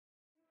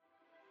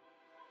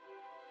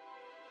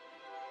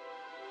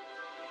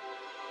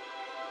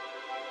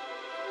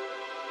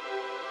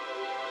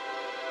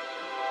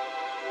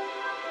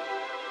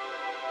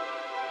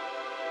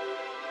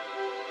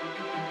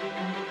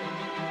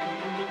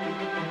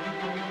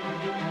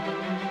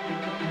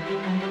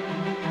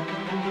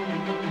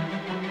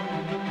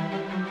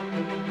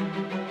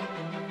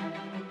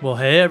Well,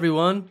 hey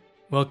everyone.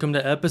 Welcome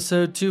to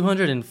episode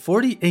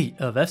 248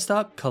 of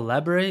F-Stop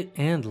Collaborate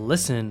and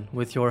Listen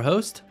with your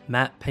host,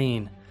 Matt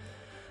Payne.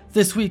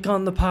 This week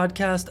on the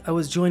podcast, I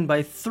was joined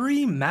by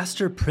three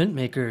master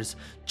printmakers,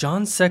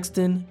 John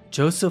Sexton,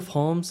 Joseph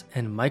Holmes,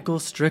 and Michael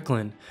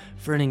Strickland,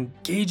 for an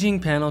engaging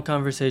panel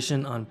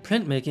conversation on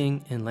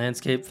printmaking in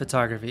landscape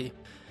photography.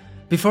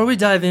 Before we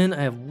dive in,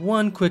 I have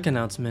one quick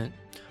announcement.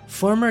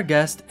 Former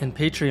guest and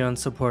Patreon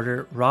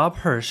supporter Rob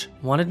Hirsch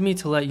wanted me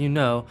to let you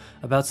know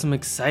about some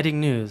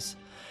exciting news.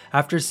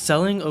 After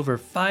selling over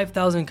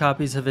 5,000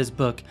 copies of his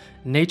book,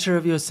 Nature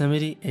of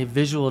Yosemite: A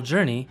Visual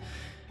Journey,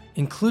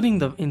 including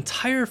the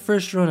entire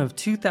first run of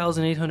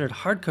 2,800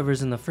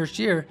 hardcovers in the first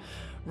year,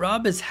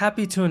 Rob is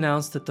happy to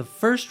announce that the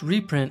first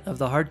reprint of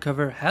the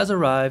hardcover has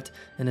arrived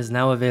and is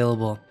now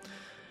available.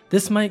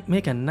 This might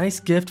make a nice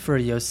gift for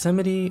a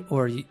Yosemite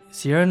or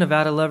Sierra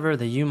Nevada lover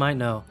that you might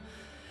know.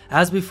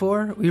 As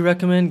before, we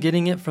recommend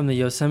getting it from the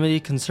Yosemite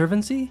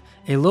Conservancy,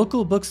 a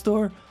local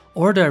bookstore,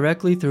 or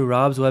directly through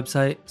Rob's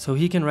website so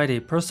he can write a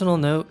personal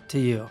note to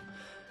you.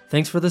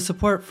 Thanks for the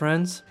support,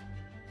 friends.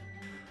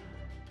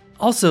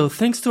 Also,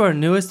 thanks to our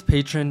newest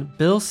patron,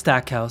 Bill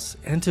Stackhouse,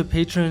 and to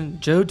patron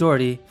Joe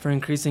Doherty for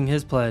increasing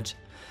his pledge.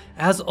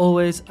 As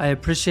always, I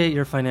appreciate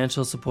your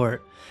financial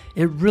support.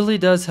 It really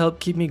does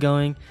help keep me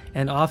going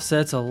and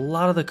offsets a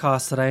lot of the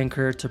costs that I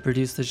incur to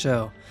produce the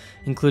show,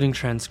 including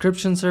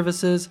transcription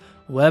services,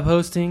 web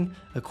hosting,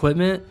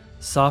 equipment,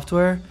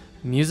 software,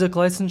 music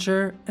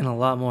licensure, and a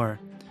lot more.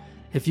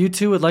 If you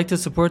too would like to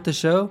support the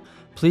show,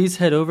 please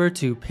head over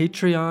to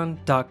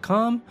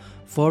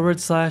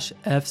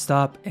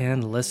patreon.com/fstop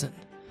and listen.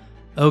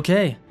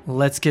 Okay,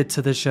 let's get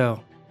to the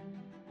show.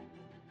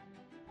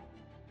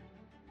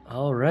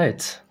 All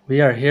right,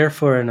 we are here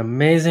for an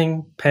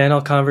amazing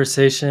panel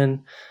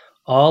conversation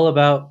all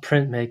about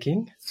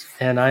printmaking,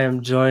 and I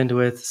am joined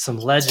with some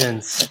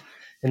legends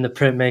in the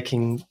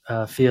printmaking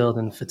field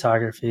and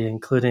photography,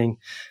 including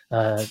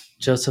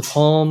Joseph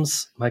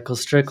Holmes, Michael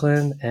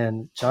Strickland,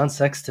 and John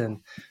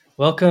Sexton.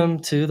 Welcome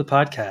to the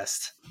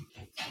podcast.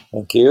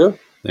 Thank you.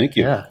 Thank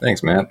you. Yeah.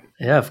 Thanks, Matt.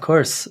 Yeah, of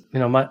course. You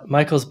know,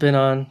 Michael's been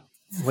on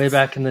way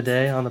back in the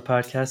day on the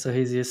podcast, so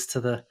he's used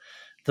to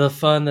the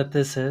fun that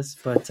this is.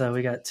 But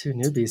we got two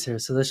newbies here,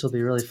 so this will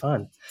be really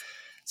fun.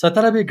 So I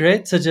thought it'd be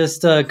great to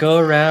just go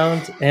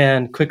around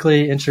and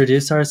quickly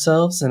introduce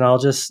ourselves, and I'll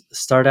just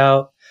start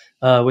out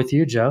with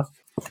you, Joe.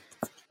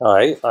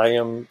 Hi, I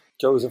am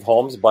Joseph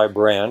Holmes by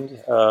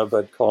brand,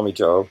 but call me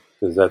Joe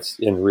because that's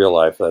in real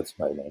life. That's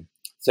my name.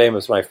 Same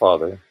as my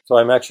father. So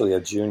I'm actually a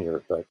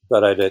junior, but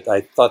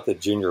I thought that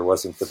junior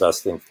wasn't the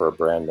best thing for a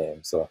brand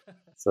name. So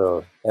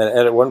and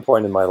at one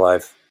point in my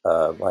life,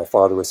 my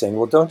father was saying,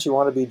 "Well, don't you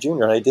want to be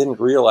junior?" And I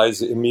didn't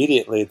realize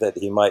immediately that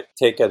he might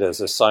take it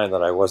as a sign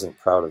that I wasn't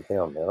proud of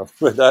him. You know,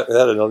 but that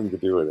had nothing to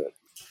do with it.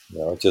 You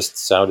know, it just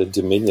sounded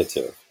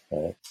diminutive.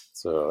 Right?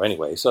 So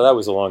anyway, so that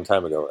was a long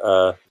time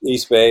ago.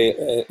 East Bay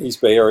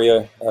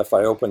area. If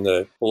I open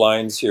the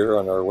blinds here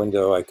on our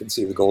window, I can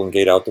see the Golden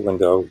Gate out the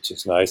window, which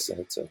is nice. And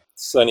it's a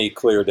sunny,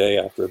 clear day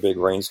after a big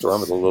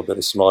rainstorm with a little bit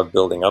of smog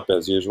building up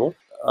as usual.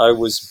 I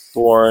was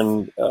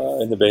born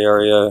in the Bay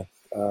Area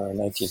in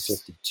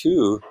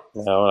 1952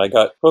 now, and I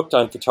got hooked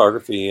on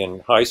photography in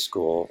high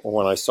school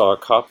when I saw a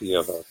copy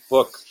of a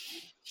book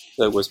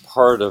that was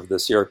part of the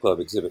Sierra Club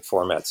exhibit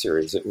format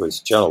series. It was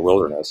Gentle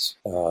Wilderness.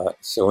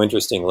 So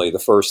interestingly, the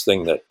first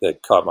thing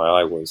that caught my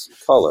eye was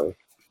color,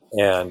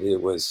 and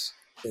it was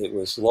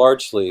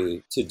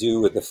largely to do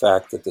with the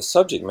fact that the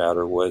subject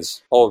matter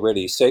was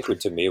already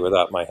sacred to me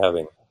without my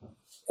having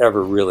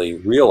ever really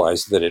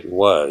realized that it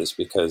was,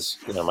 because,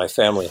 you know, my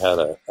family had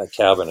a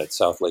cabin at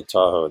South Lake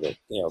Tahoe that,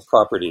 you know,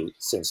 property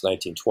since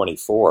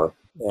 1924.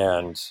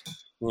 And,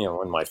 you know,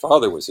 when my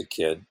father was a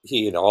kid,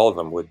 he and all of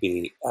them would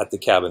be at the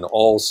cabin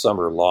all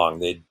summer long.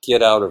 They'd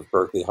get out of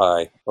Berkeley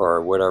High or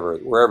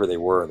wherever they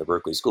were in the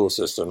Berkeley school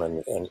system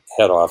and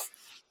head off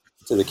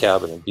to the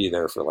cabin and be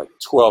there for like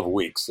 12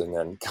 weeks and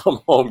then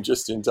come home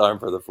just in time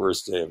for the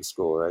first day of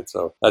school, right?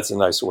 So that's a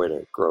nice way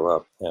to grow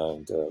up.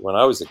 And when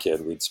I was a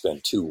kid, we'd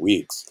spend 2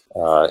 weeks.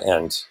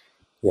 And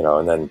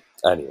then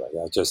anyway,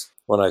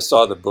 when I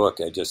saw the book,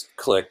 I just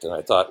clicked and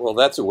I thought, well,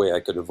 that's a way I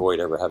could avoid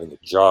ever having a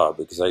job,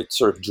 because I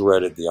sort of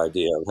dreaded the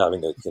idea of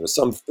having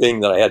something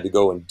that I had to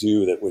go and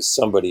do that was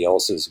somebody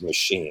else's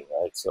machine,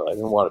 right? So I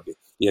didn't want to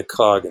be a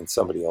cog in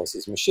somebody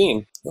else's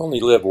machine. You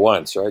only live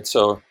once, right?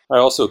 So I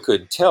also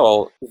could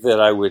tell that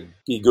I would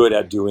be good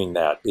at doing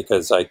that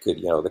because I could,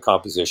 you know, the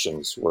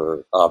compositions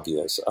were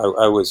obvious.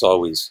 I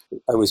was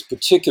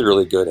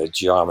particularly good at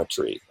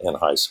geometry in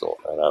high school,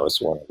 and I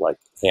was one of like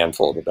a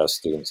handful of the best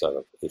students out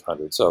of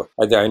 800. So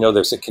I know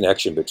there's a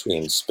connection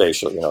between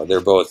spatial, you know,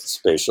 they're both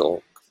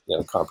spatial, you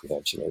know,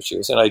 comprehension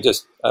issues. And I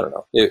don't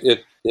know,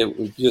 it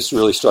just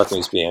really struck me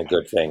as being a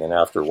good thing. And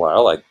after a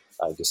while, I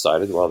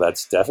decided, well,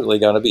 that's definitely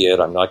going to be it.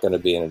 I'm not going to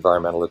be an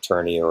environmental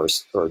attorney or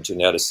a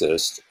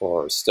geneticist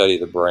or study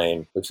the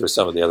brain, which were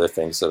some of the other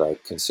things that I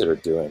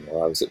considered doing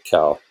while I was at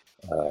Cal.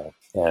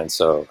 And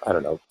so, I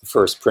don't know, the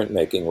first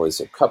printmaking was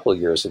a couple of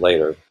years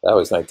later. That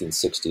was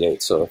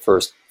 1968. So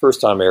the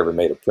first time I ever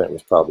made a print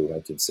was probably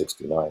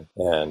 1969.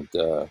 And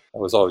I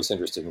was always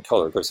interested in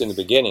color. Of course, in the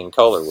beginning,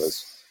 color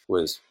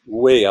was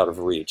way out of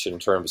reach in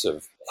terms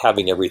of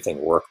having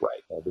everything work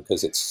right,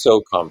 because it's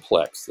so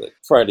complex that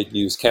trying to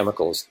use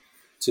chemicals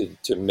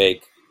to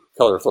make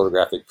color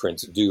photographic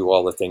prints do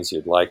all the things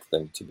you'd like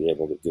them to be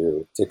able to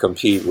do to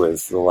compete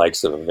with the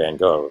likes of a Van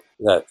Gogh.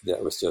 That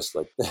was just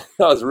like, that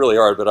was really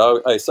hard,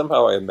 but I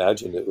somehow I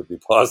imagined it would be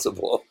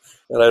possible.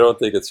 And I don't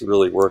think it's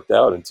really worked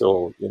out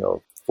until,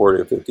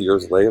 40 or 50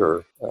 years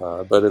later.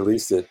 But at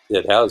least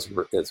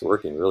it's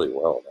working really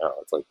well now.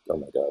 It's like, oh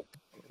my God.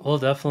 We'll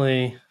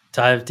definitely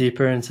dive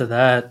deeper into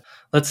that.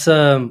 Let's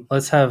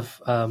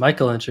have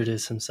Michael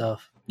introduce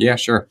himself. Yeah,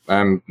 sure.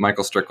 I'm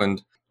Michael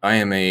Strickland. I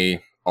am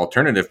a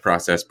alternative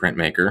process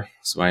printmaker.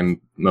 So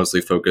I'm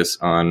mostly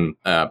focused on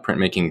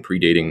printmaking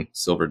predating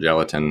silver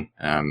gelatin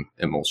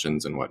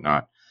emulsions and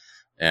whatnot,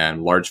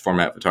 and large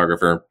format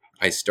photographer.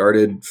 I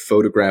started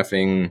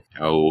photographing,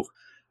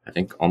 I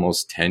think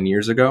almost 10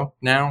 years ago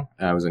now.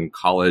 I was in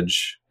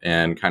college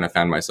and kind of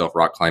found myself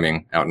rock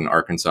climbing out in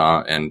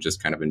Arkansas and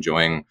just kind of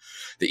enjoying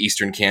the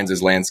eastern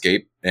Kansas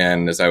landscape.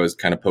 And as I was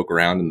kind of poke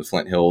around in the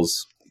Flint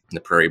Hills, the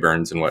prairie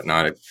burns and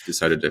whatnot, I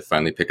decided to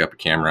finally pick up a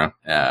camera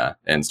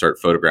and start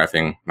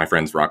photographing my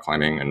friends rock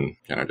climbing and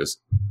kind of just,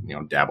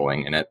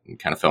 dabbling in it, and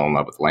kind of fell in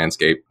love with the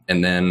landscape.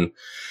 And then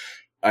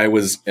I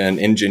was an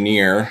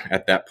engineer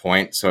at that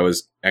point. So I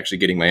was actually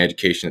getting my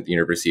education at the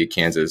University of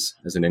Kansas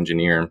as an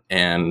engineer.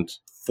 And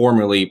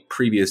formerly,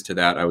 previous to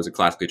that, I was a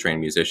classically trained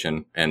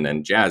musician and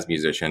then jazz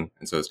musician.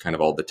 And so it's kind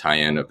of all the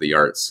tie-in of the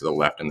arts, so the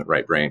left and the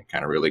right brain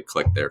kind of really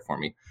clicked there for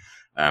me.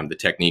 The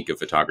technique of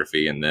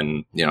photography, and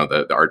then,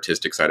 the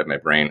artistic side of my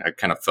brain, I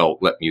kind of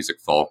let music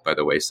fall by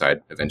the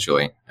wayside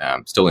eventually.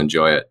 Still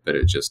enjoy it, but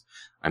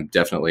I'm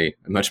definitely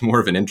much more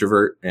of an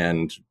introvert,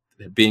 and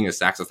being a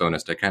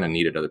saxophonist, I kind of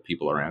needed other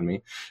people around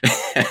me.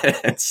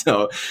 And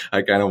so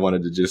I kind of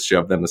wanted to just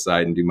shove them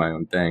aside and do my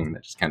own thing. And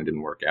that just kind of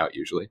didn't work out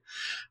usually.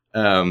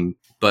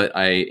 But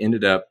I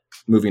ended up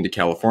moving to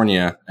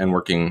California and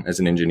working as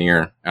an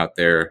engineer out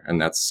there.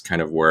 And that's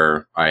kind of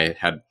where I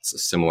had a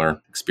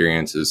similar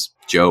experience as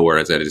Joe,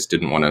 whereas I just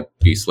didn't want to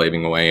be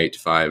slaving away 8 to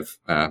 5,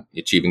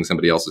 achieving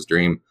somebody else's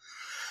dream.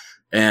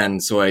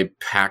 And so I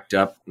packed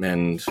up,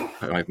 and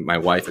my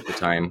wife at the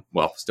time,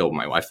 well, still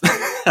my wife,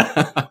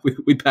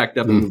 we packed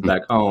up and moved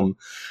back home.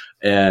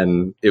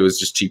 And it was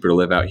just cheaper to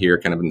live out here,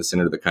 kind of in the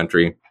center of the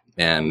country.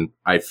 And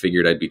I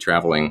figured I'd be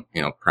traveling,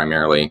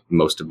 primarily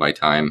most of my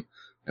time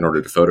in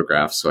order to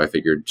photograph. So I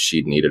figured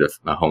she'd needed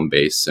a home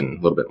base and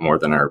a little bit more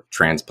than our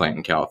transplant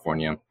in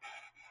California.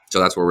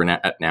 So that's where we're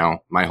at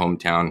now, my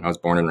hometown. I was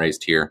born and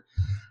raised here,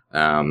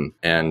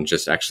 and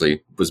just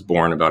actually was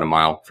born about a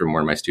mile from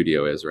where my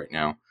studio is right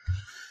now.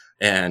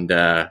 And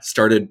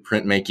started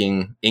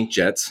printmaking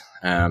inkjets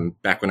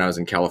back when I was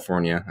in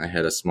California. I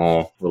had a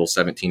small little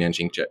 17-inch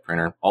inkjet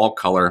printer, all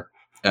color.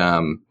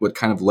 What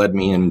kind of led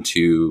me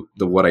into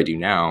what I do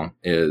now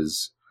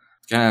is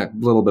kind of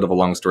a little bit of a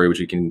long story, which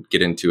we can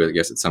get into, I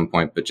guess, at some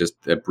point. But just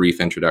a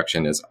brief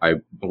introduction is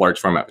I'm a large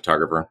format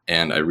photographer,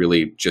 and I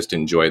really just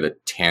enjoy the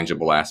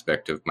tangible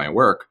aspect of my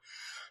work.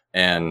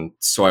 And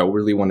so I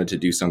really wanted to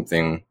do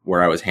something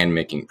where I was hand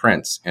making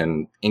prints,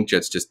 and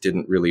inkjets just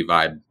didn't really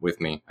vibe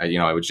with me.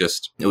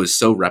 It was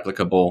so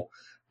replicable,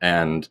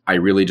 and I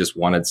really just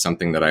wanted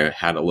something that I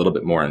had a little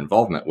bit more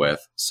involvement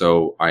with.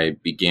 So I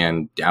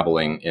began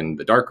dabbling in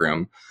the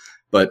darkroom,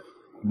 but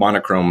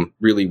monochrome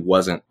really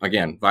wasn't,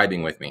 again,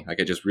 vibing with me.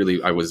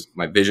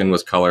 My vision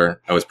was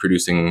color. I was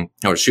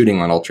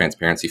shooting on all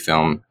transparency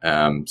film.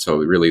 So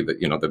really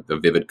the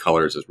vivid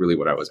colors is really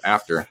what I was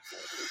after.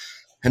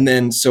 And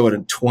then, so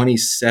in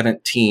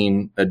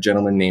 2017, a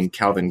gentleman named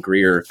Calvin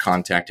Greer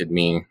contacted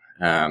me,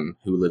 who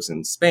lives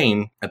in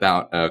Spain,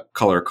 about a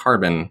color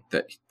carbon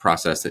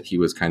process that he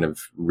was kind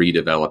of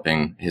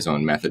redeveloping his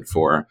own method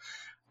for,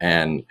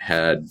 and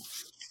had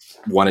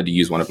wanted to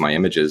use one of my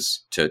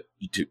images to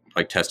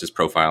like test his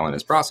profile and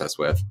his process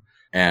with,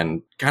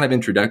 and kind of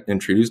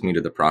introduced me to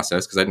the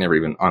process, because I'd never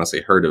even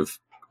honestly heard of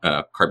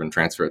carbon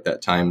transfer at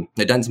that time.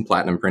 I'd done some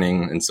platinum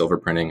printing and silver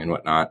printing and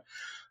whatnot.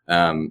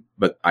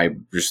 But I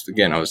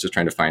was just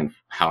trying to find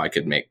how I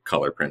could make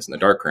color prints in the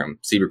darkroom.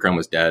 Chrome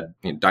was dead.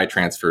 Dye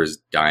transfer is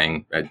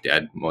dying,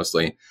 dead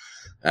mostly.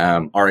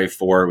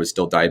 RA4 was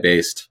still dye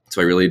based.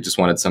 So I really just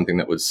wanted something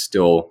that was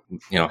still,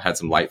 had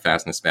some light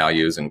fastness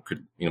values and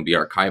could, be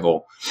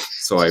archival.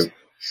 So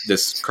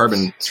this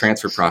carbon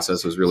transfer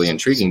process was really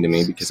intriguing to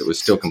me because it was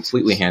still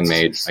completely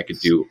handmade. I could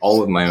do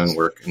all of my own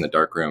work in the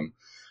darkroom,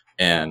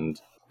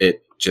 and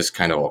it just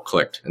kind of all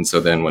clicked. And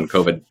so then when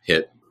COVID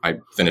hit, I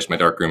finished my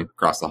darkroom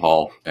across the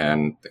hall,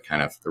 and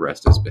the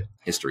rest is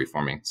history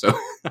for me. So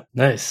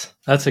nice.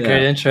 That's a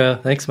great intro.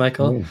 Thanks,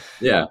 Michael.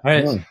 Yeah. All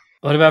right. Yeah.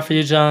 What about for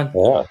you, John?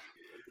 Yeah.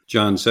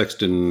 John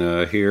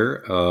Sexton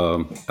here.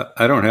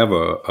 I don't have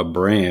a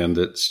brand.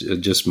 It's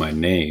just my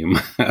name.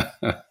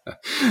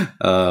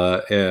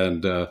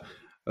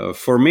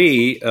 For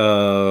me,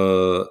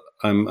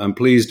 I'm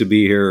pleased to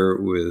be here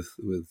with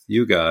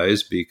you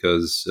guys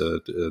because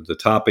the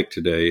topic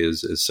today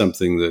is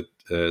something that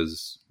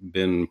has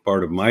been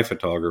part of my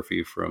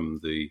photography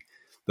from the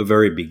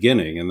very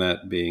beginning, and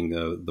that being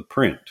the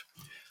print.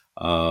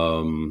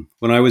 When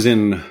I was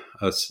in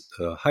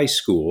high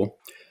school,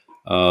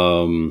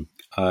 my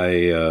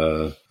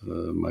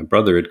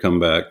brother had come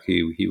back.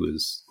 He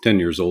was 10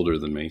 years older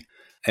than me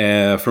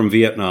from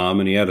Vietnam,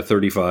 and he had a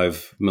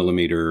 35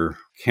 millimeter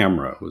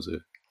camera. It was a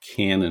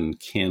Canon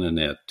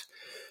Canonet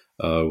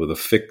with a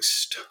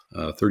fixed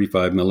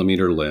 35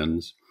 millimeter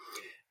lens,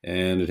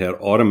 and it had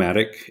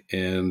automatic.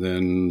 And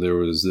then there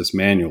was this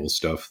manual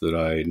stuff that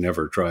I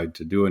never tried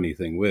to do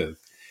anything with.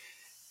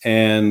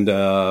 And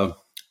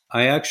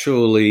I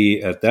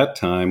actually, at that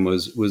time,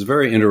 was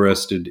very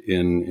interested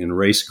in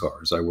race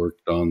cars. I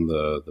worked on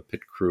the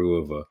pit crew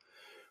of a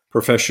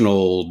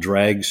professional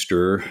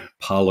dragster,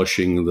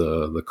 polishing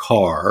the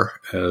car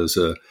as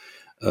a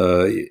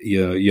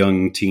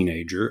young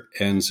teenager.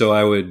 And so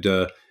I would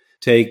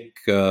take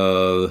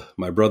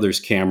my brother's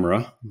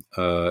camera,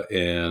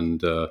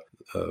 and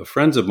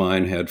friends of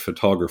mine had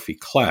photography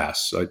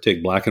class. I'd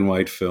take black and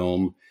white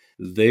film.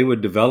 They would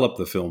develop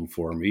the film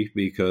for me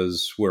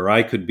because where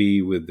I could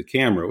be with the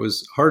camera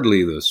was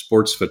hardly the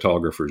sports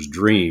photographer's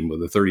dream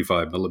with a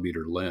 35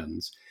 millimeter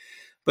lens.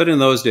 But in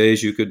those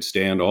days, you could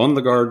stand on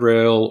the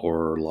guardrail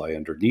or lie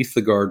underneath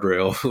the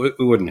guardrail. It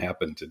wouldn't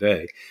happen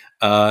today.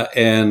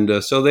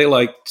 And so they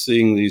liked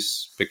seeing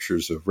these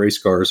pictures of race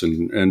cars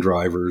and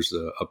drivers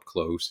up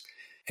close.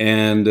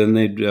 And then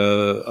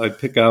I'd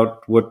pick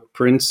out what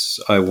prints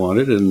I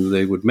wanted, and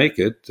they would make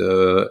it.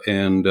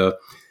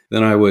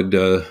 Then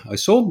I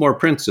sold more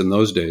prints in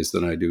those days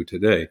than I do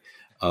today.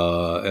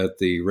 At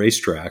the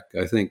racetrack,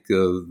 I think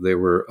they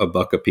were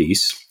 $1 a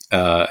piece,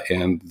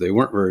 and they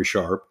weren't very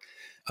sharp.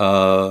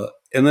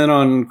 And then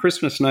on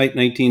Christmas night,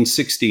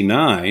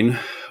 1969,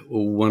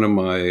 one of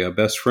my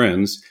best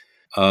friends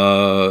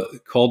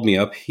called me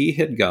up. He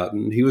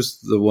was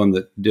the one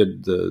that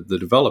did the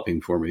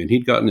developing for me, and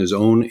he'd gotten his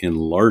own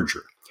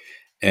enlarger.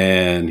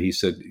 And he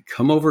said,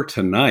 come over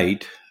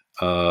tonight,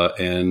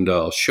 and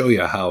I'll show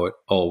you how it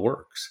all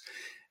works.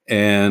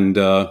 And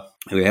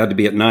it had to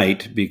be at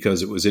night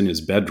because it was in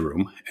his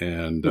bedroom,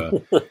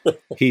 and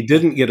he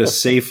didn't get a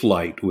safe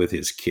light with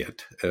his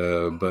kit,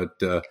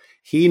 but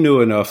he knew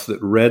enough that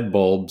red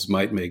bulbs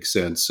might make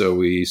sense. So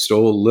we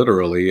stole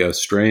literally a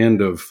strand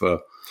of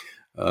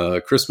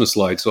Christmas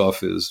lights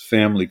off his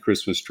family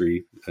Christmas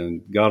tree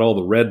and got all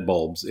the red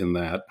bulbs in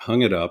that,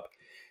 hung it up.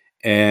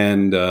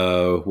 And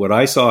what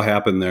I saw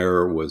happen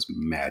there was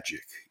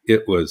magic.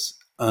 It was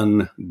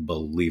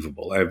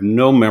unbelievable. I have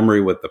no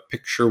memory what the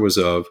picture was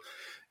of.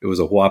 It was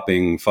a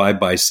whopping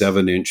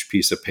 5x7 inch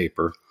piece of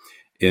paper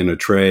in a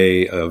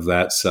tray of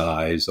that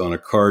size on a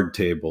card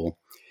table.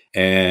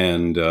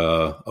 And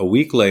a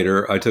week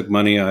later, I took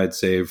money I had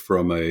saved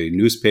from a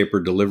newspaper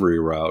delivery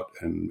route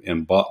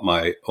and bought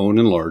my own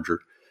enlarger,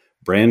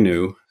 brand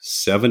new,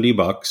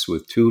 $70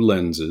 with 2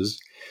 lenses.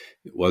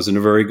 It wasn't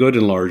a very good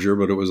enlarger,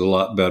 but it was a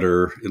lot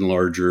better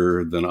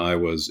enlarger than I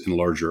was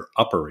enlarger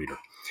operator.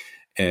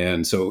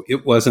 And so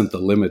it wasn't the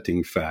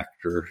limiting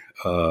factor.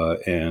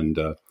 And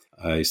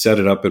I set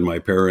it up in my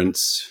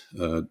parents'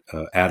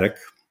 attic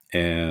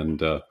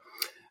and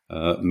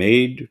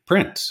made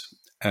prints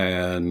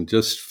and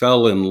just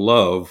fell in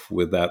love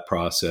with that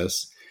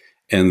process.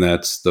 And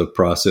that's the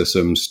process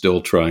I'm still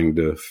trying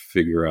to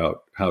figure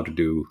out how to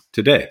do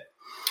today.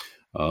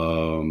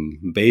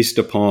 Based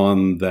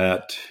upon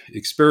that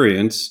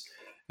experience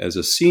as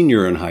a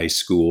senior in high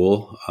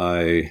school,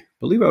 I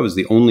believe I was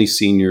the only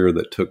senior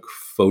that took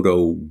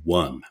photo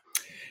 1.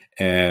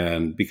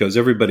 And because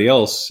everybody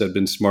else had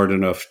been smart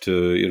enough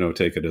to,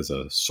 take it as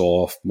a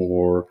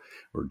sophomore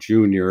or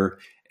junior.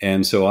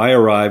 And so I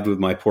arrived with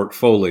my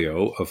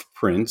portfolio of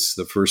prints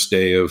the first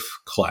day of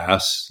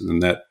class.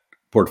 And that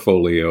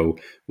portfolio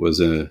was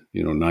a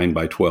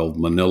 9x12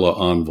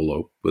 manila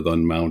envelope with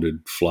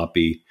unmounted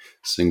floppy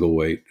single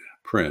weight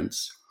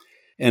prints.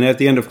 And at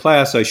the end of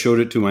class, I showed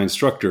it to my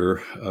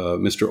instructor,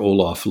 Mr.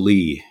 Olaf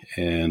Lee.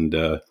 And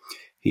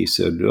he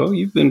said, "Oh,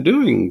 you've been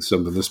doing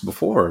some of this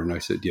before." And I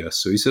said, "Yes."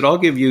 So he said, "I'll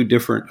give you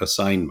different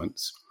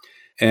assignments."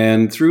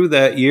 And through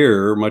that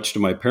year, much to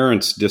my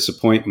parents'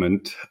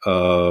 disappointment,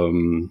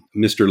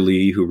 Mr.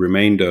 Lee, who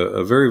remained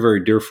a very,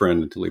 very dear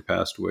friend until he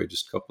passed away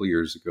just a couple of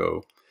years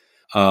ago,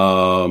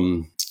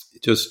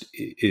 just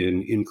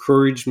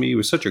encouraged me. He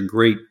was such a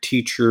great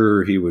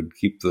teacher. He would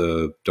keep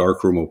the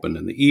darkroom open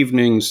in the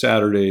evenings,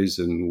 Saturdays,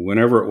 and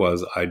whenever it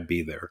was, I'd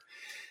be there.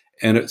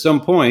 And at some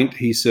point,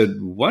 he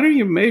said, "Why don't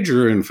you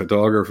major in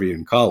photography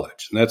in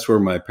college?" And that's where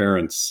my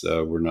parents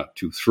were not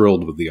too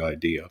thrilled with the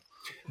idea.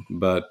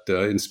 But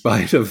in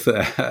spite of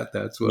that,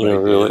 that's what I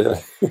did. Really?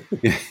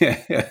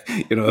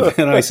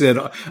 Then I said,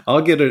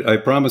 I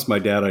promised my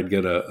dad I'd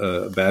get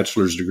a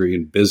bachelor's degree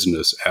in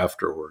business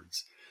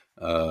afterwards.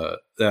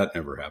 That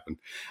never happened.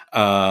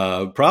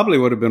 Probably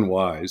would have been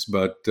wise.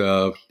 But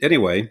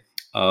anyway,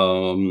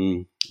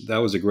 that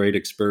was a great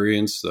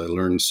experience. I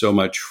learned so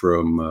much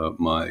from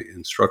my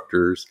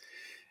instructors.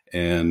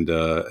 And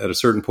at a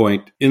certain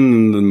point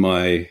in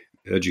my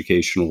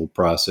educational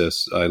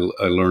process, I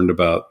learned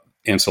about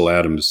Ansel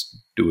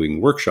Adams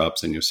doing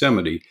workshops in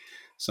Yosemite,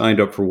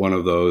 signed up for one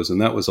of those, and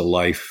that was a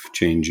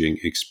life-changing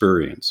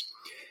experience.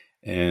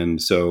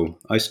 And so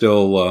I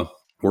still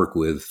work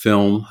with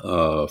film,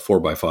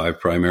 4x5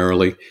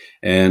 primarily,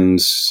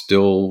 and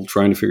still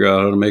trying to figure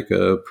out how to make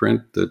a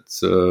print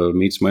that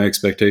meets my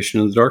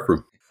expectation in the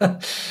darkroom.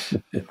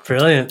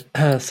 Brilliant.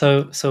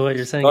 So what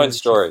you're saying Fun is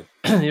story.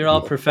 You're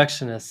all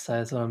perfectionists.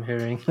 That's what I'm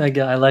hearing.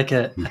 I like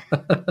it.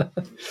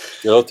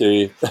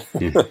 Guilty.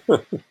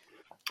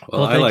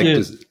 Well, I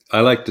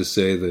like to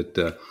say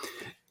that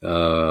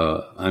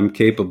I'm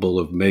capable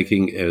of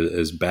making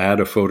as bad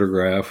a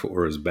photograph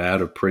or as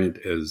bad a print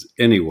as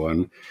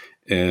anyone.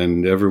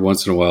 And every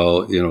once in a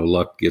while,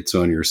 luck gets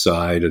on your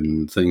side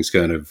and things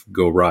kind of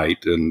go right.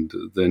 And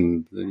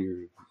then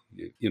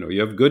you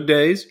have good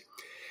days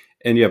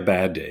and you have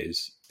bad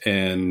days.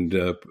 And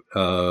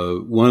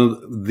one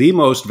of the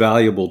most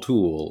valuable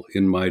tool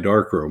in my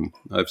darkroom,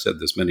 I've said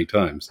this many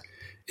times,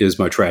 is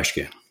my trash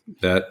can.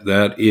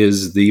 That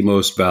is the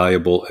most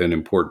valuable and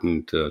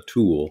important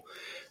tool,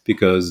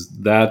 because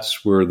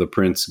that's where the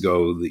prints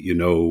go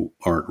that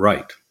aren't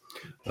right.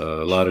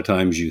 A lot of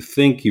times you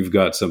think you've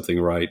got something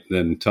right,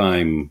 then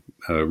time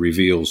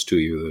reveals to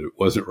you that it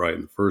wasn't right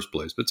in the first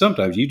place. But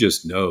sometimes you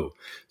just know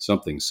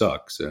something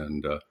sucks.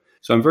 And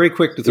so I'm very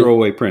quick to throw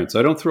away prints.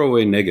 I don't throw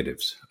away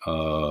negatives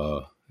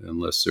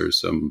unless there's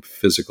some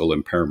physical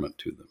impairment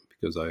to them,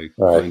 because I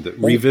find that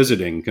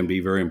revisiting can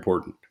be very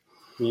important.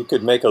 You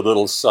could make a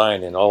little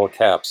sign in all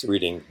caps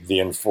reading "The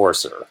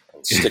Enforcer"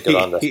 and stick it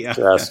on the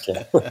trash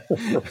can.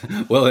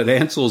 Well, at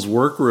Ansel's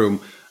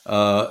workroom,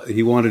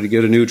 he wanted to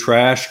get a new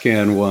trash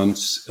can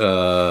once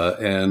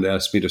and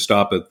asked me to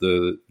stop at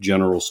the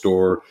general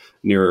store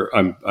near,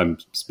 I'm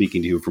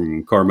speaking to you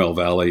from Carmel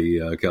Valley,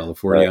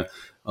 California,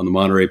 on the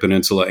Monterey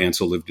Peninsula.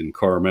 Ansel lived in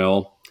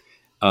Carmel.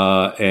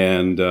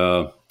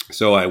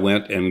 So I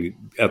went and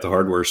at the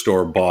hardware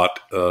store bought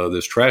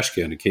this trash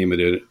can. It came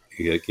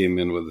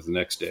in with it the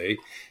next day.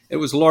 It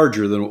was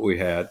larger than what we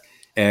had.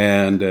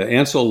 And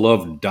Ansel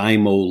loved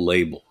Dymo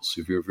labels.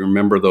 If you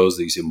remember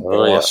these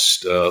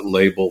embossed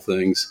label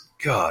things,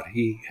 God,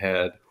 he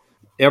had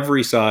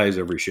every size,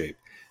 every shape.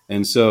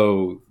 And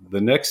so the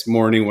next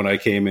morning when I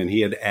came in,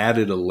 he had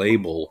added a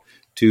label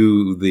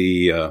to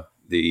the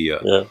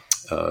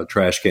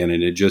trash can,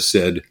 and it just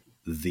said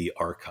 "The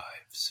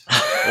Archives."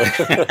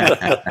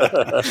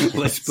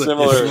 Let's put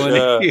Similar, this one.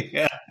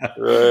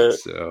 Right.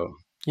 So.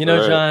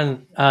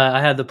 John, I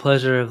had the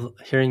pleasure of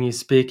hearing you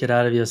speak at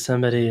Out of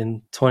Yosemite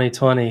in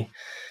 2020,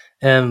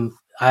 and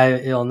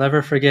I'll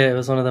never forget. It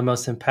was one of the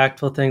most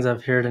impactful things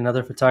I've heard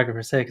another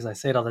photographer say, because I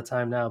say it all the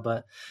time now.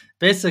 But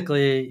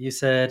basically, you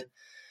said,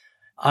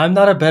 "I'm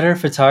not a better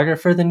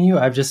photographer than you.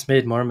 I've just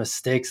made more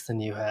mistakes than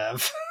you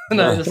have."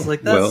 And I was just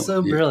like, "That's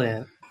so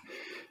brilliant."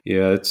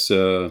 Yeah, it's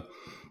one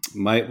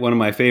of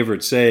my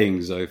favorite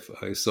sayings. I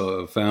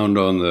found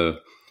on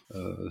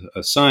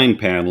a sign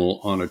panel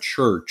on a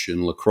church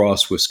in La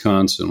Crosse,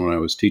 Wisconsin, when I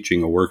was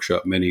teaching a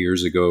workshop many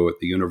years ago at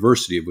the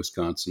University of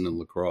Wisconsin in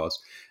La Crosse.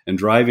 And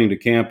driving to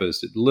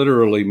campus, it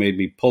literally made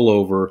me pull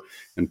over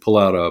and pull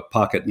out a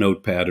pocket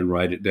notepad and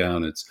write it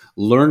down. It's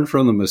 "Learn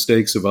from the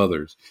mistakes of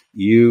others.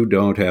 You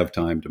don't have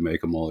time to make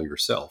them all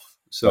yourself."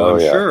 So I'm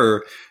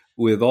sure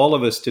with all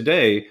of us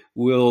today,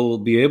 we'll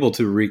be able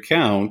to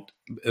recount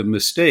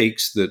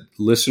mistakes that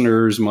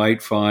listeners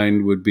might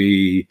find would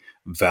be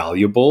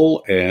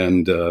valuable.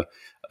 And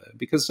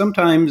because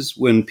sometimes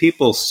when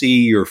people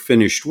see your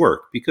finished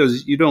work,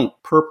 because you don't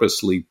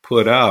purposely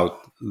put out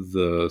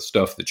the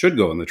stuff that should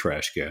go in the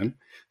trash can,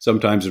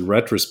 sometimes in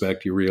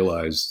retrospect you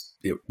realize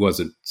it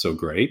wasn't so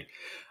great.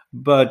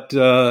 But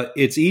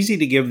it's easy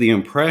to give the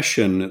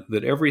impression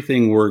that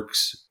everything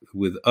works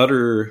with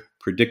utter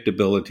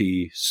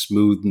predictability,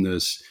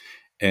 smoothness,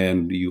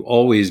 and you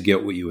always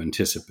get what you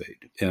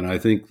anticipate. And I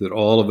think that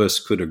all of us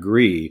could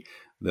agree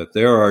that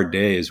there are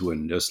days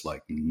when just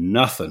like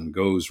nothing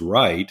goes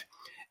right.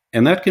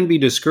 And that can be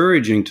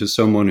discouraging to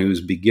someone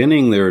who's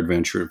beginning their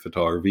adventure in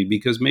photography,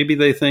 because maybe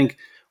they think,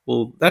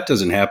 well, that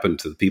doesn't happen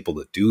to the people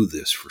that do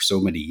this for so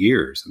many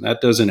years. And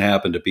that doesn't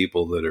happen to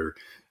people that are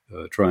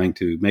trying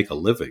to make a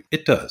living.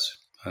 It does.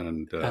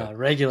 And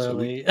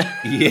regularly.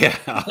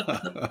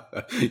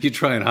 You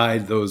try and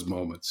hide those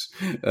moments.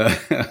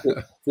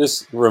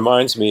 This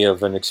reminds me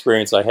of an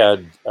experience I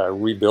had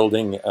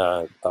rebuilding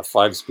a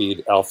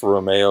 5-speed Alfa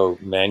Romeo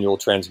manual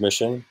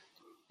transmission.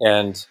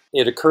 And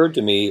it occurred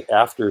to me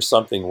after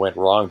something went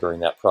wrong during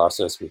that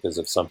process, because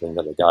of something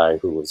that a guy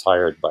who was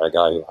hired by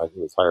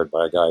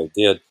a guy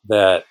did,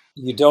 that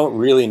you don't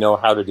really know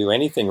how to do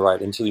anything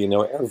right until you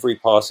know every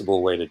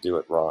possible way to do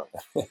it wrong.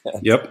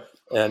 Yep.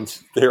 And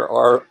there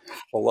are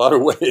a lot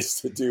of ways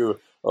to do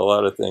a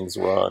lot of things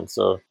wrong.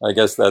 So I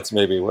guess that's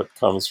maybe what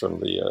comes from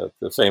the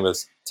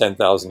famous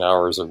 10,000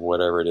 hours of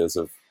whatever it is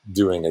of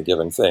doing a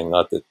given thing.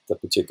 Not that the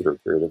particular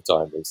period of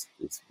time is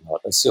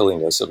not a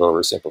silliness of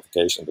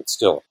oversimplification, but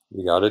still,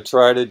 you got to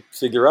try to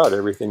figure out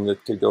everything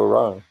that could go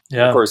wrong.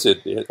 Yeah. Of course,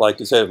 it like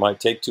you said, it might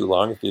take too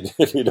long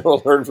if you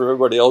don't learn from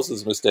everybody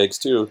else's mistakes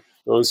too.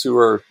 Those who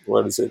are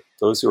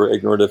those who are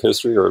ignorant of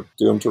history are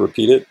doomed to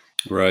repeat it.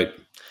 Right.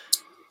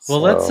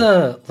 Well,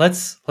 So-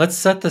 let's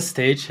set the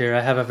stage here.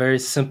 I have a very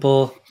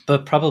simple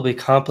but probably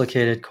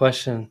complicated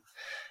question,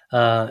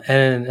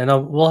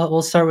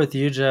 we'll start with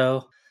you,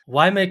 Joe.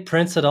 Why make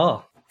prints at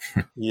all?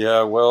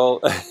 Yeah, well,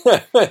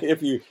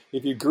 if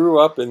you grew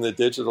up in the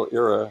digital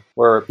era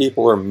where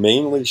people are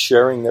mainly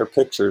sharing their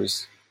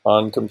pictures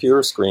on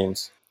computer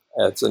screens,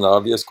 that's an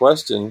obvious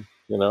question,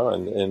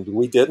 and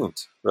we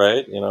didn't,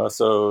 right?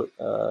 So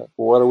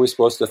what are we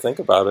supposed to think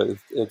about it?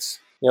 It's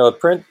a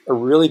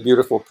really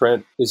beautiful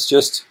print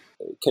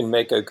can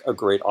make a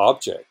great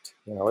object.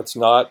 It's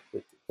not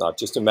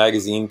just a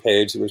magazine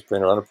page that was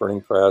printed on a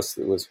printing press,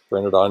 that was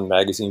printed on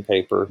magazine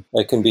paper.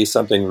 It can be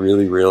something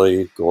really,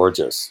 really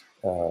gorgeous.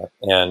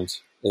 And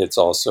it's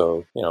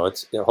also,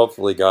 it's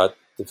hopefully got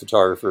the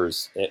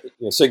photographer's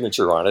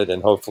signature on it,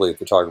 and hopefully the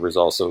photographer is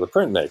also the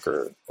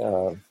printmaker.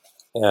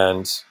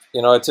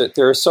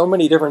 There are so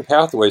many different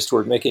pathways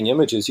toward making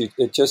images. You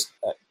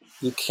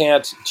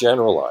can't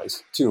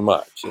generalize too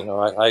much.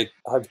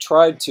 I've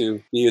tried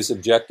to be as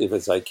objective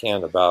as I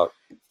can about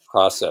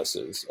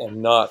processes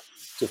and not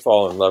to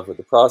fall in love with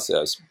the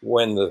process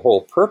when the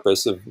whole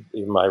purpose of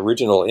my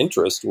original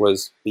interest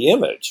was the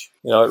image.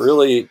 It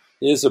really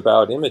is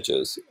about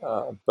images.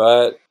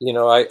 But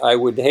I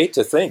would hate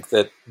to think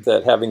that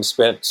having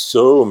spent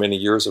so many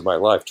years of my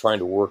life trying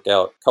to work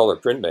out color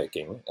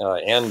printmaking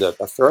and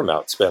a fair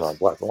amount spent on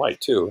black and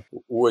white too,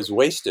 was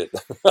wasted.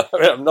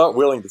 I'm not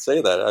willing to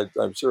say that.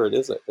 I'm sure it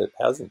isn't. It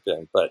hasn't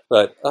been.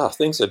 But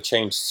things have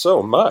changed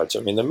so much. I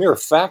mean, the mere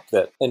fact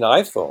that an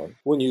iPhone,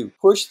 when you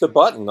push the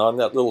button on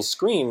that little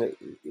screen,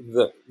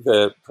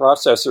 the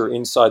processor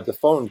inside the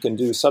phone can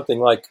do something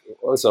like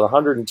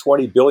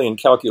 120 billion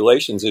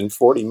calculations in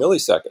 40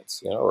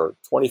 milliseconds, or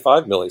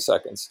 25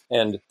 milliseconds.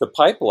 And the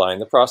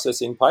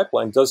processing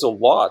pipeline does a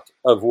lot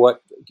of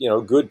what,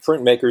 good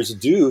printmakers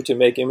do to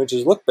make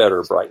images look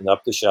better, brighten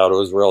up the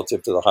shadows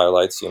relative to the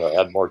highlights,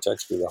 add more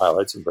texture to the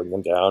highlights and bring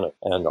them down,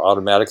 and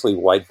automatically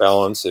white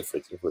balance if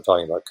we're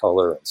talking about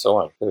color and so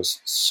on.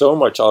 There's so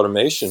much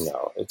automation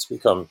now. It's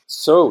become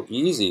so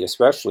easy,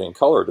 especially in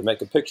color, to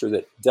make a picture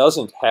that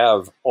doesn't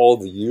have all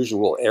the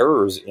usual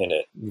errors in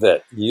it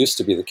that used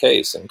to be the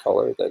case in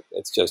color. That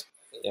it's just,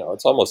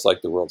 it's almost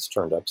like the world's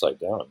turned upside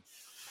down.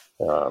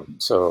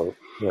 So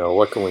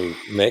what can we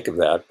make of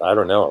that? I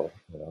don't know.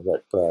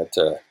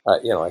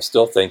 I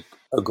still think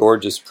a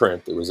gorgeous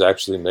print that was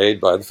actually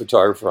made by the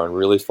photographer on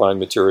really fine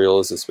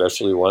materials,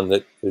 especially one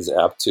that is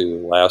apt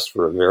to last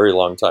for a very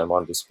long time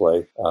on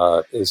display,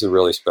 is a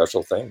really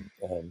special thing.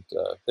 And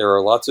there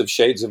are lots of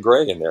shades of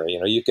gray in there.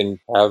 You can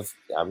have.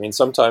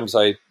 Sometimes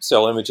I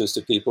sell images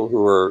to people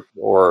who are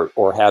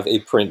or have a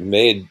print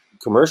made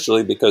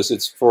commercially because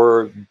it's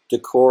for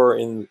decor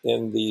in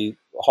the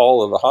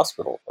hall of a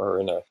hospital or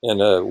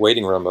in a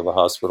waiting room of a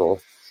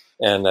hospital,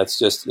 and that's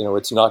just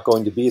it's not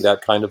going to be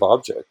that kind of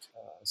object.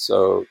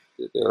 So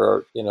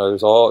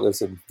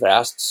there's a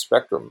vast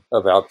spectrum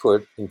of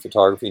output in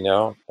photography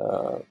now,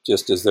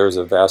 just as there's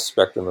a vast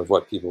spectrum of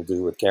what people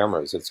do with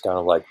cameras. It's kind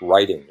of like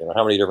writing.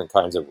 How many different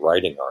kinds of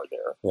writing are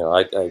there?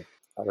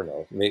 I don't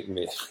know,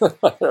 maybe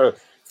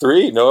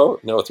 300.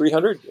 I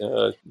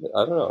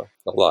don't know,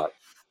 a lot.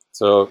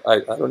 So I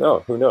don't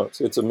know. Who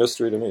knows? It's a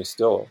mystery to me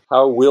still.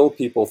 How will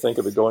people think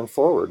of it going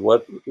forward?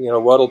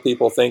 What'll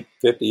people think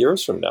 50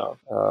 years from now?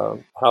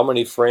 How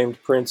many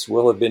framed prints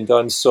will have been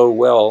done so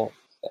well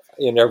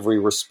in every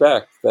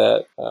respect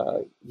that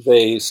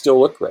they still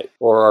look great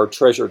or are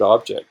treasured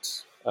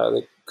objects?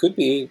 It could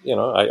be.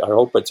 I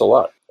hope it's a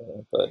lot.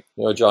 But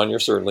John, you're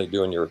certainly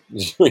doing your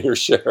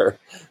share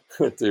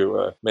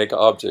to make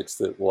objects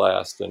that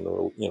last and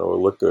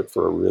will look good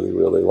for a really,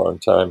 really long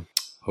time.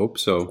 Hope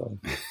so.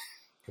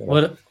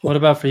 What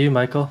about for you,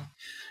 Michael?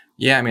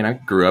 Yeah, I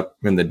grew up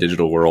in the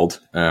digital world.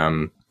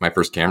 My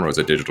first camera was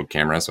a digital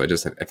camera, so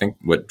I think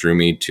what drew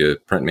me to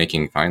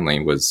printmaking finally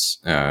was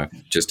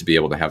just to be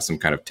able to have some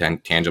kind of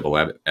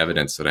tangible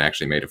evidence that I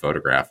actually made a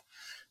photograph.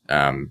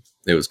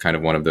 It was kind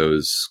of one of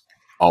those,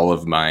 all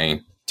of my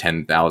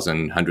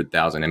 10,000,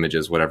 100,000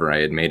 images, whatever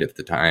I had made at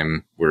the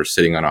time, were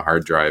sitting on a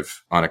hard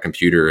drive on a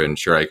computer, and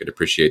sure, I could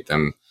appreciate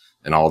them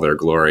in all their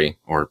glory,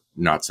 or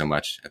not so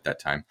much at that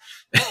time,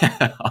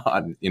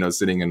 on,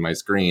 sitting in my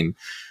screen.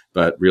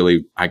 But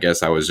really, I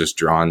guess I was just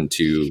drawn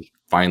to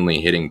finally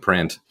hitting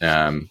print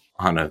on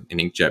an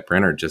inkjet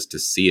printer just to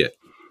see it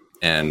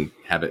and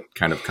have it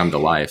kind of come to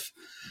life.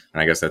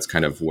 And I guess that's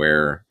kind of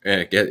where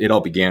it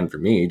all began for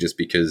me, just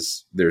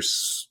because it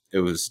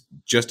was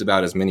just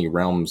about as many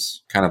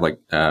realms, kind of like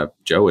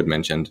Joe had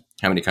mentioned.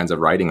 How many kinds of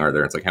writing are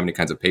there? It's like, how many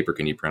kinds of paper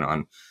can you print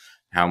on?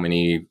 How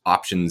many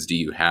options do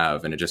you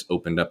have? And it just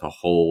opened up a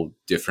whole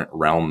different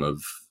realm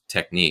of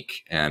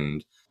technique.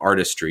 And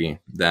artistry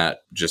that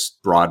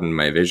just broadened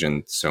my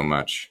vision so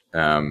much.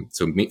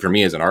 For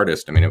me as an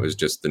artist, I mean, it was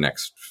just the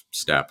next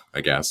step,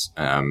 I guess.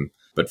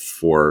 But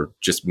for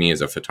just me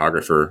as a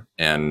photographer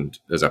and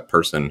as a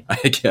person,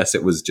 I guess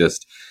it was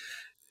just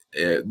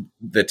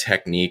the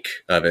technique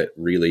of it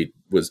really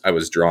I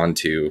was drawn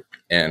to,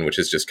 and which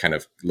has just kind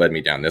of led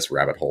me down this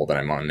rabbit hole that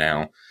I'm on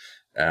now.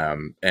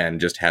 And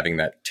just having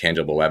that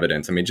tangible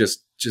evidence. I mean,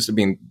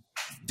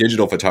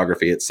 digital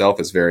photography itself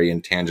is very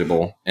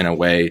intangible in a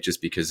way,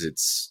 just because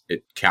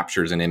it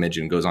captures an image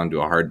and goes onto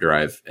a hard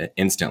drive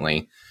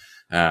instantly.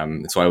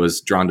 So I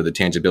was drawn to the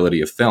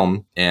tangibility of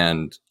film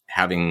and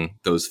having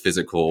those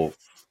physical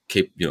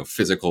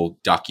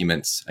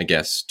documents, I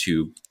guess,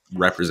 to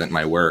represent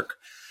my work.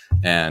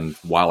 And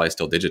while I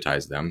still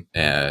digitize them,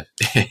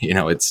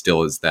 it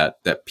still is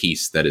that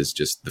piece that is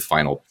just the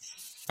final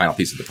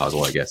piece of the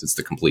puzzle, I guess. It's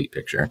the complete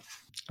picture.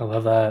 I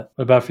love that.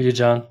 What about for you,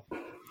 John?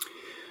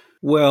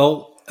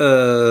 Well,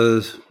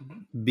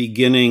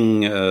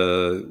 beginning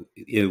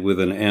with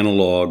an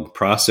analog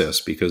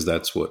process, because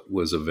that's what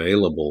was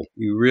available,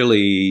 you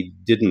really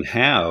didn't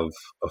have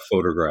a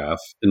photograph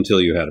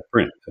until you had a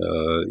print.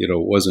 It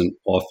wasn't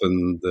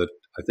often that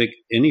I think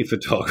any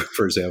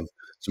photographers have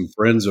some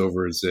friends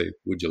over and say,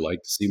 "Would you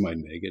like to see my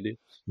negative?"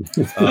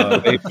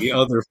 Maybe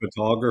other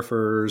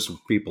photographers,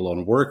 people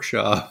on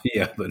workshop.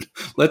 Yeah, but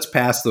let's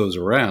pass those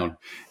around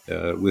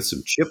with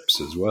some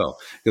chips as well,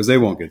 because they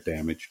won't get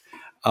damaged.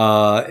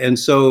 And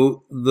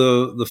so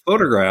the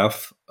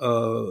photograph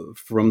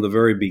from the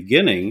very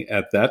beginning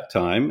at that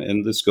time,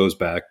 and this goes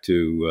back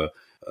to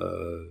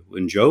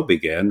when Joe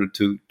began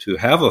to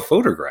have a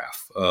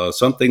photograph,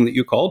 something that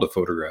you called a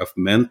photograph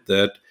meant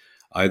that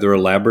either a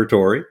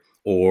laboratory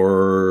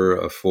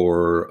or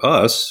for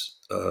us,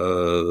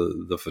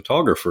 the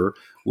photographer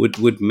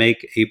would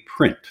make a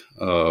print,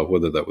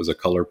 whether that was a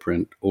color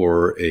print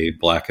or a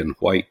black and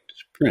white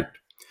print.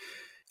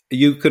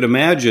 You could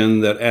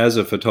imagine that as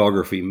a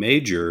photography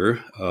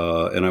major,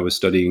 and I was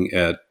studying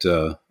at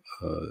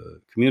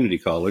community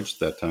college at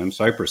that time,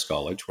 Cypress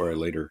College, where I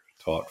later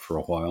taught for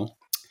a while.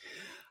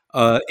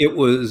 It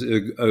was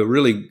a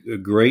really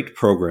great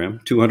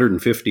program,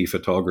 250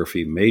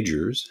 photography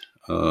majors.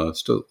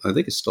 Still, I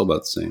think it's still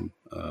about the same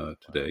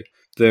today.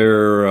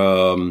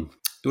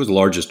 It was the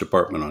largest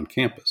department on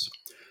campus.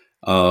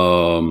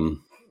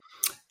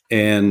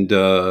 And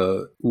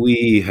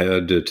we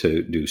had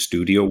to do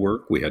studio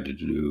work. I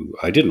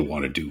didn't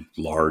want to do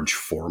large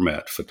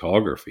format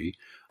photography.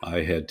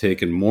 I had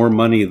taken more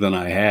money than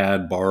I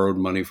had, borrowed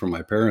money from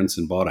my parents,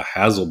 and bought a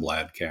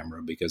Hasselblad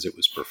camera because it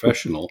was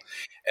professional.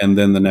 And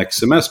then the next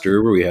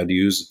semester, we had to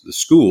use the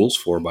school's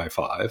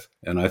 4x5.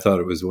 And I thought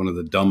it was one of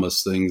the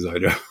dumbest things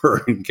I'd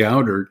ever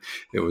encountered.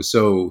 It was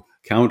so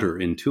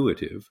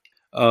counterintuitive.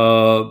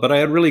 But I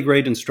had really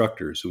great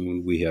instructors,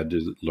 and we had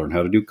to learn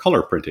how to do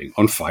color printing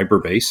on fiber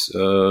base.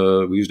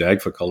 We used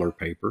Agfacolor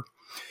paper.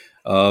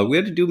 We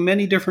had to do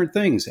many different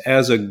things,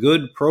 as a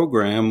good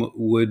program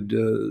would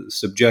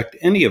subject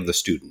any of the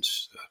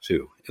students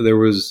to. There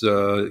was,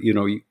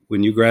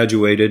 when you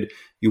graduated,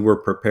 you were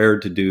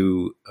prepared to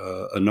do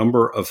a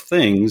number of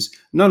things,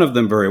 none of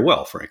them very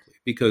well, frankly,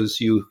 because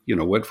you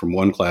went from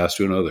one class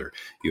to another.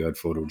 You had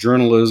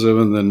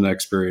photojournalism, and then the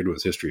next period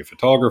was history of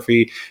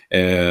photography,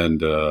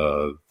 and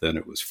then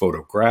it was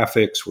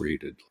photographics, where you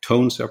did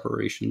tone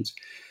separations.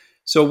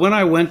 So when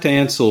I went to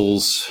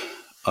Ansel's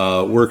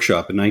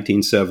workshop in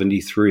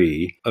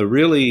 1973,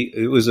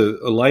 it was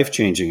a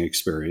life-changing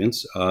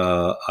experience.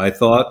 I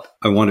thought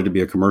I wanted to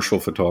be a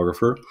commercial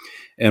photographer,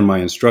 and my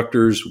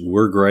instructors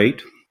were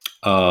great.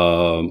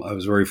 I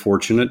was very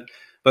fortunate.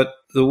 But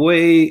the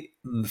way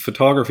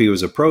photography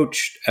was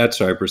approached at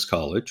Cypress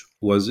College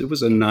was a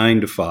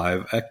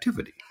 9-to-5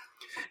 activity.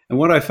 And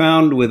what I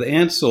found with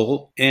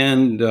Ansel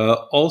and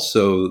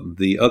also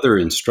the other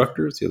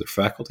instructors, the other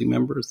faculty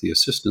members, the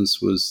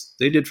assistants, was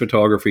they did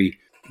photography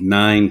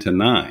 9 to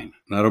 9.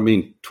 And I don't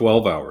mean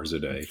 12 hours a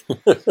day.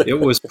 It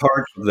was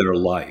part of their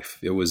life.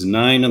 It was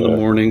 9 in the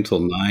morning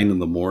till 9 in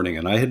the morning.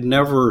 And I had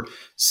never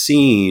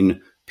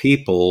seen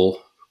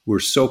people who were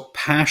so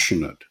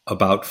passionate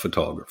about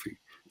photography.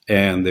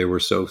 And they were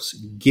so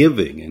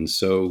giving and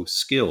so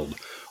skilled.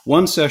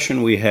 One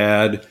session we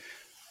had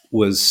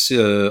was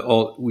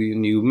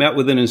you met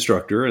with an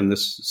instructor, and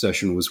this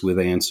session was with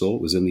Ansel.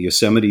 It was in the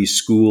Yosemite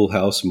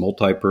Schoolhouse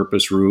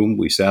multi-purpose room.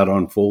 We sat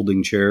on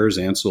folding chairs.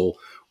 Ansel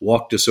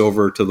walked us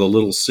over to the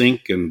little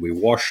sink, and we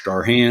washed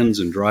our hands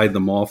and dried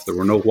them off. There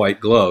were no white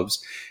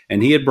gloves.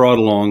 And he had brought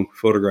along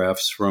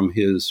photographs from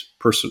his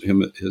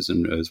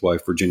and his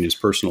wife Virginia's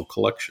personal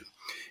collection.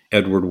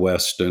 Edward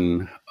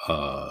Weston,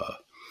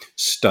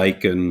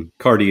 Steichen,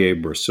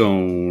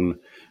 Cartier-Bresson,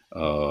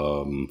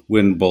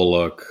 Wynne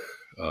Bullock,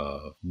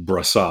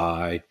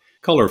 Brassai,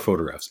 color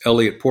photographs,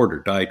 Elliott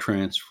Porter, dye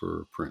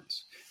transfer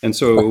prints. And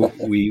so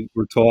we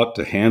were taught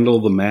to handle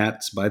the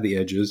mats by the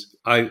edges.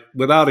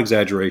 Without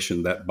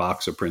exaggeration, that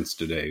box of prints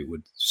today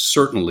would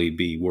certainly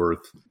be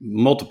worth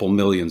multiple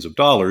millions of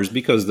dollars,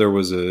 because there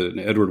was an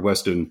Edward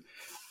Weston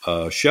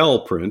shell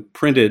print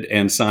printed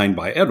and signed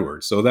by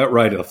Edwards. So that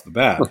right off the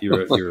bat,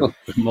 you're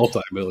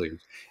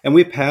multi-millions. And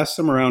we passed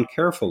them around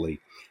carefully.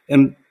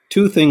 And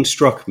two things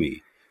struck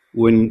me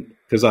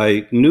because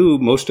I knew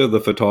most of the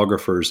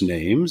photographers'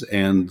 names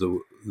and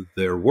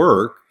their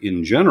work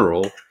in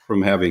general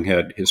from having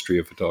had history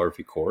of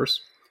photography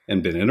course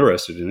and been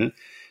interested in it.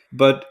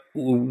 But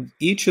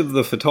each of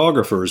the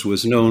photographers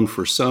was known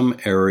for some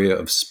area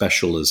of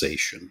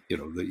specialization.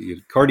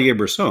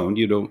 Cartier-Bresson,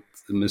 you don't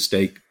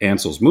mistake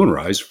Ansel's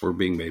Moonrise for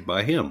being made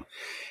by him.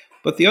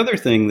 But the other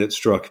thing that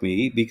struck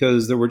me,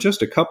 because there were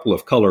just a couple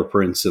of color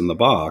prints in the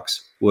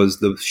box, was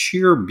the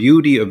sheer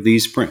beauty of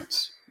these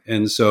prints.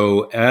 And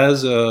so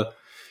as a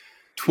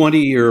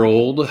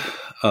 20-year-old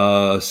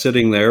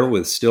sitting there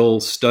with still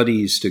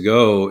studies to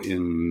go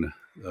in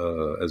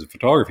as a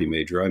photography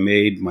major, I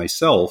made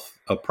myself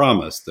a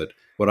promise that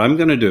what I'm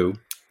going to do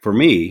for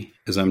me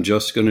is I'm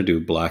just going to do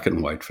black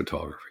and white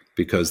photography,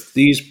 because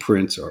these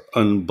prints are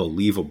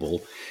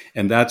unbelievable.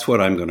 And that's what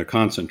I'm going to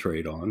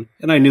concentrate on.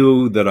 And I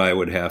knew that I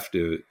would have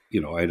to,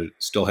 I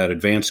still had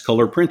advanced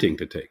color printing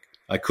to take.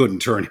 I couldn't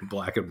turn in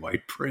black and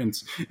white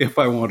prints if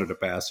I wanted a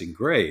passing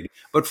grade,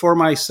 but for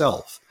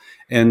myself.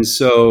 And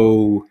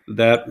so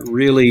that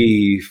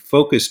really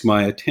focused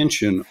my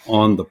attention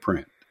on the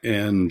print.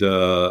 And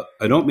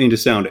I don't mean to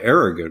sound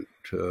arrogant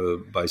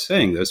by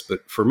saying this,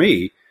 but for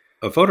me,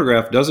 a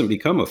photograph doesn't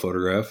become a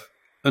photograph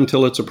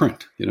until it's a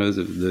print.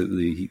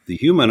 The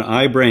human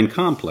eye-brain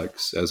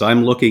complex, as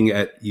I'm looking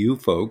at you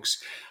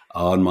folks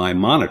on my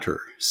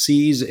monitor,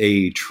 sees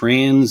a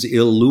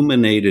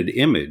trans-illuminated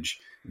image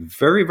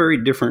very,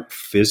 very different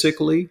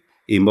physically,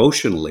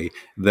 emotionally,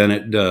 than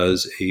it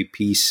does a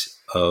piece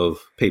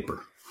of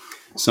paper.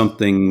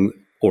 Something,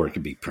 or it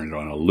could be printed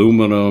on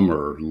aluminum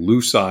or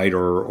lucite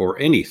or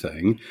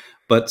anything,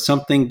 but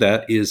something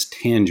that is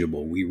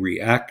tangible. We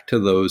react to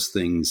those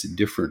things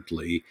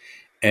differently.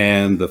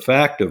 And the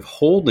fact of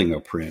holding a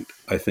print,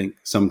 I think,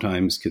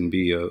 sometimes can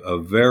be a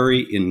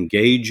very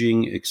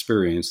engaging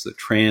experience that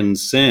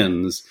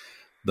transcends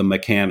the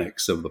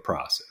mechanics of the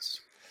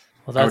process.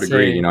 Well, I would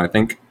agree. I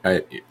think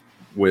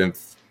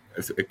with,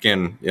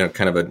 again,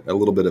 kind of a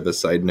little bit of a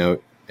side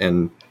note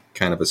and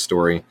kind of a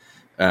story.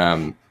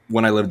 When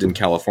I lived in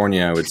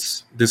California,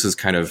 this is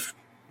kind of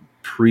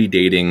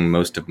predating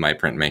most of my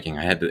printmaking.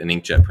 I had an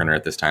inkjet printer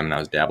at this time, and I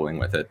was dabbling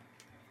with it.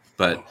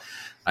 But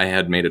I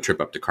had made a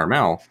trip up to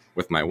Carmel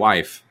with my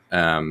wife,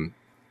 and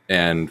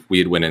we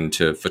had went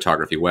into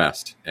Photography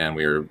West, and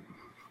we were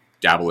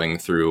dabbling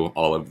through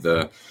all of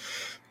the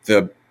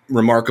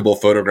remarkable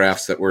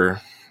photographs that were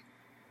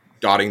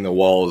dotting the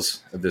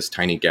walls of this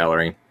tiny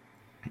gallery.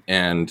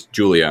 And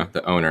Julia,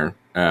 the owner,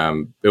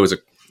 it was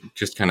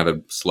just kind of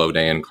a slow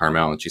day in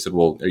Carmel, and she said,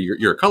 "Well,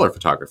 you're a color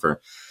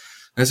photographer."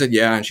 And I said,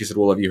 "Yeah." And she said,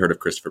 "Well, have you heard of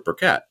Christopher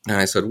Burkett?" And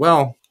I said,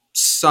 "Well,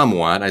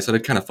 somewhat." I said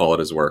I'd kind of followed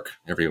his work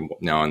every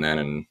now and then,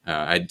 and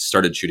I'd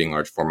started shooting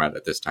large format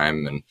at this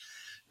time, and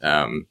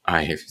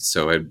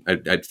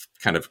I'd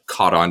kind of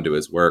caught on to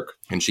his work.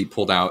 And she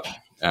pulled out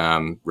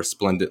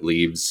Resplendent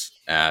Leaves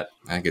at,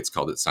 I think it's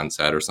called it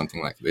Sunset or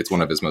something like that. It's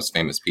one of his most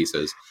famous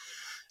pieces,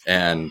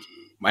 and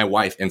my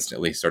wife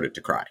instantly started to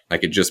cry.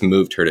 Like, it just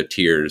moved her to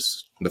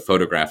tears, the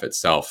photograph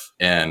itself.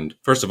 And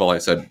first of all, I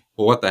said,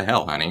 "Well, what the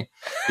hell, honey?"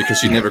 Because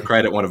she never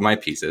cried at one of my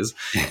pieces.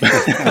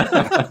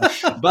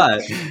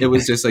 But it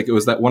was just like, it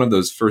was that one of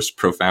those first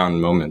profound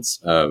moments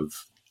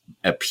of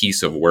a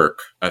piece of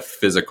work, a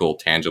physical,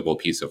 tangible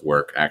piece of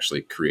work,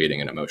 actually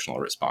creating an emotional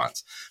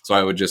response. So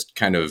I would just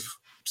kind of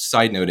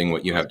side noting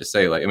what you have to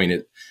say. Like, I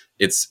mean,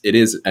 it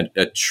is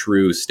a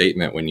true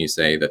statement when you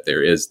say that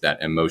there is that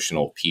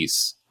emotional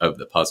piece of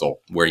the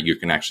puzzle where you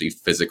can actually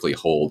physically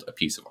hold a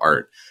piece of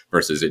art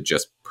versus it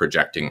just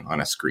projecting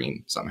on a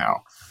screen somehow.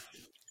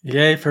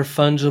 Yay for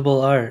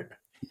fungible art.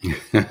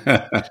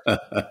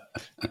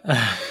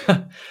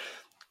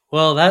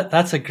 Well,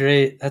 that's a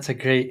great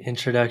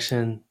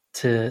introduction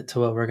to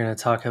what we're going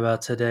to talk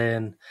about today.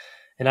 And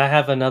I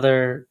have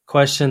another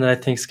question that I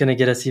think is going to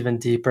get us even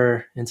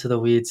deeper into the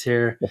weeds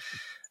here.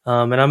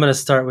 And I'm going to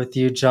start with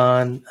you,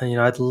 John.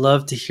 I'd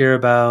love to hear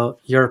about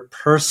your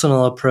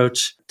personal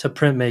approach to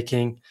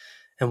printmaking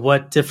and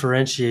what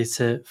differentiates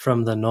it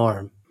from the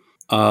norm.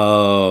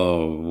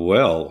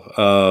 Well,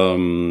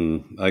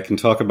 I can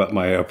talk about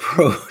my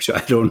approach.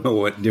 I don't know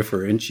what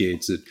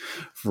differentiates it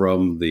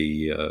from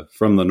the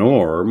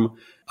norm.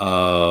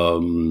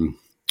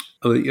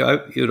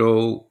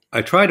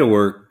 I try to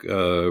work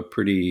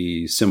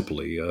pretty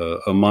simply.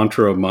 A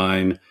mantra of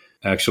mine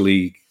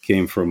actually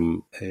came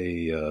from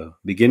a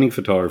beginning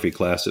photography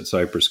class at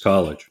Cypress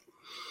College.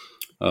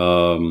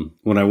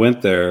 When I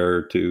went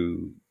there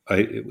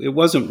it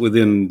wasn't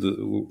within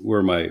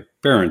where my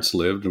parents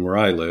lived and where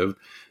I lived.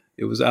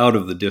 It was out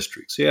of the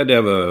district. So you had to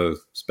have a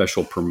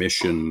special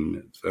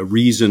permission, a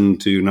reason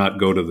to not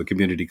go to the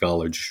community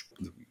college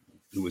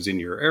that was in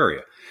your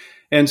area.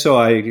 And so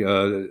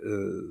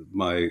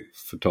my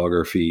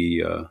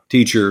photography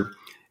teacher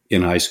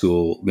in high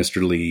school,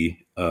 Mr.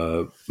 Lee,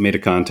 made a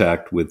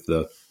contact with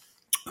the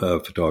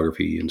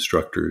photography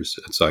instructors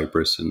at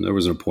Cypress, and there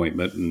was an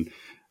appointment, and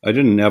I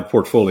didn't have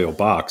portfolio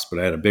box, but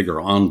I had a bigger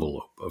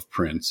envelope of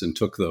prints and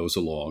took those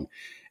along.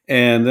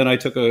 And then I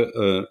took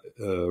a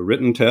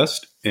written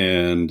test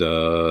and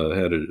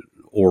had an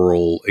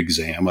oral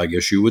exam, I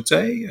guess you would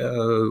say,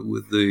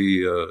 with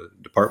the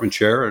department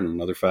chair and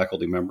another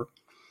faculty member.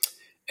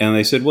 And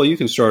they said, well, you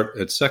can start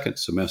at second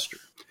semester.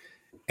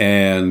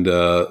 And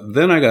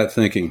then I got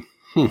thinking,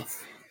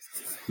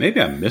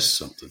 maybe I missed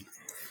something.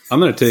 I'm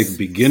going to take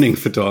beginning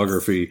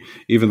photography,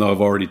 even though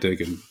I've already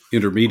taken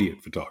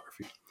intermediate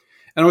photography.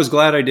 And I was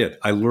glad I did.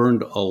 I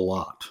learned a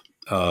lot.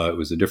 It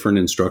was a different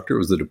instructor. It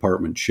was the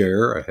department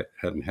chair. I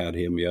hadn't had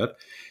him yet.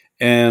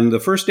 And the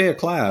first day of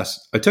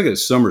class, I took it at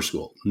summer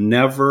school.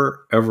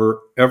 Never, ever,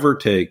 ever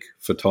take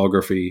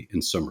photography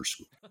in summer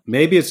school.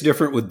 Maybe it's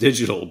different with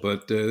digital,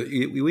 but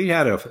we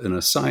had an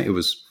assignment. It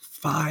was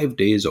 5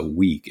 days a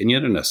week, and you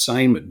had an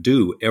assignment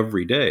due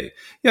every day.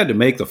 You had to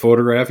make the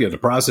photograph. You had to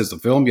process the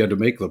film. You had to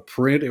make the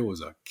print. It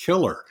was a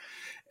killer.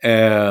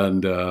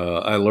 And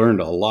I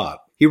learned a lot.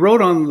 He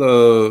wrote on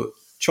the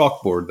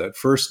chalkboard that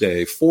first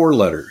day 4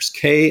 letters,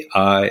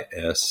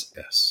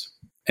 KISS,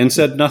 and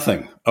said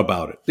nothing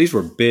about it. These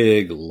were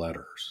big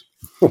letters.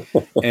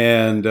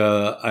 And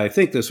I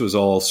think this was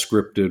all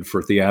scripted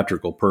for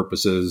theatrical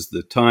purposes.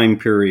 The time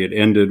period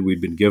ended.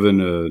 We'd been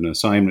given an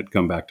assignment,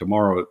 come back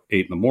tomorrow at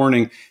 8 in the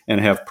morning and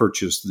have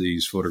purchased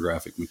these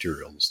photographic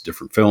materials,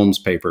 different films,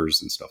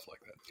 papers, and stuff like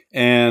that.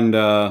 And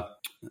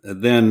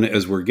then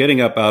as we're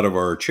getting up out of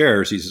our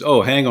chairs, he says,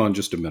 oh, hang on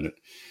just a minute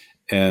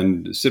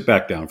and sit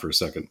back down for a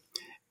second.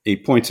 He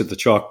points at the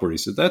chalkboard. He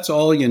said, that's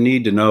all you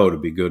need to know to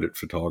be good at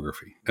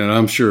photography. And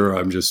I'm sure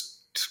I'm just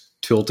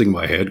tilting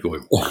my head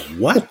going,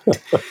 what?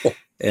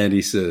 And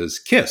he says,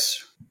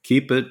 KISS,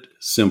 keep it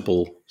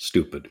simple,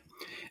 stupid.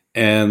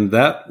 And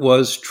that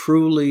was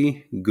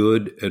truly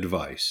good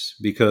advice,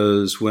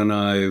 because when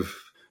I've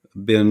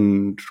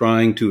been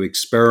trying to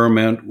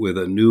experiment with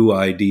a new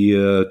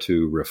idea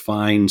to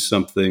refine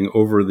something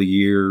over the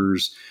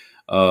years,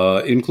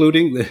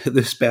 including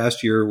this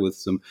past year with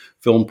some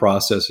film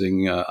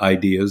processing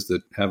ideas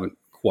that haven't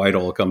quite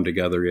all come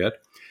together yet,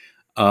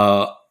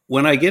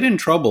 when I get in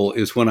trouble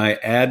is when I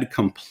add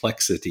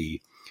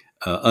complexity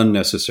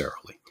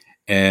unnecessarily.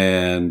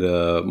 And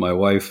my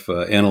wife,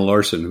 Anna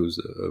Larson, who's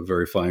a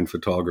very fine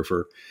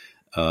photographer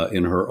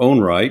in her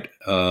own right,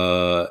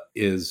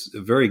 is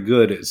very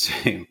good at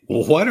saying,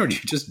 well, why don't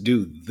you just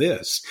do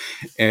this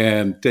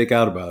and take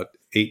out about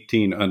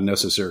 18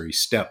 unnecessary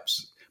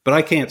steps? But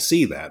I can't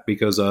see that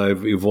because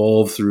I've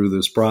evolved through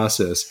this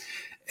process.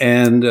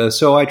 And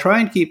so I try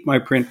and keep my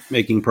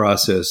printmaking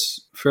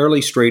process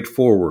fairly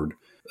straightforward.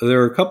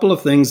 There are a couple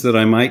of things that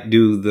I might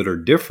do that are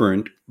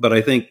different, but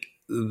I think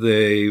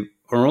they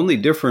are only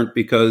different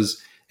because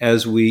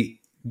as we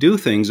do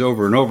things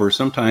over and over,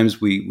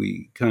 sometimes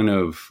we kind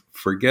of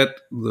forget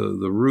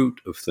the root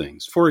of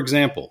things. For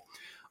example,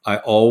 I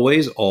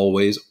always,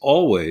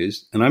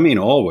 and I mean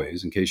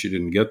always, in case you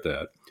didn't get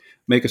that,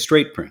 make a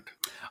straight print.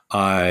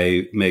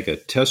 I make a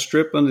test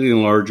strip under the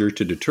enlarger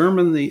to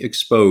determine the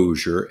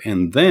exposure,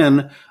 and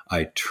then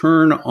I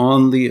turn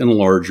on the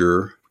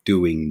enlarger,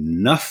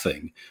 doing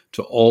nothing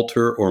to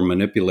alter or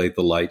manipulate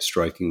the light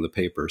striking the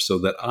paper so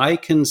that I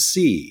can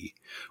see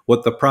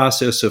what the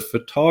process of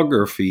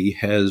photography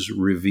has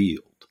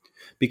revealed.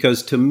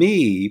 Because to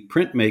me,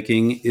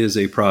 printmaking is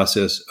a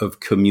process of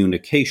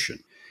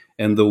communication.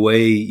 And the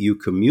way you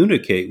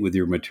communicate with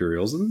your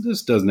materials, and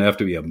this doesn't have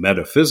to be a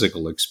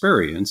metaphysical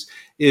experience,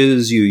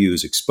 is you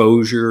use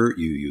exposure,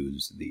 you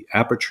use the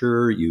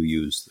aperture, you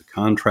use the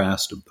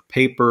contrast of the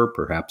paper,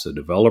 perhaps a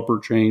developer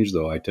change,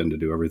 though I tend to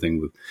do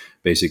everything with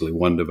basically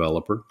one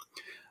developer.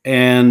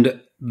 And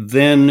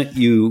then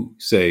you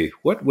say,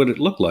 what would it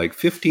look like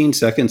 15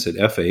 seconds at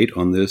f8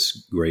 on this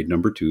grade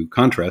number 2,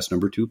 contrast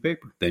number 2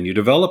 paper? Then you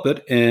develop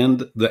it,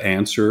 and the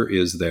answer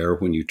is there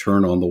when you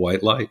turn on the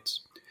white lights.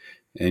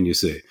 And you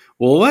say,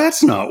 well,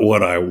 that's not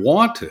what I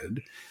wanted.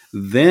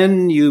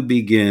 Then you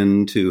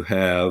begin to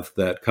have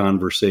that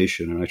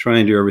conversation. And I try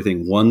and do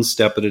everything one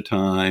step at a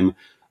time.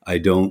 I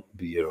don't,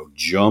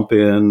 jump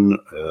into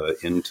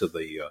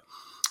the,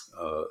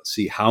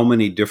 see how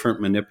many different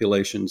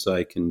manipulations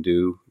I can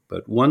do,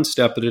 but one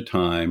step at a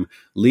time,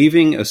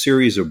 leaving a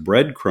series of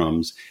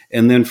breadcrumbs,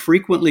 and then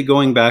frequently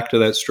going back to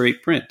that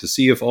straight print to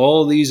see if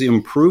all these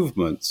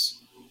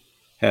improvements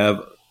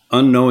have,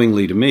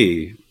 unknowingly to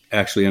me,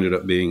 actually ended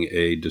up being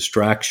a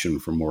distraction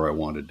from where I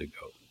wanted to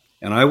go.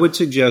 And I would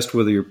suggest,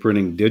 whether you're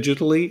printing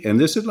digitally, and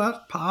this is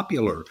not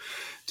popular,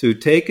 to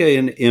take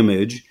an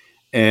image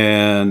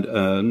and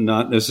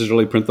not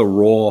necessarily print the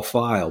raw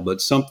file,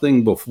 but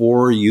something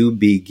before you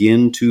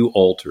begin to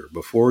alter,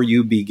 before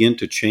you begin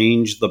to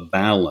change the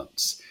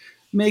balance.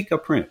 Make a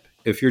print.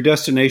 If your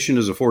destination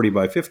is a 40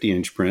 by 50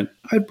 inch print,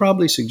 I'd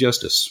probably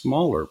suggest a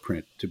smaller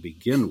print to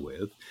begin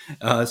with,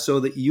 so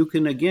that you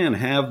can, again,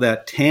 have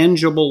that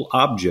tangible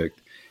object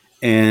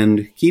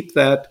and keep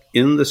that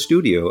in the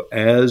studio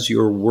as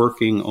you're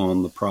working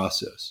on the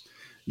process.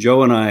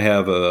 Joe and I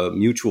have a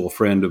mutual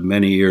friend of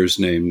many years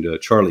named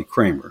Charlie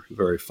Kramer, a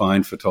very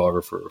fine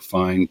photographer, a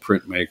fine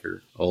printmaker,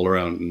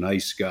 all-around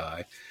nice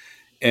guy.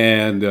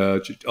 And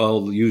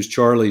I'll use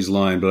Charlie's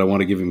line, but I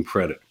want to give him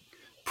credit.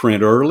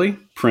 Print early,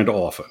 print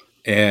often.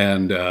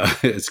 And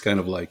it's kind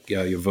of like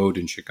you vote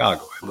in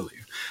Chicago, I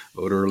believe.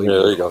 Vote early,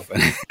 vote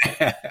often.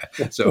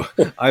 So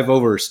I've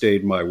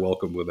overstayed my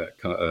welcome with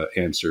that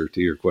answer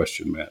to your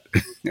question, Matt.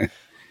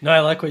 No, I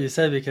like what you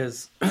said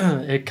because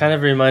it kind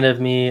of reminded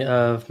me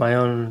of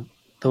the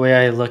way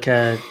I look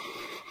at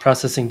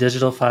processing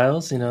digital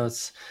files.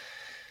 It's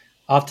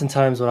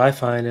oftentimes what I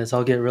find is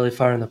I'll get really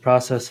far in the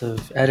process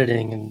of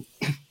editing and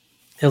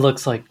it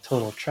looks like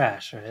total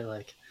trash, right?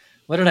 Like,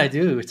 what did I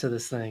do to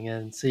this thing?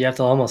 And so you have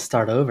to almost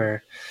start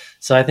over.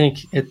 So I think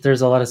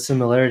there's a lot of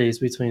similarities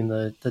between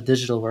the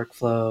digital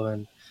workflow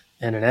and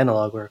an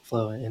analog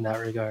workflow in that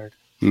regard.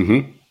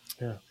 Mm-hmm.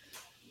 Yeah.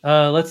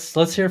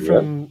 Let's hear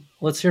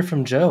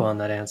from Joe on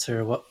that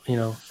answer.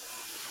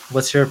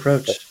 What's your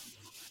approach?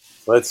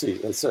 Let's see.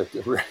 Let's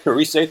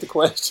restate the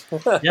question.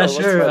 Yeah,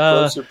 sure.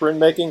 Approach to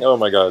printmaking. Oh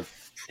my God.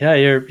 Yeah,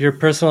 your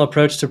personal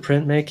approach to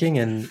printmaking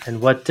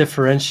and what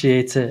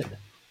differentiates it.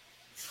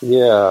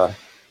 Yeah.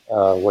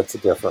 What's the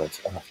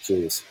difference? Oh,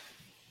 geez.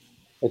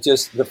 It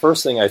just, the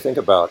first thing I think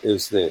about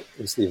is the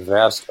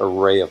vast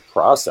array of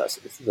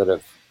processes that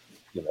have,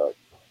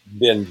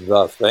 been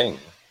the thing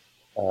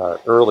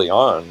early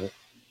on.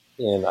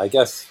 In, I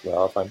guess,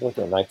 if I'm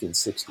looking at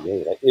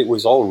 1968, it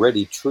was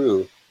already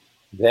true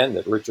then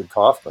that Richard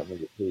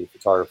Kaufman, the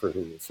photographer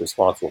who was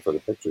responsible for the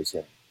pictures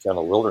in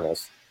Gentle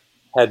Wilderness,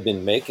 had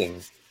been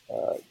making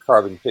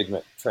carbon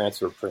pigment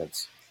transfer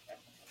prints.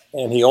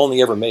 And he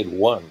only ever made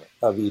one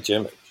of each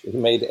image. He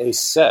made a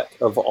set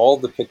of all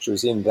the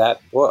pictures in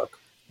that book.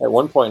 At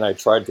one point, I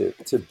tried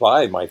to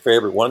buy my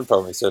favorite one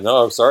from him. He said,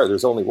 "No, I'm sorry,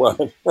 there's only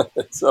one."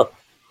 So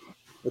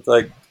it's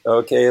like,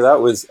 okay,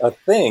 that was a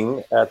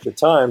thing at the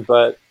time,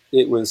 but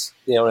it was,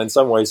 in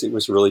some ways it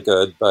was really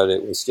good, but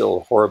it was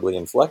still horribly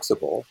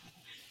inflexible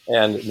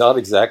and not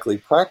exactly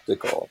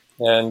practical.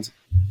 And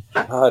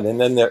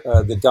then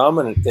the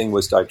dominant thing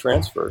was dye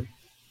transfer.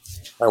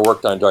 I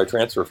worked on dye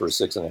transfer for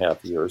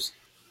 6.5 years.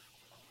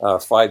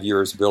 5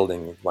 years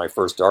building my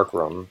first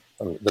darkroom,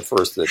 the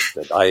first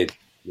that I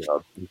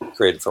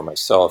created for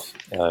myself,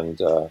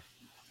 and a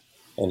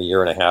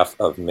 1.5 years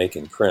of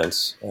making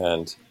prints.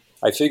 And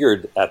I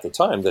figured at the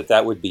time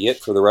that would be it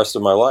for the rest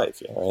of my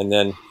life. And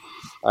then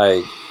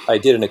I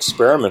did an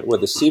experiment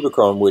with a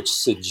Cibachrome, which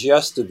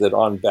suggested that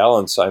on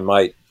balance I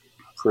might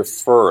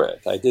prefer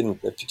it. I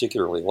didn't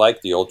particularly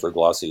like the ultra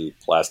glossy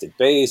plastic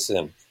base,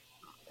 and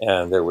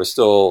there was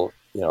still,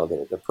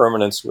 the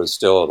permanence was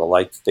still the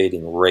light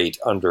fading rate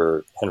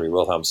under Henry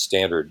Wilhelm's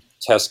standard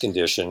test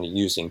condition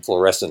using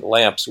fluorescent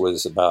lamps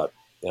was about,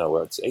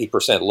 it's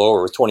 8%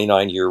 lower with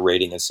 29-year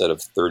rating instead of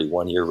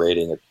 31-year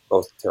rating. It's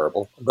both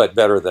terrible, but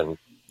better than,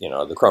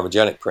 the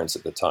chromogenic prints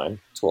at the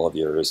time, 12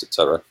 years,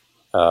 etc.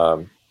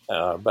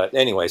 But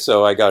anyway,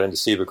 so I got into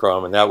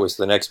Cibachrome, and that was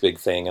the next big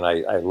thing. And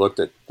I looked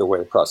at the way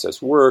the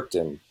process worked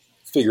and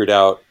figured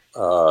out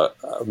a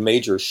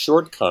major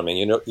shortcoming.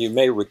 You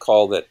may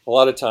recall that a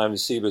lot of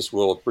times Cibus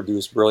will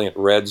produce brilliant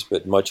reds,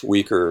 but much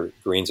weaker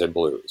greens and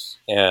blues.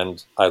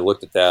 And I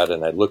looked at that,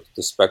 and I looked at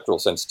the spectral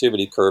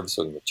sensitivity curves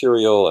of the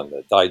material and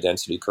the dye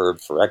density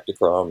curve for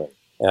Ektachrome.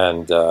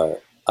 And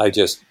I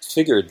just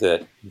figured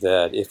that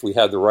if we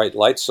had the right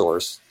light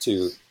source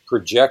to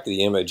project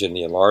the image in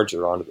the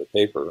enlarger onto the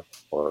paper,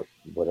 or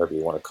whatever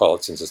you want to call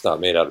it, since it's not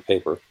made out of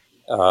paper,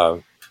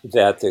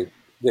 that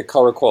the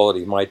color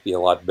quality might be a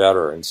lot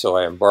better. And so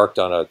I embarked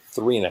on a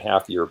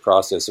 3.5 year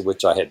process, of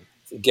which I had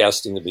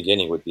guessed in the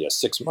beginning would be a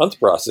 6-month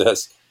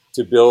process,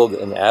 to build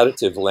an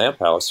additive lamp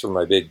house for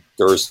my big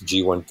Durst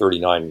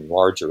G139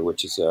 enlarger,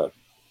 which is a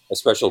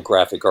special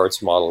graphic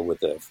arts model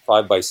with a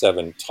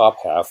 5x7 top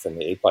half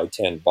and the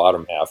 8x10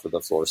 bottom half of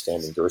the floor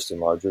standing Durst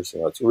enlargers.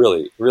 It's a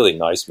really, really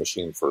nice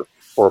machine for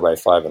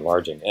 4x5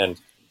 enlarging. And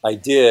I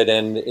did,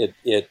 and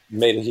it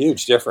made a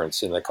huge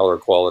difference in the color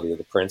quality of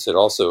the prints. It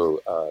also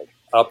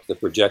upped the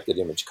projected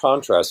image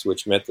contrast,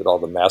 which meant that all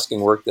the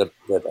masking work that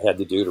I had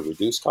to do to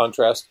reduce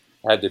contrast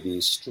had to be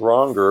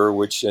stronger,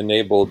 which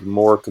enabled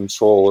more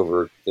control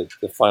over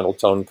the final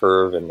tone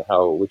curve and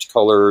which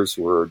colors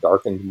were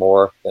darkened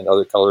more than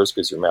other colors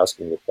because you're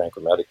masking with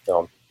panchromatic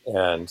film.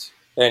 And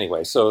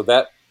anyway, so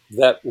that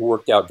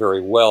worked out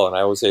very well, and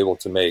I was able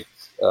to make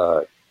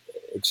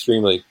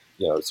extremely,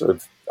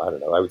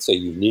 I would say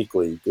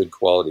uniquely good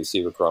quality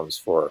Cibachromes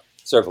for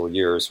several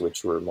years,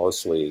 which were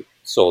mostly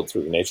sold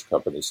through the Nature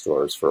Company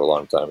stores for a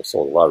long time. I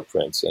sold a lot of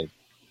prints,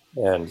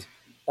 and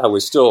I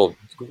was still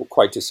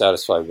quite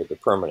dissatisfied with the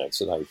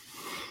permanence, and I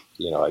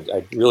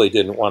really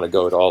didn't want to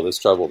go to all this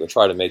trouble to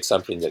try to make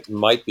something that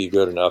might be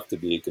good enough to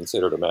be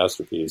considered a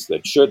masterpiece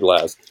that should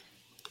last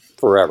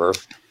forever,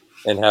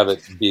 and have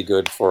it be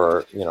good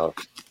for,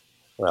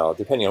 well,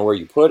 depending on where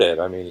you put it.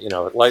 I mean,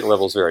 light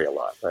levels vary a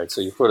lot, right?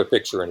 So you put a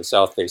picture in a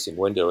south-facing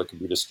window, it can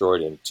be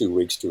destroyed in 2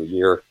 weeks to a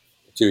year,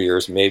 2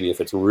 years, maybe, if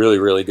it's really,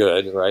 really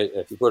good, right?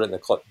 If you put it in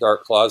the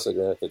dark closet,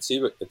 and if it's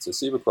a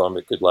Cibachrome,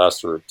 it could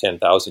last for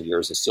 10,000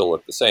 years and still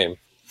look the same.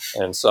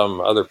 And some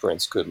other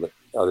prints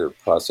other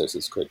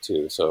processes could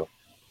too. So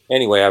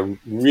anyway, I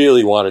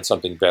really wanted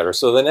something better.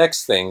 So the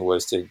next thing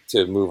was to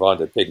move on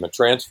to pigment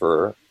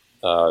transfer.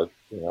 I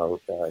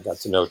got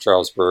to know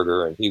Charles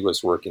Berger, and he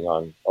was working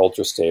on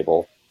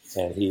ultrastable,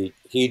 and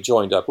he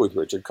joined up with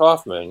Richard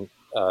Kaufman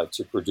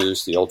to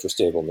produce the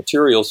ultrastable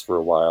materials for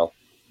a while.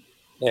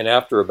 And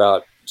after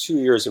about 2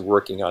 years of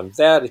working on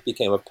that, it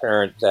became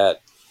apparent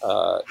that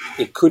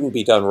it couldn't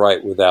be done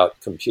right without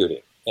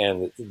computing.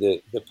 And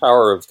the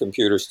power of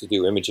computers to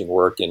do imaging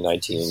work in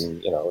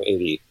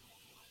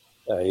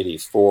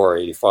 84,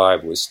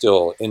 85 was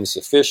still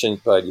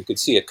insufficient, but you could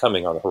see it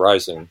coming on the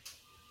horizon.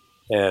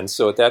 And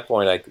so at that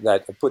point, I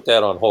put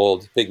that on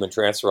hold, pigment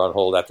transfer on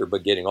hold, after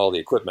getting all the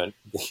equipment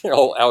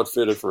all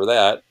outfitted for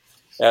that,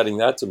 adding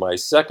that to my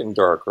second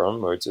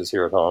darkroom, which is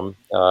here at home.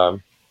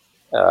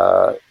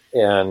 Well,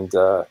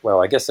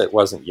 I guess it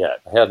wasn't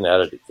yet. I hadn't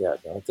added it yet.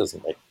 No, it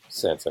doesn't make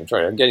sense. I'm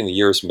getting the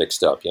years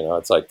mixed up.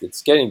 It's like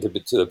it's getting to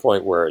the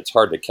point where it's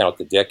hard to count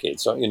the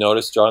decades. Don't you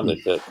notice, John, that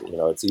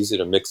it's easy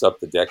to mix up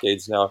the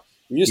decades now?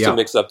 We used to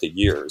mix up the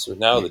years, but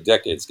now the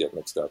decades get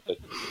mixed up.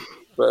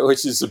 But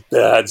which is a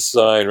bad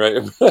sign,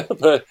 right?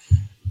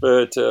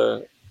 but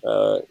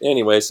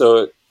anyway,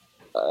 so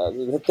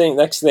the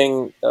next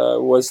thing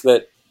was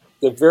that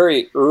the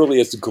very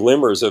earliest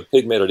glimmers of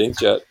pigmented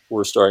inkjet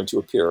were starting to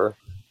appear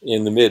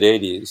in the mid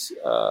 80s,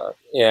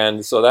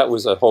 and so that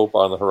was a hope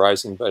on the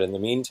horizon. But in the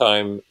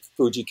meantime,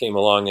 Fuji came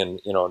along and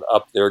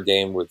upped their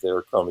game with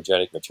their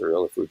chromogenic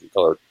material, the Fuji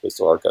Color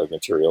Crystal Archive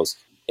materials,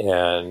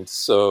 and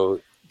so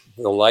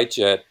the light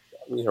jet,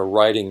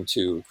 writing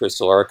to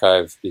Crystal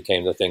Archive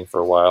became the thing for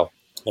a while.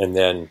 And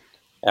then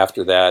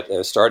after that,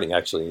 starting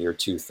actually in the year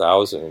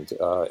 2000,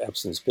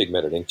 Epson's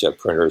pigmented inkjet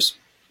printers,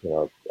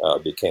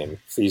 became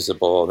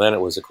feasible. And then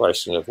it was a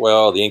question of,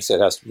 well, the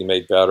inkset has to be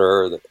made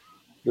better,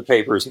 the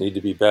papers need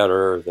to be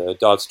better, the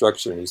dot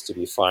structure needs to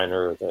be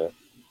finer, the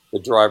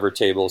driver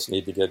tables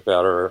need to get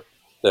better,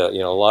 a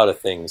lot of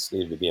things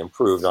needed to be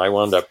improved. And I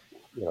wound up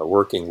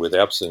working with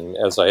Epson,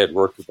 as I had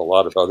worked with a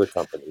lot of other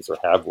companies, or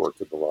have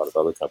worked with a lot of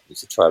other companies,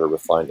 to try to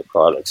refine the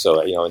product. So,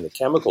 in the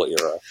chemical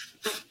era,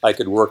 I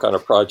could work on a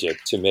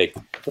project to make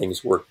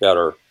things work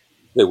better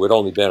that would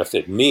only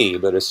benefit me.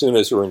 But as soon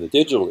as we're in the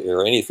digital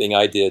era, anything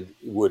I did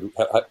would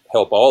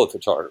help all the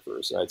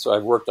photographers. Right? So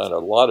I've worked on a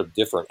lot of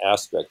different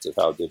aspects of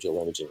how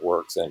digital imaging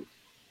works, and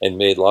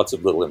made lots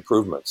of little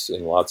improvements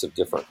in lots of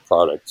different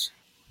products,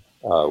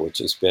 which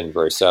has been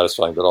very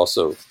satisfying, but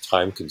also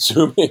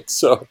time-consuming.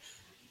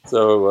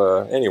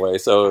 Anyway,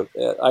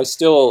 I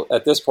still,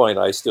 at this point,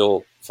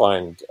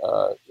 find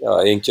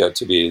inkjet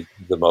to be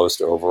the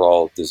most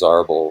overall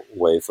desirable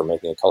way for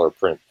making a color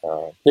print.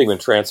 Pigment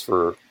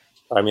transfer,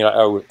 I mean,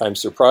 I'm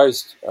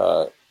surprised,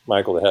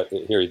 Michael, to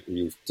hear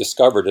you've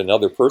discovered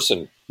another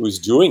person who's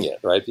doing it,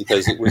 right?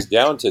 Because it was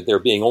down to there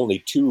being only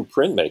 2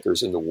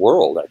 printmakers in the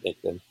world, I think,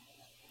 and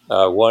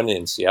one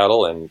in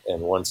Seattle and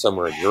one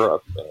somewhere in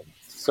Europe.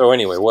 So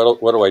anyway, what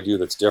do I do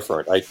that's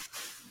different?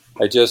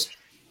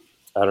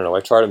 I don't know. I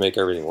try to make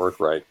everything work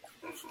right.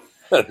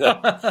 That's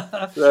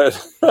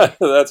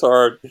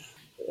hard,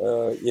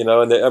 And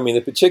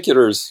the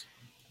particulars,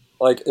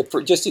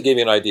 just to give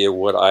you an idea of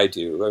what I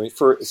do. I mean,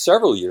 for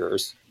several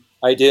years,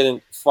 I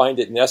didn't find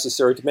it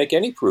necessary to make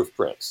any proof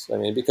prints. I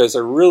mean, because I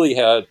really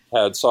had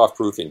soft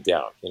proofing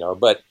down.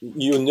 But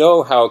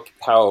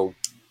how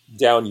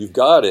down you've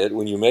got it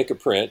when you make a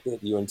print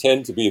that you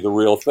intend to be the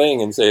real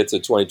thing, and say it's a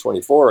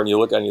 2024, and you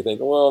look at it and you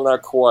think, well,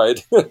 not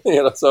quite.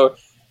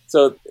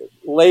 So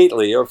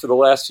lately, or for the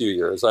last few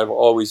years, I've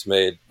always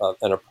made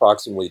an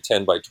approximately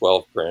 10 by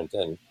 12 print.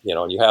 And,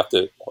 and you have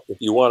to,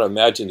 if you want to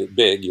imagine it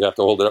big, you have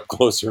to hold it up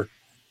closer,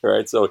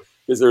 right? So,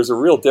 because there's a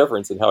real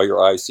difference in how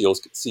your eye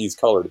sees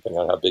color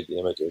depending on how big the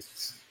image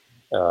is.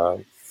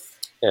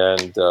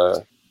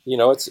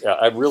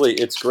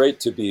 It's great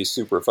to be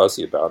super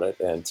fussy about it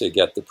and to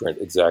get the print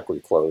exactly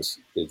close.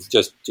 It's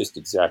just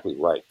exactly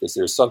right. Because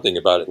there's something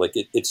about it, like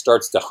it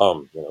starts to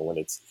hum, when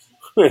it's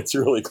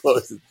really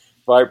close.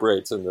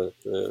 Vibrates and the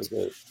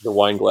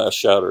wine glass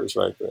shatters,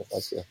 right?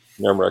 Like the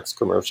Memorex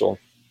commercial,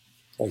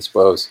 I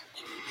suppose.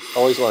 I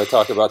always want to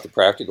talk about the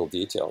practical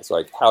details,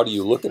 like how do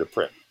you look at a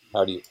print?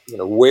 How do you,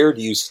 where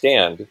do you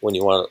stand when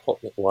you want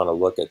to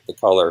look at the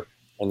color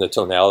and the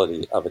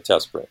tonality of a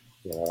test print?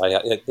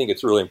 I think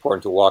it's really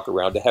important to walk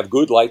around, to have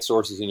good light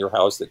sources in your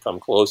house that come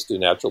close to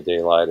natural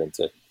daylight, and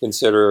to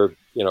consider,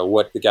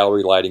 what the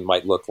gallery lighting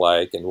might look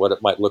like and what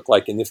it might look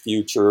like in the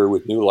future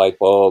with new light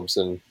bulbs.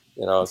 And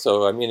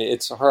so, I mean,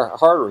 it's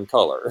harder in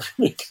color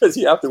because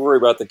you have to worry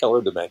about the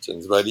color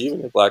dimensions. But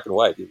even in black and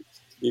white,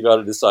 you got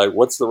to decide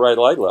what's the right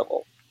light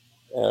level,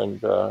 and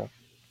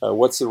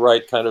what's the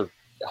right kind of,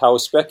 how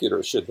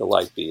specular should the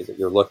light be that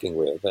you're looking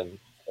with. And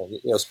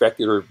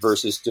specular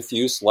versus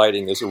diffuse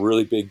lighting is a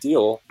really big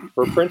deal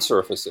for print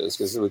surfaces,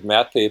 because with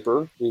matte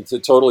paper, it's a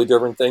totally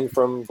different thing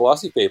from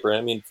glossy paper. I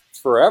mean,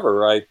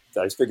 forever, I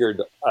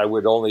figured I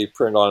would only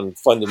print on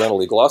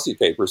fundamentally glossy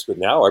papers, but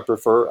now I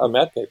prefer a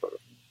matte paper.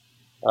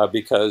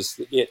 Because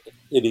it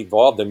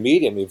evolved, the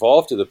medium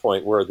evolved to the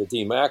point where the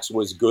D-Max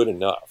was good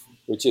enough,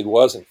 which it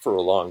wasn't for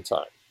a long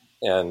time.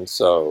 And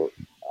so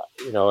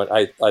and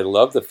I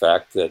love the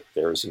fact that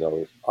there's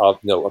no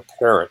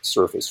apparent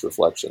surface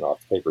reflection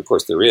off the paper. Of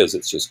course, there is.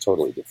 It's just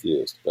totally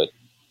diffused.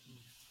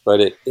 But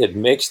it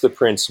makes the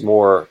prints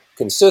more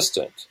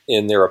consistent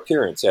in their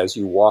appearance as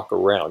you walk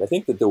around. I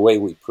think that the way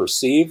we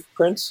perceive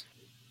prints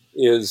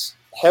is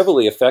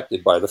heavily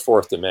affected by the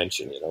fourth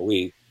dimension.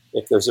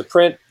 If there's a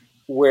print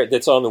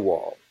that's on the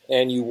wall,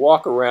 and you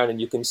walk around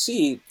and you can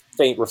see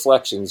faint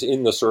reflections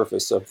in the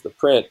surface of the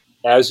print,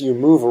 as you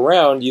move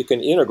around, you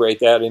can integrate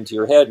that into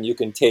your head and you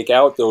can take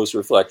out those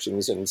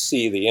reflections and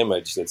see the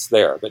image that's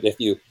there. But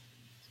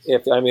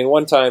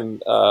one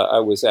time I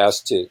was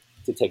asked to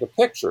take a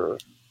picture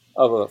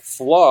of a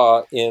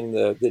flaw in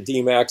the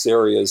DMAX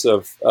areas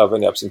of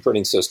an Epson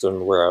printing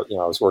system where I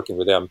was working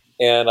with them,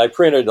 and I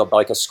printed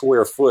like a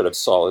square foot of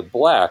solid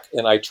black,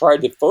 and I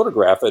tried to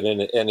photograph it,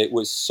 and it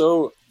was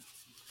so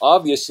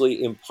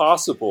obviously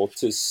impossible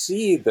to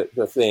see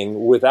the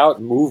thing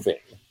without moving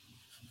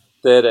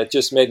that it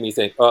just made me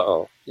think,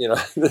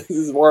 this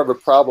is more of a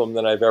problem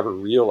than I've ever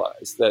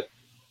realized, that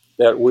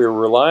we're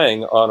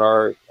relying on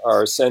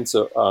our sense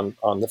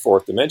on the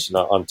fourth dimension,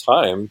 on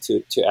time,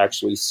 to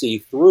actually see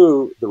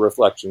through the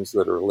reflections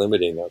that are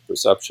limiting our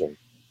perception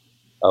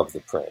of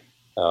the print.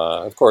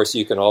 Of course,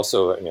 you can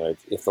also,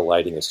 if the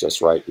lighting is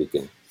just right, you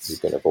can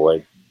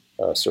avoid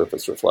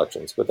surface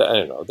reflections. But I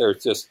don't know. There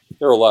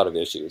are a lot of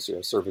issues.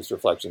 Surface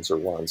reflections are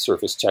one.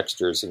 Surface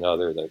texture is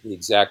another. The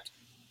exact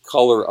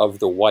color of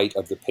the white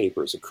of the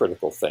paper is a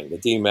critical thing. The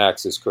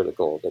DMAX is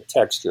critical. The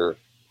texture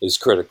is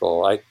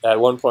critical. At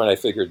one point, I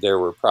figured there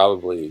were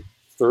probably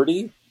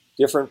 30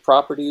 different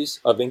properties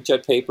of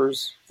inkjet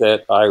papers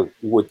that I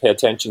would pay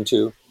attention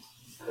to,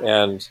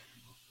 and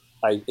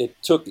it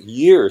took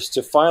years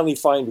to finally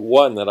find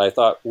one that I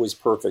thought was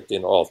perfect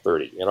in all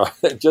 30.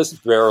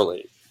 Just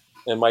barely.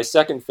 And my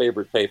second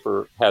favorite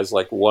paper has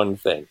like one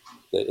thing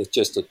that it's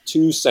just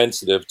too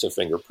sensitive to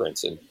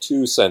fingerprints and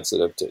too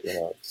sensitive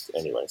to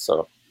anyway.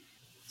 So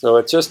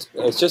it's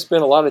just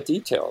been a lot of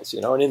details,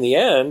 and in the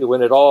end,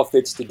 when it all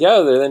fits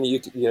together, then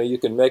you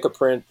can make a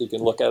print, you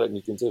can look at it, and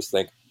you can just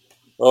think,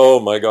 oh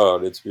my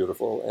God, it's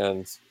beautiful,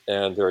 and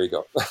there you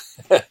go.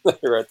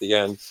 You're at the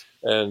end,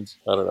 and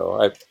I don't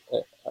know,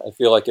 I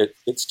feel like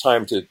it's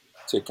time to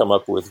come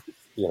up with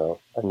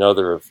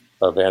another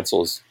of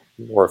Ansel's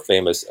more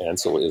famous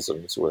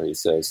Ansel-isms, where he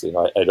says,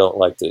 I don't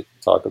like to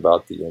talk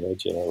about the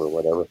image, or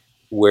whatever.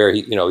 Where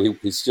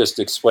he's just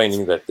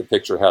explaining that the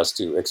picture has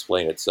to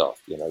explain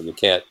itself. You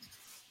can't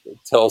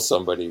tell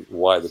somebody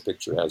why the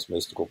picture has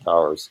mystical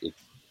powers.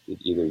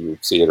 Either you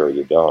see it or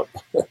you don't.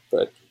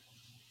 But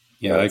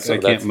I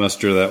can't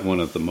muster that one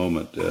at the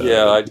moment.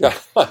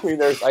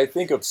 I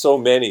think of so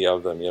many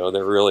of them.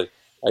 They're really.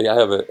 I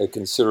have a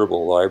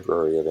considerable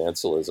library of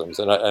Ansel-isms,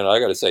 and I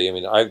got to say,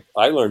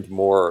 I learned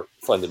more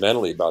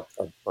fundamentally about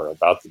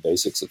the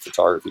basics of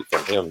photography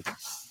from him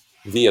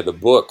via the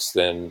books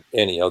than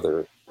any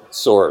other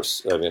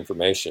source of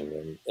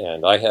information.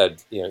 And I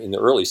had, in the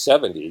early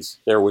 70s,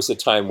 there was a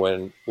time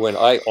when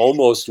I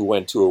almost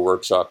went to a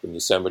workshop in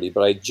Yosemite,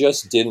 but I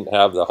just didn't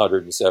have the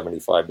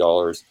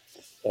 $175.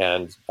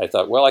 And I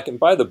thought, well, I can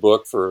buy the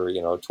book for,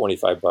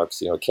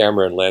 $25,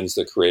 Camera and Lens,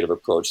 The Creative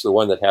Approach, the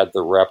one that had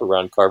the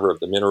wraparound cover of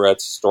the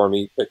Minarets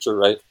Stormy picture,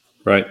 right?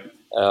 Right.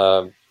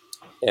 And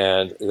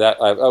that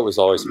was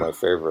always my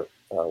favorite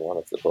one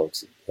of the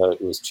books.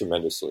 It was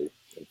tremendously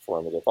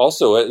informative.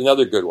 Also,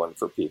 another good one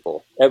for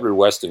people, Edward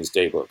Weston's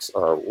daybooks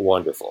are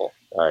wonderful.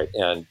 All right,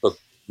 and book,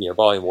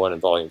 Volume 1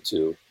 and Volume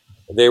 2,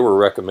 they were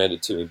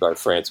recommended to me by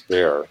France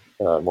Baer,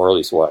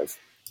 Morley's wife,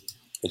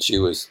 and she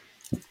was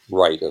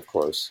right, of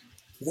course.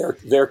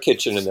 Their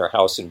kitchen in their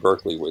house in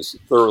Berkeley was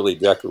thoroughly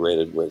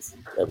decorated with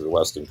Edward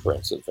Weston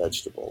prints of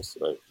vegetables,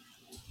 right?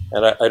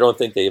 And I don't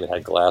think they even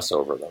had glass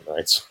over them,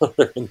 right? So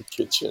they're in the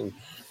kitchen.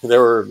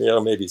 There were,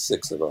 maybe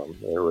 6 of them.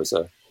 There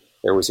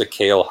was a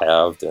kale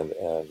halved and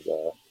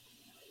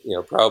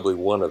probably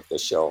one of the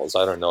shells.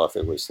 I don't know if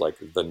it was like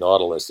the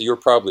Nautilus. You're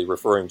probably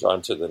referring,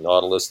 John, to the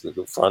Nautilus,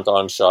 the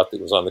front-on shot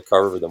that was on the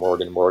cover of the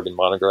Morgan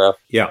monograph.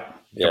 Yeah.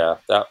 Yeah,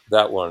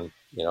 that one.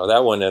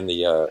 That one and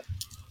the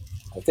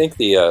I think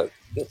the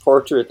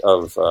portrait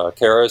of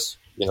Karis,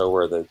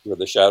 where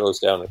the shadow's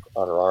down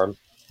on her arm.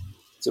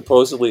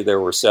 Supposedly there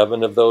were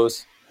 7 of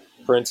those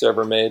prints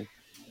ever made,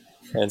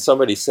 and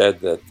somebody said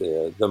that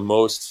the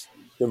most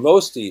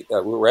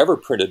were ever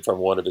printed from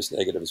one of his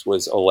negatives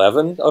was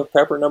 11 of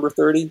Pepper number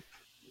 30,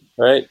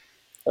 right?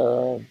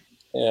 And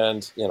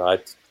I'm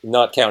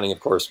not counting, of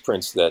course,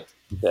 prints that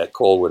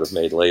Cole would have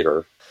made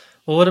later.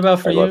 Well, what about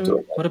for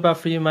you? What about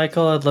for you,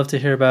 Michael? I'd love to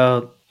hear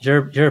about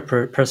your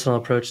personal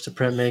approach to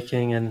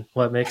printmaking and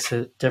what makes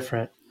it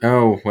different.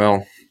 Oh,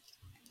 well,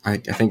 I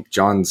think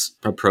John's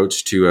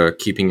approach to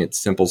keeping it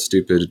simple,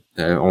 stupid,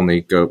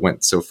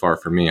 went so far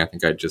for me. I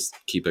think I'd just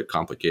keep it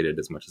complicated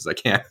as much as I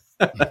can.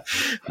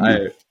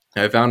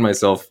 I found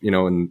myself,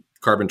 in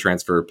carbon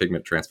transfer,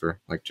 pigment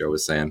transfer, like Joe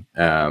was saying,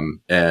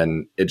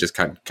 and it just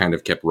kind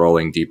of kept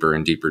rolling deeper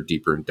and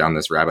deeper down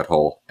this rabbit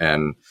hole.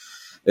 And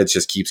it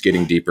just keeps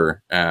getting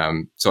deeper.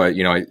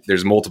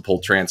 There's multiple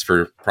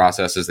transfer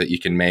processes that you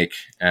can make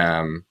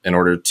in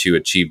order to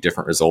achieve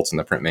different results in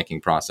the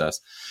printmaking process.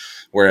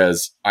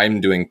 Whereas I'm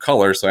doing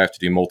color, so I have to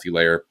do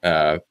multi-layer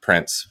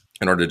prints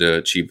in order to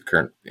achieve the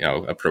current,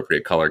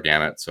 appropriate color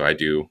gamut. So I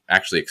do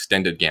actually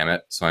extended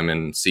gamut. So I'm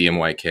in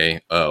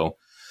CMYK-O.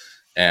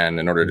 And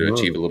in order to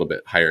achieve a little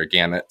bit higher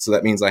gamut, so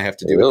that means I have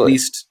to do at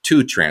least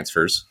 2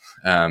 transfers.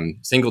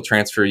 Single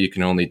transfer you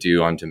can only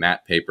do onto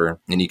matte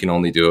paper, and you can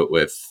only do it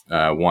with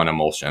 1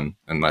 emulsion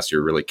unless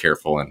you're really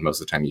careful. And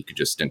most of the time you could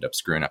just end up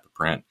screwing up a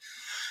print.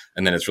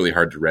 And then it's really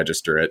hard to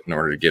register it in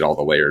order to get all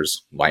the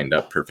layers lined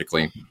up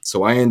perfectly.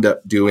 So I end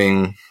up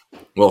doing,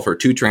 for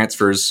 2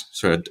 transfers,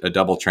 so a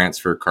double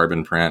transfer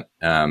carbon print,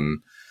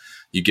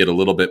 you get a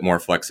little bit more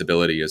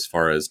flexibility as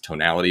far as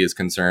tonality is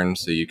concerned.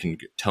 So you can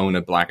tone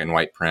a black and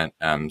white print.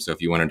 So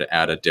if you wanted to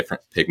add a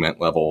different pigment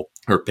level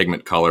or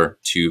pigment color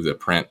to the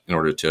print in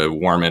order to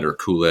warm it or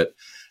cool it,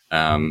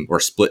 or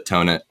split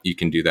tone it, you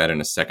can do that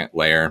in a second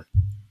layer.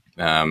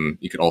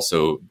 You could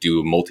also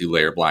do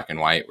multi-layer black and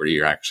white where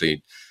you're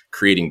actually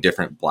creating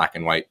different black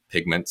and white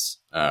pigments,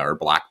 or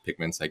black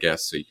pigments, I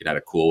guess. So you could add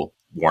a cool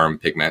warm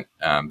pigment.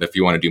 But if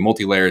you want to do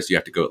multi-layers, you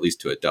have to go at least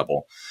to a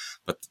double.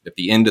 But at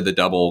the end of the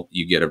double,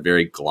 you get a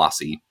very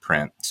glossy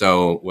print.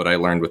 So what I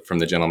learned from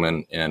the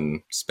gentleman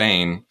in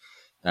Spain,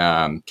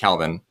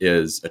 Calvin,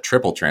 is a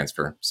triple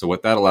transfer. So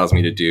what that allows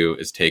me to do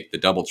is take the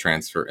double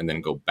transfer and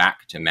then go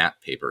back to matte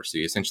paper. So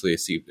you essentially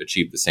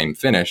achieve the same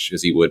finish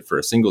as you would for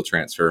a single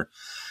transfer.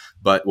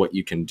 But what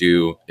you can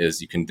do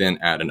is you can then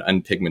add an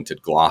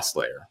unpigmented gloss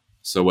layer.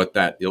 So what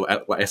that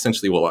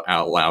essentially will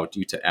allow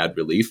you to add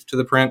relief to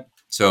the print.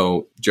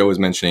 So Joe was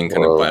mentioning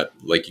kind of that,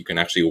 like you can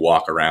actually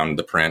walk around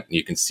the print and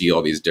you can see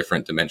all these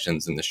different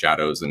dimensions and the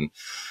shadows and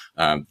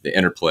the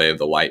interplay of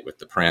the light with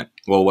the print.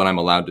 Well, what I'm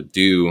allowed to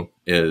do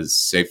is,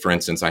 say, for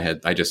instance,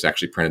 I just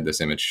actually printed this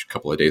image a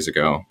couple of days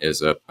ago,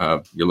 is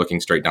you're looking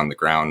straight down the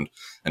ground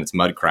and it's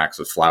mud cracks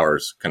with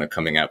flowers kind of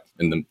coming up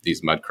in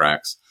these mud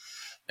cracks.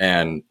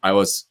 And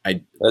that's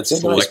a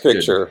nice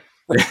picture.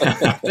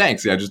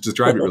 Thanks. Yeah, just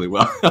described it really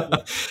well.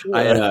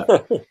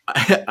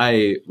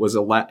 I was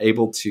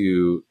able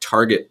to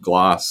target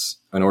gloss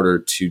in order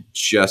to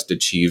just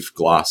achieve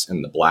gloss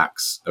in the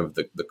blacks of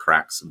the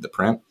cracks of the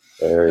print.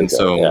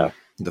 The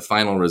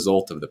final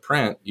result of the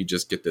print, you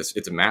just get this.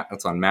 It's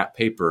on matte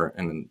paper,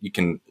 and you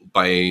can,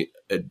 by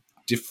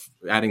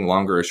adding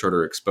longer or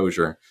shorter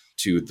exposure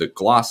to the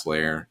gloss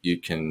layer, you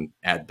can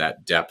add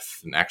that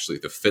depth and actually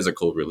the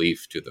physical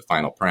relief to the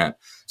final print.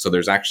 So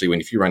there's actually,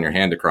 if you run your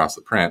hand across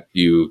the print,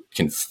 you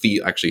can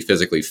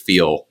physically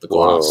feel the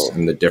gloss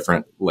and the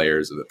different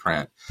layers of the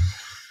print.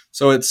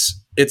 So it's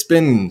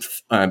been,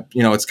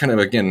 it's kind of,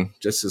 again,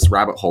 just this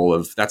rabbit hole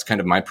of, that's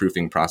kind of my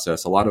proofing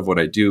process. A lot of what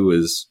I do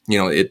is,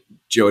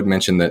 Joe had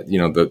mentioned that,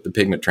 the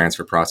pigment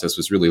transfer process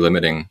was really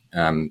limiting,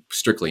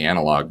 strictly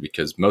analog,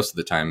 because most of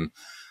the time,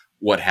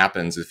 what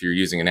happens if you're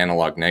using an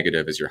analog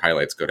negative is your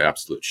highlights go to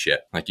absolute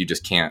shit. Like you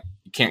can't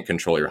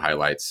control your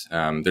highlights.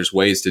 There's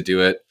ways to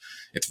do it.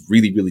 It's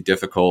really, really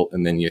difficult.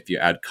 And then if you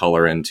add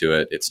color into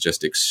it, it's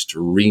just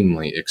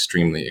extremely,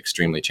 extremely,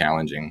 extremely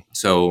challenging.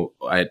 So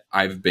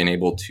I've been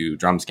able to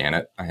drum scan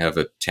it. I have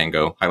a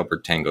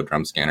Heidelberg Tango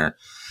drum scanner.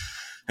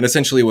 And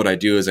essentially what I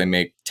do is I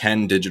make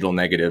 10 digital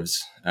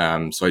negatives.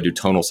 So I do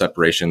tonal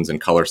separations and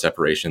color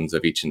separations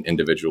of each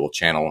individual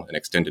channel in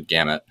extended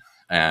gamut.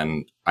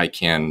 And I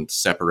can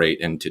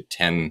separate into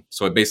 10.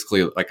 So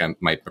basically,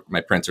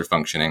 my prints are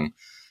functioning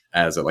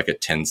as a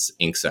 10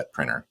 ink set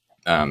printer.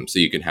 So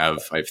you can I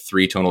have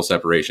 3 tonal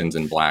separations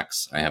in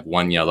blacks. I have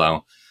 1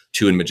 yellow,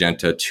 2 in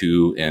magenta,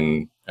 2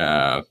 in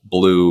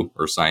blue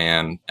or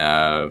cyan.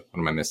 What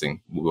am I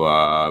missing?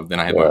 Then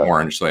I have an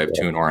orange. So I have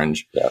 2 in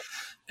orange. Yeah.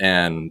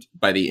 And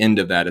by the end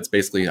of that, it's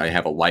basically, I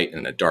have a light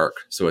and a dark.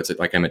 So it's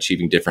like I'm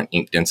achieving different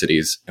ink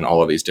densities in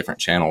all of these different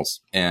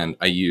channels. And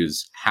I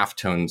use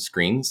halftone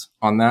screens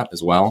on that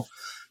as well.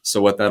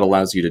 So what that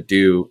allows you to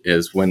do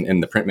is, when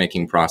in the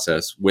printmaking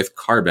process with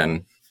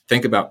carbon,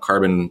 think about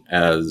carbon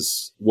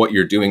as, what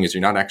you're doing is you're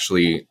not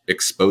actually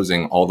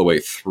exposing all the way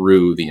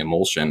through the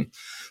emulsion.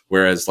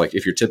 Whereas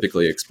if you're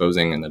typically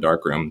exposing in the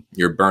darkroom,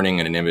 you're burning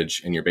in an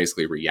image and you're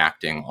basically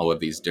reacting all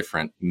of these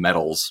different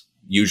metals.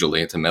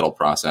 Usually it's a metal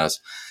process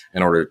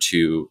in order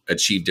to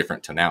achieve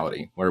different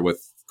tonality. Where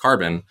with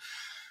carbon,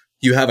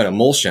 you have an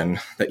emulsion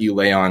that you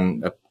lay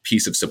on a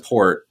piece of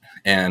support.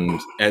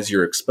 And as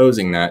you're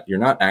exposing that, you're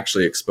not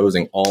actually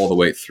exposing all the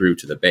way through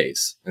to the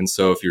base. And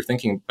so if you're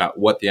thinking about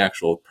what the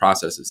actual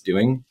process is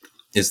doing,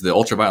 is the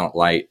ultraviolet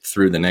light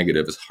through the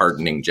negative is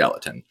hardening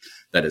gelatin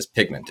that is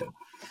pigmented.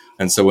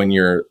 And so when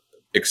you're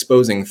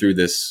exposing through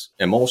this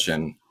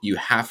emulsion, you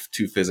have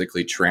to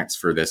physically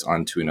transfer this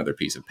onto another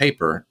piece of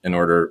paper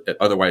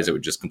otherwise it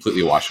would just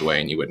completely wash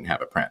away and you wouldn't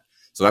have a print.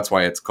 So that's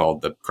why it's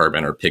called the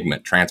carbon or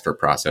pigment transfer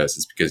process,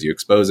 is because you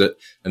expose it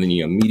and then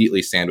you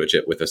immediately sandwich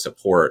it with a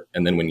support.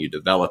 And then when you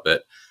develop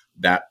it,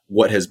 that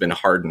what has been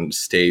hardened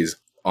stays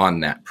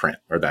on that print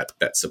or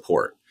that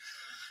support.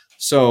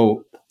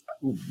 So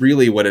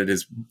really what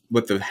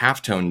the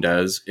halftone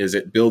does is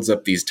it builds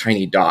up these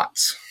tiny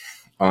dots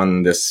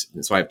on this.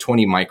 So I have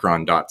 20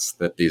 micron dots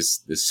that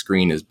this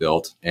screen is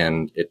built,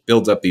 and it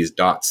builds up these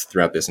dots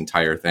throughout this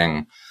entire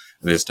thing,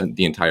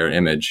 the entire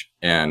image.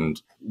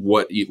 And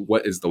what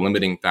is the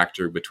limiting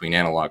factor between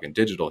analog and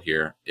digital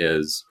here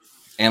is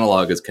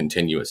analog is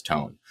continuous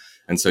tone.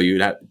 And so you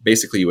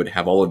would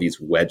have all of these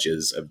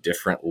wedges of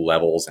different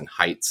levels and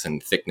heights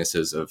and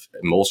thicknesses of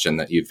emulsion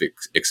that you've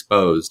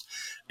exposed.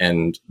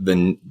 And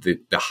then the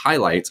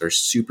highlights are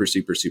super,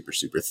 super, super,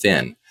 super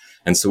thin.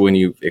 And so when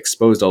you've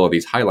exposed all of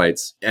these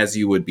highlights, as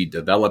you would be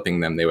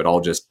developing them, they would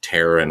all just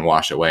tear and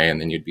wash away, and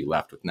then you'd be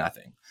left with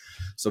nothing.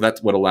 So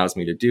that's what allows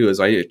me to do is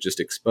I just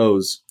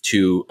expose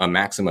to a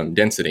maximum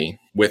density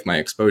with my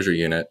exposure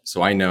unit.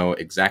 So I know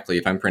exactly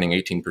if I'm printing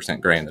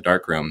 18% gray in the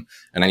darkroom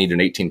and I need an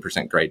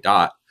 18% gray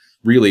dot,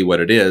 really what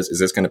it is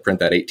it's going to print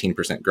that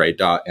 18% gray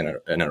dot in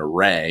an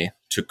array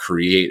to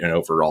create an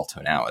overall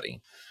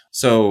tonality.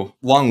 So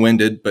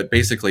long-winded, but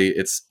basically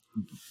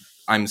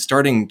I'm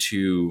starting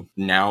to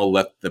now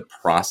let the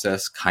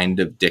process kind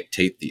of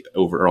dictate the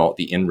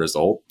end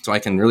result. So I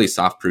can really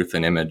soft-proof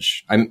an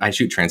image. I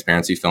shoot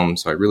transparency film,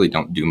 so I really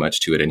don't do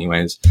much to it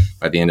anyways.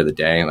 By the end of the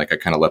day, like I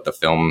kind of let the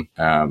film,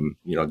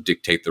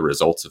 dictate the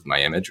results of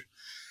my image.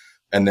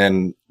 And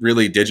then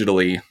really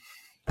digitally,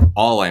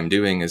 all I'm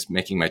doing is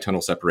making my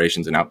tonal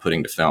separations and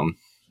outputting to film.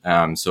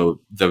 So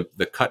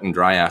the cut and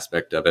dry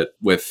aspect of it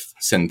with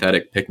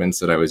synthetic pigments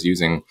that I was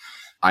using,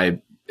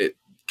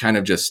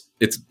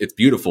 it's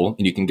beautiful,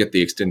 and you can get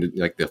the extended,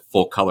 like the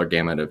full color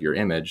gamut of your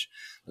image.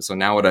 So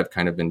now what I've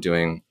kind of been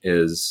doing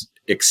is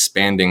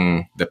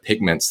expanding the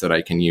pigments that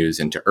I can use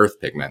into earth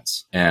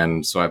pigments.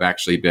 And so I've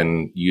actually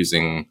been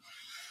using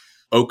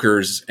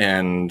ochres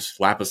and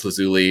lapis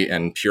lazuli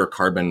and pure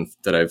carbon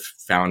that I've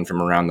found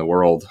from around the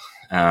world.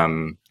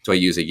 So I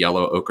use a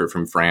yellow ochre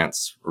from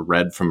France, a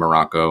red from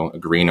Morocco, a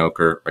green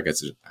ochre, I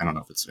don't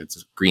know if it's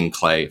a green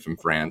clay from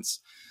France,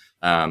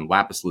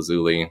 lapis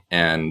lazuli,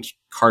 and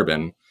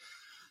carbon.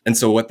 And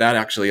so what that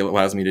actually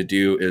allows me to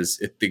do is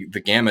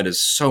the gamut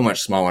is so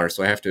much smaller.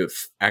 So I have to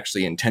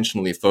actually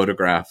intentionally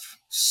photograph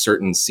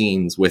certain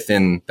scenes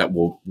within that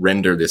will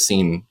render the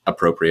scene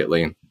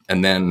appropriately,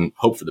 and then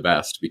hope for the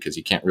best, because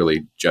you can't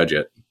really judge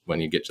it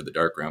when you get to the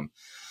darkroom.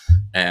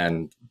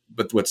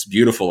 But what's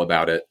beautiful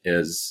about it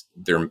is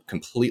they're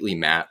completely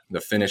matte.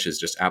 The finish is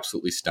just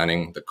absolutely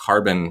stunning. The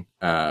carbon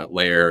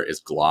layer is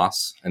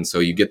gloss. And so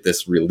you get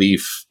this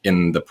relief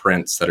in the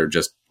prints that are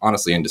just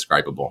honestly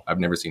indescribable. I've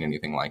never seen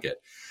anything like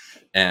it.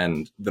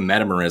 And the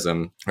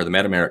metamerism, or the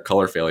metameric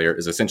color failure,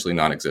 is essentially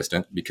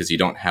non-existent, because you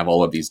don't have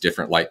all of these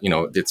different light,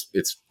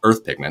 it's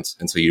earth pigments.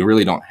 And so you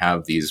really don't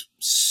have these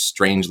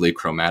strangely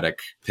chromatic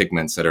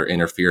pigments that are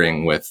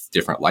interfering with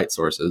different light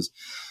sources.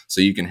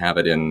 So you can have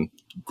it in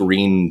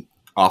green,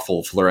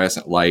 awful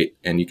fluorescent light,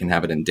 and you can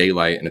have it in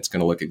daylight, and it's going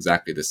to look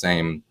exactly the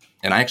same.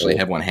 And I actually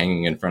have one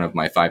hanging in front of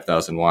my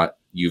 5,000 watt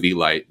UV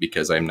light,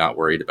 because I'm not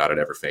worried about it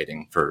ever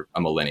fading for a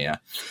millennia.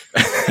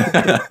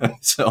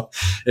 So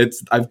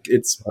it's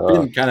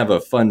been kind of a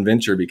fun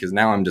venture, because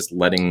now I'm just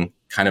letting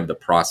kind of the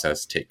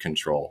process take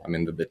control. I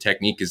mean, the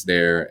technique is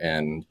there,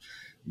 and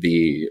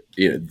the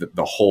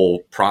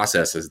whole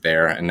process is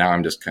there. And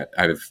now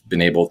I've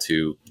been able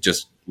to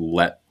just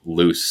let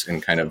loose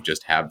and kind of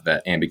just have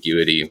that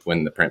ambiguity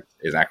when the print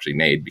is actually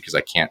made, because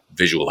I can't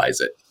visualize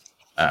it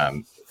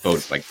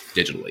both like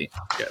digitally,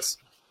 I guess.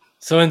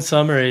 So in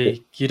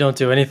summary, you don't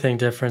do anything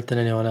different than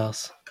anyone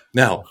else.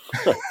 No.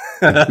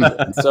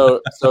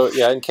 So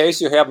yeah, in case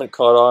you haven't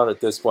caught on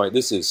at this point,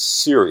 this is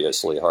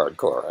seriously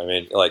hardcore. I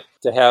mean, like,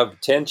 to have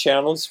 10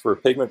 channels for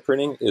pigment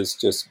printing is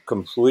just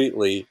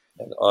completely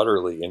and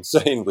utterly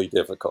insanely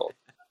difficult.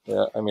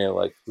 Yeah, I mean,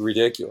 like,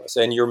 ridiculous.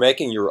 And you're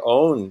making your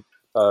own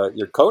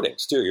your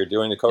coatings too. You're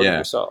doing the coating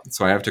yourself.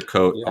 So I have to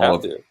coat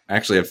I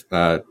actually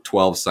have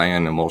 12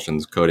 cyan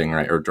emulsions coating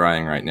or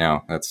drying right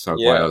now. That's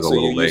why I was a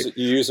little late.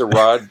 You use a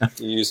rod,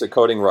 you use a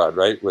coating rod,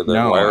 right? With a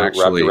wire wrapped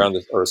around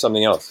it, or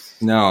something else.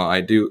 No,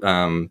 I do.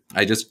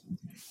 I just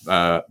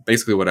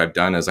basically what I've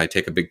done is I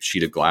take a big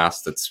sheet of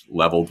glass that's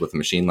leveled with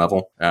machine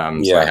level.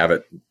 So I have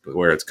it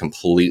where it's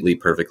completely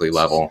perfectly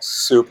level.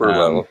 Super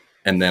level.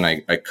 And then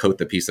I coat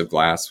the piece of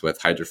glass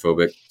with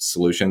hydrophobic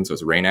solution. So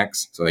it's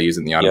Rain-X. So they use it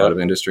in the automotive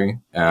industry.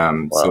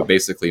 So it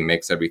basically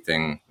makes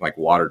everything like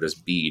water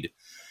just bead.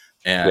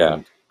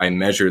 And I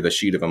measure the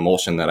sheet of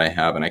emulsion that I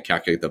have, and I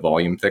calculate the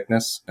volume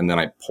thickness. And then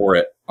I pour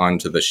it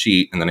onto the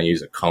sheet, and then I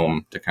use a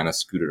comb to kind of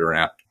scoot it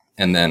around.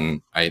 And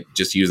then I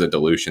just use a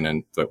dilution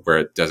and where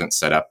it doesn't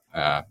set up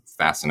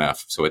fast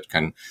enough. So I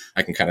can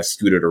kind of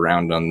scoot it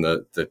around on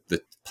the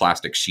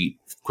plastic sheet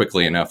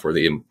quickly enough where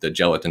the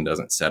gelatin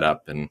doesn't set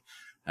up, and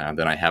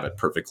then I have it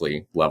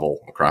perfectly level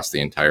across the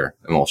entire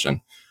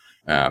emulsion.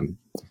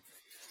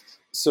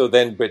 So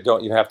then, but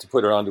don't you have to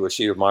put it onto a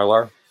sheet of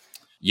Mylar?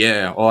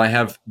 Yeah, well, I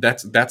have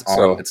that's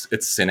on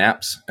it's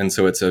Synapse, and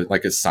so it's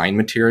a sign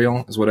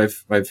material is what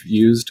I've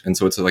used, and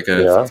so it's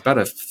it's about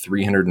a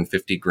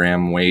 350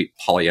 gram weight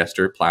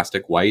polyester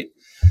plastic white,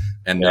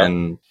 and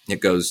then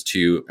it goes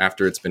to,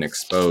 after it's been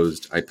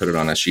exposed, I put it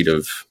on a sheet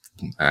of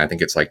I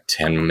think it's like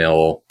 10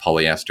 mil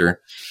polyester,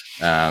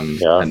 and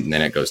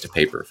then it goes to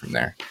paper from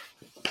there.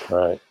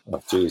 Right.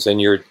 Oh, geez.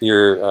 And your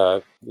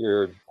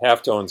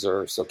halftones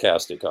are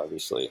stochastic,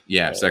 obviously.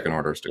 Yeah, Right? second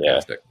order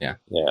stochastic. Yeah.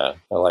 Yeah.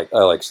 I like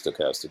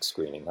stochastic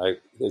screening.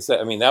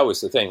 That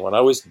was the thing when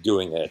I was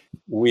doing it.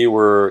 We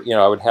were,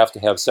 I would have to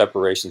have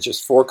separations,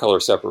 just 4-color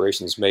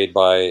separations made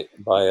by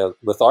a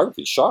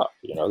lithography shop.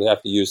 They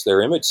have to use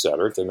their image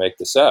setter to make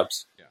the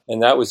seps,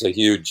 and that was a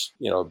huge,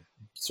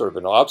 sort of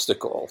an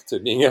obstacle to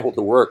being able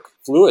to work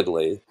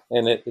fluidly.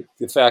 And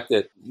the fact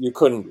that you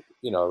couldn't,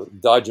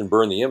 dodge and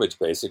burn the image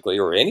basically,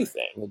 or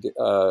anything,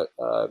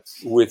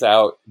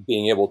 without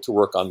being able to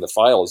work on the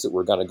files that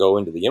were going to go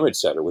into the image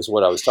setter was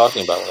what I was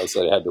talking about when I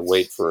said I had to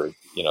wait for,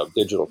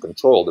 digital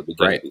control to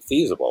begin to be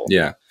feasible.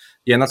 Yeah.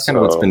 Yeah, and that's kind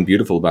of what's been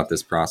beautiful about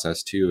this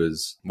process too,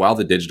 is while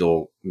the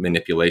digital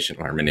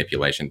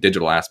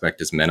digital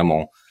aspect is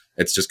minimal,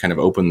 it's just kind of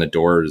opened the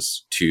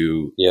doors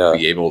to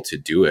be able to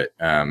do it.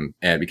 And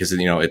because,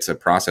 it's a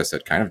process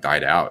that kind of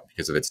died out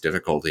because of its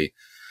difficulty.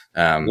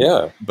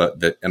 But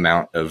the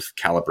amount of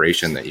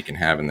calibration that you can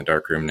have in the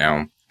darkroom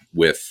now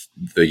with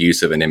the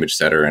use of an image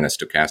setter and a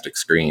stochastic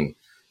screen,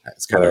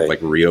 it's kind of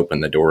like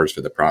reopened the doors for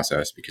the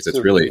process, because it's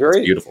really it's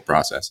a beautiful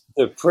process.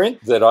 The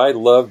print that I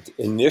loved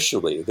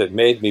initially that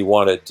made me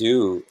want to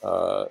do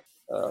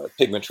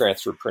pigment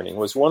transfer printing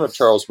was one of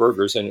Charles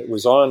Berger's, and it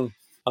was on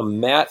a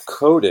matte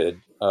coated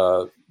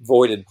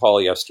voided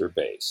polyester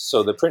base.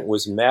 So the print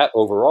was matte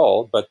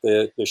overall, but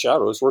the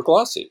shadows were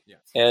glossy. Yeah.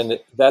 And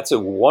that's a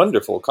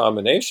wonderful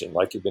combination,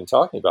 like you've been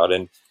talking about.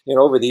 And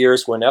over the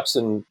years, when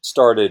Epson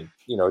started,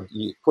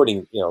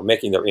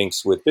 making their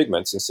inks with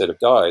pigments instead of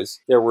dyes,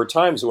 there were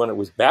times when it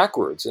was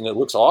backwards, and it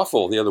looks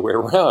awful the other way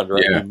around,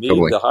 right? Yeah,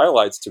 you need the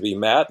highlights to be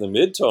matte, the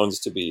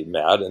midtones to be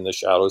matte, and the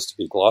shadows to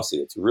be glossy.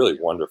 It's a really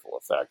wonderful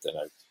effect, and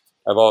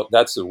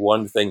that's the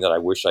one thing that I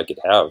wish I could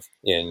have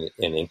in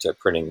inkjet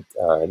printing.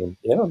 And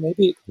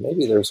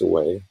maybe there's a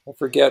way. I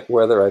forget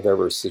whether I've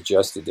ever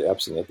suggested to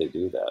Epson that they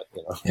do that.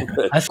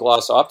 But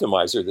gloss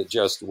optimizer that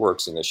just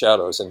works in the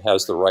shadows and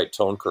has the right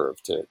tone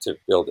curve to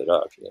build it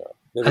up.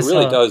 It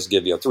really does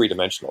give you a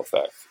 3-dimensional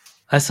effect.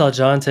 I saw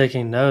John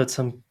taking notes.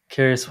 I'm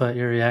curious what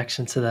your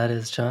reaction to that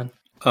is, John.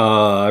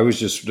 I was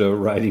just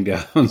writing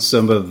down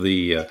some of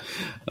the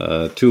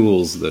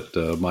tools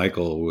that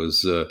Michael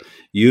was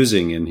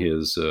using in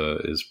his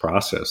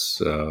process.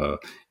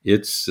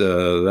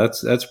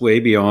 That's way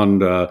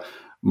beyond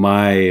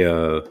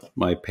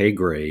my pay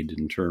grade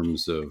in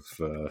terms of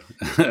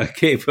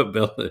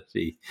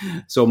capability.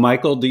 So,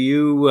 Michael, do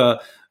you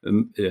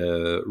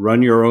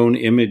run your own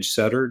image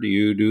setter? Do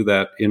you do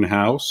that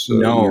in-house?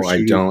 No,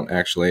 I don't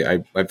actually.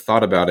 I've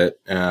thought about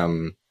it.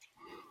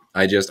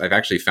 I've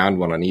actually found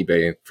one on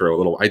eBay for a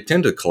little. I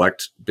tend to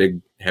collect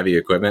big, heavy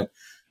equipment.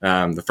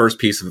 The first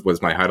piece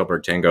was my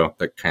Heidelberg Tango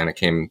that kind of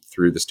came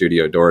through the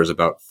studio doors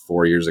about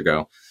 4 years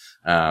ago.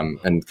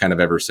 And kind of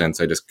ever since,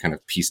 I just kind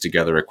of pieced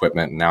together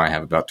equipment. And now I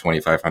have about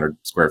 2,500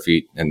 square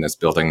feet in this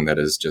building that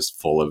is just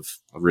full of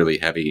really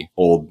heavy,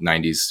 old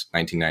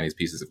 1990s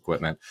pieces of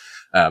equipment.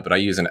 But I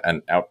use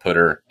an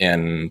outputter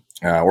in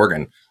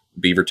Oregon.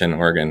 Beaverton,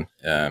 Oregon.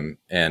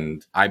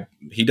 And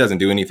he doesn't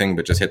do anything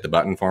but just hit the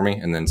button for me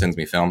and then sends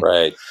me film.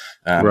 Right.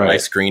 I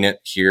screen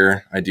it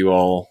here. I do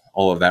all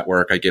of that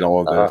work. I get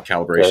all of the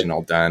calibration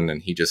all done.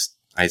 And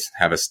I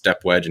have a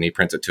step wedge and he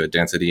prints it to a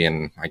density,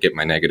 and I get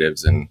my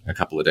negatives in a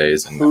couple of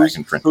days, and then I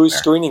can print. Whose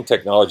screening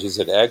technology? Is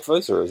it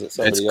Agfa's or is it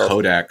somebody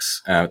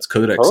else? It's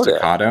Codex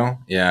Staccato.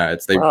 Yeah,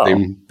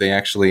 they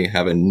actually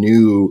have a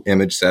new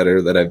image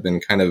setter that I've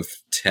been kind of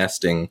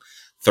testing,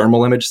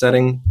 thermal image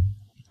setting.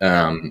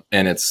 And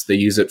they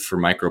use it for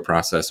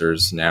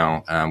microprocessors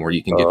now, where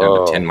you can get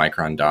down to 10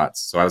 micron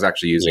dots. So I was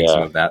actually using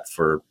some of that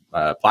for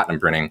platinum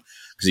printing,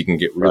 because you can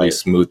get really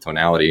smooth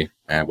tonality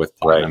with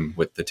platinum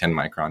with the 10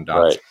 micron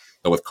dots. Right.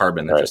 But with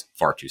carbon, they're just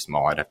far too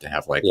small. I'd have to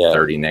have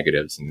 30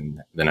 negatives,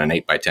 and then an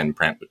 8x10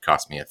 print would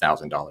cost me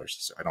 $1,000.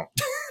 So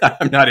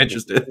I'm not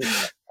interested.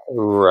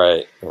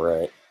 Right.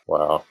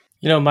 Wow.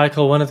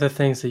 Michael, one of the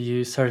things that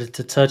you started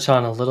to touch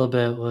on a little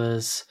bit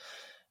was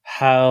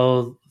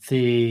how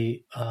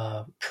the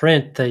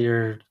print that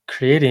you're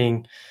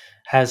creating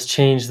has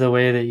changed the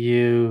way that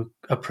you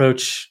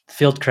approach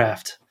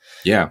fieldcraft.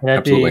 Yeah,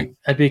 absolutely.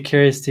 I'd be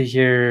curious to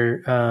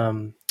hear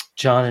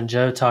John and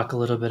Joe talk a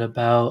little bit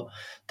about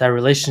that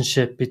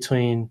relationship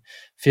between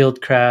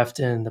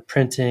fieldcraft and the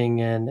printing,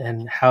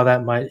 and how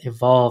that might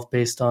evolve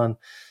based on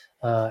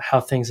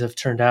how things have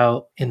turned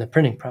out in the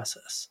printing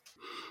process.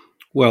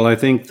 Well, I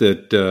think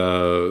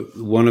that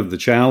one of the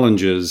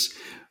challenges,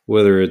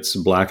 whether it's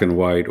black and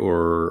white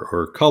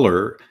or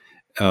color,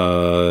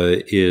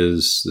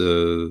 is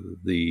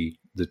the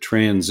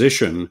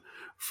transition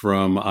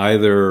from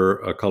either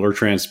a color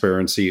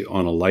transparency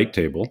on a light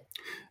table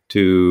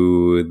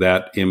to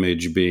that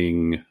image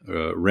being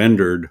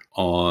rendered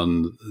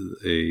on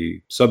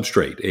a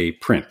substrate, a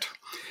print.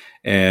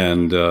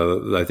 And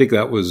I think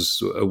that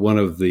was one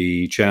of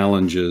the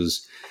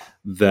challenges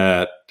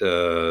that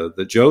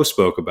Joe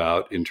spoke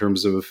about in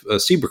terms of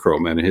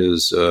Cibachrome and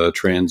his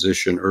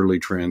early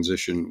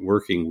transition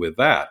working with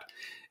that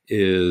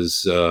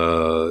is,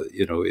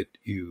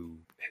 you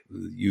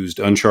used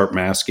unsharp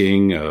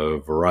masking, a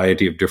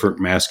variety of different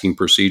masking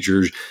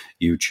procedures.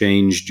 You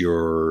changed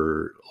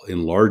your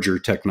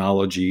enlarger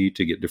technology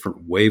to get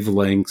different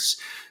wavelengths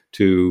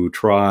to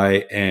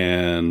try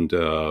and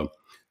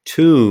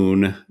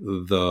tune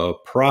the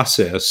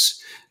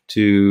process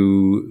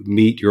to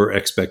meet your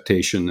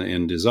expectation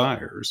and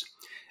desires.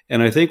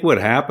 And I think what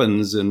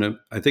happens, and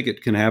I think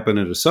it can happen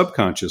at a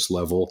subconscious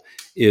level,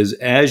 is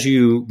as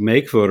you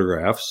make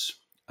photographs,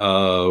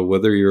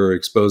 whether you're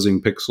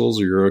exposing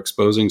pixels or you're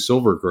exposing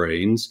silver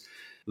grains,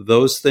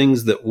 those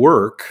things that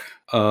work,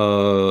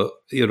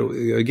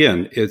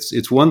 again,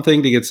 it's one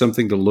thing to get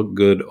something to look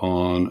good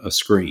on a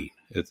screen,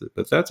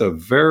 but that's a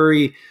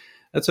very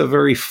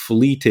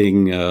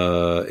fleeting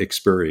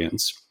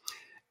experience.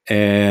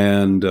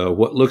 And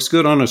what looks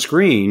good on a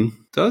screen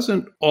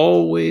doesn't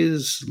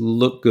always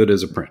look good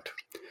as a print.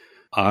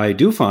 I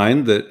do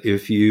find that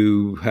if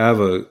you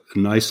have a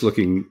nice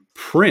looking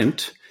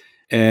print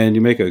and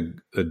you make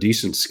a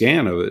decent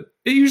scan of it,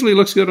 it usually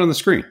looks good on the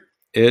screen.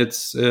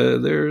 It's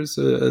there's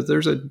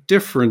a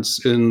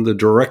difference in the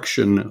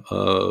direction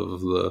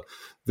of the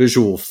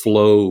visual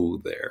flow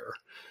there.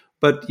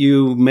 But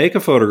you make a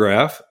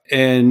photograph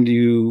and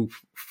you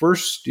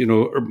first,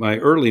 my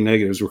early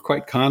negatives were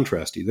quite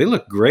contrasty. They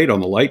looked great on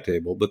the light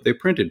table, but they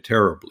printed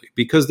terribly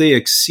because they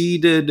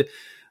exceeded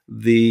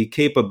the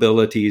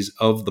capabilities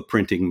of the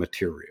printing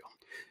material.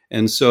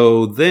 And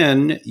so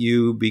then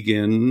you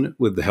begin,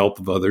 with the help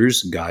of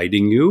others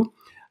guiding you,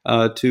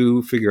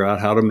 to figure out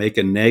how to make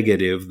a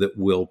negative that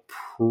will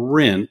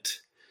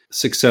print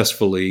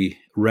successfully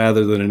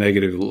rather than a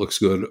negative that looks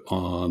good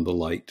on the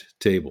light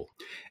table.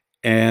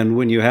 And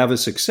when you have a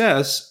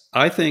success,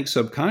 I think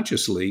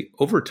subconsciously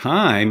over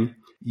time,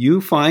 you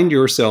find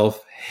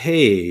yourself,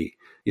 hey,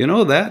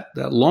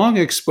 that long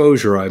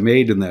exposure I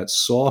made in that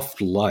soft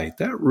light,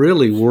 that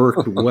really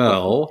worked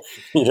well.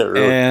 Yeah,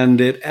 really.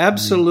 And it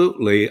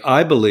absolutely,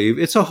 I believe,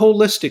 it's a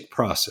holistic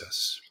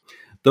process.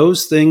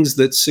 Those things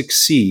that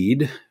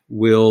succeed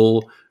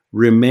will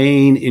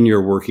remain in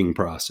your working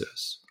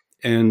process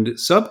and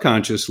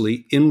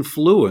subconsciously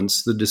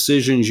influence the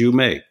decisions you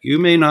make. You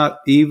may not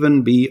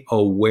even be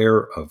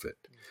aware of it.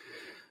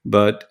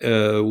 But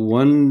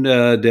one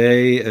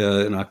day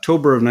in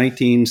October of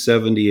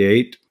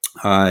 1978,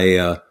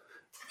 I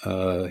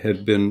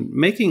had been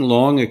making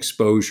long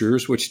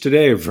exposures, which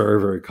today are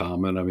very, very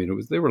common. I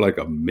mean, they were like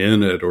a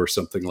minute or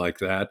something like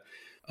that.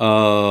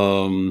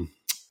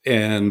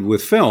 And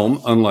with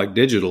film, unlike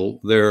digital,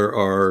 there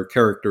are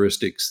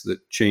characteristics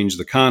that change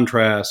the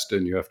contrast,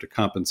 and you have to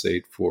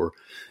compensate for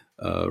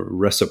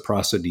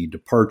reciprocity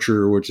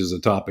departure, which is a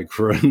topic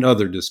for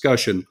another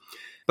discussion.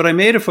 But I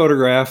made a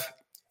photograph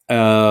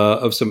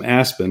of some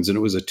aspens, and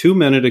it was a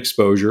 2-minute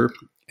exposure.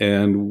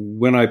 And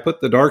when I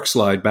put the dark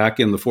slide back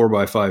in the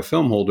 4x5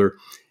 film holder,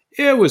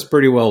 it was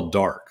pretty well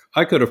dark.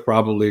 I could have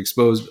probably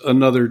exposed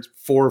another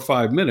 4 or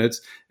 5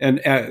 minutes and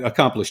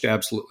accomplished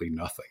absolutely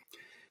nothing.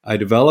 I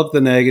developed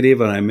the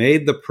negative and I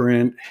made the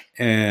print,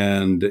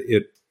 and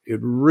it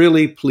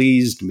really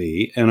pleased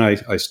me. And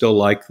I still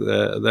like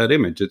that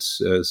image.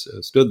 It's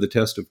stood the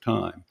test of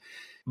time.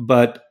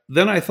 But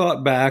then I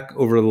thought back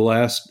over the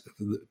last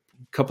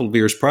couple of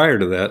years prior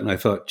to that, and I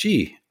thought,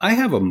 gee, I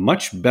have a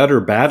much better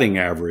batting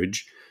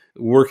average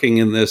working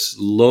in this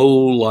low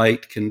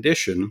light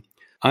condition.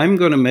 I'm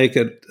going to make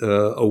it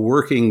a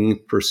working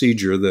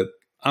procedure that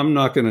I'm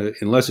not going to,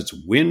 unless it's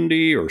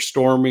windy or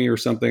stormy or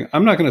something,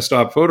 I'm not going to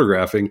stop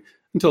photographing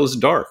until it's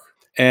dark.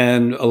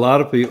 And a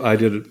lot of people,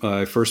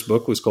 my first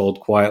book was called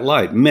Quiet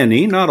Light.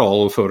 Many, not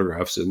all of the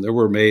photographs in there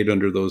were made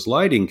under those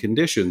lighting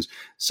conditions.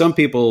 Some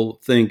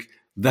people think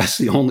that's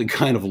the only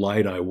kind of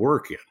light I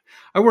work in.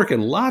 I work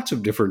in lots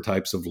of different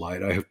types of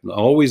light. I'm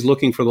always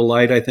looking for the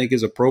light I think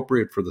is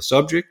appropriate for the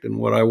subject and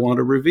what I want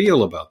to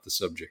reveal about the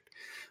subject.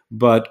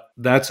 But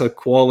that's a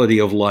quality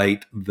of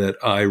light that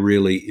I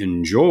really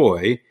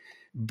enjoy.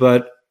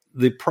 But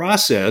the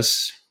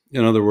process,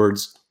 in other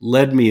words,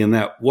 led me in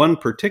that one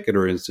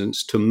particular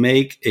instance to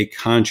make a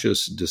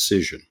conscious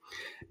decision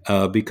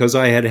because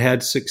I had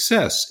had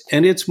success.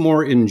 And it's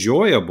more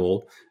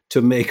enjoyable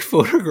to make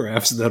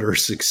photographs that are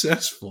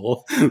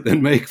successful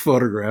than make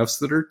photographs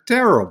that are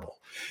terrible.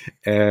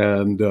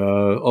 And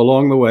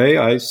along the way,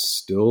 I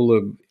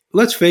still,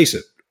 let's face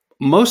it,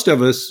 most of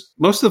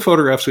the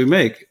photographs we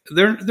make,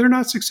 they're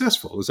not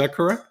successful. Is that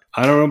correct?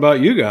 I don't know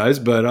about you guys,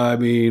 but I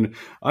mean,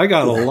 I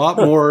got a lot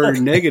more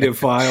negative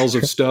files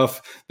of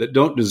stuff that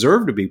don't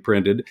deserve to be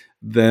printed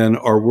than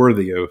are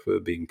worthy of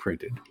being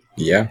printed.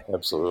 Yeah,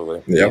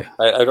 absolutely. Yeah,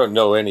 I don't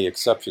know any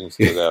exceptions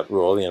to that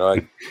rule.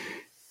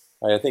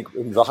 I think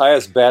the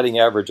highest batting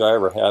average I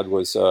ever had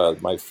was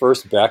my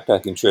first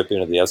backpacking trip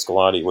into the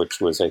Escalante, which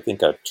was, I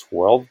think, a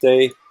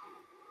 12-day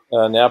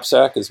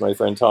knapsack, as my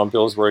friend Tom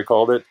Pillsbury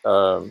called it.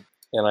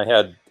 And I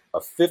had a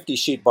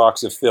 50-sheet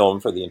box of film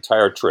for the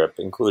entire trip,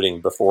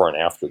 including before and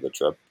after the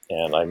trip.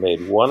 And I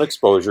made one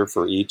exposure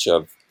for each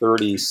of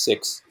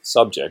 36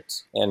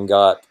 subjects and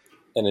got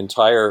an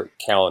entire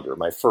calendar,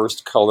 my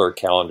first color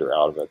calendar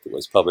out of it, that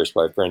was published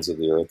by Friends of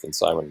the Earth and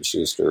Simon &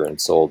 Schuster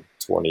and sold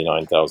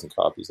 29,000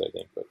 copies, I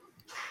think. But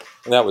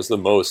And that was the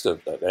most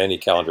of any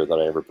calendar that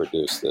I ever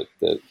produced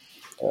in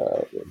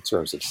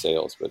terms of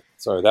sales. But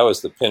sorry, that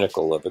was the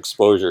pinnacle of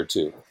exposure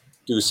to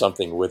do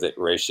something with it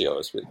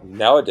ratios. But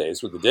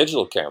nowadays, with the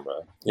digital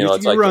camera, you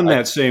run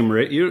that same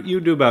rate. You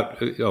do about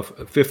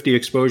 50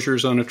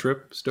 exposures on a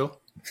trip still?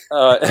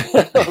 Oh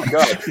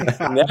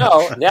God!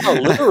 Now,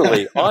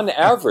 literally on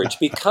average,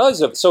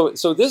 because of so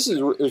this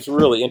is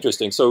really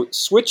interesting. So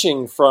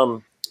switching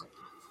from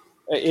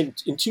in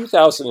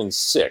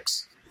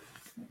 2006,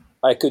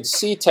 I could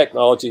see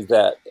technology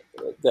that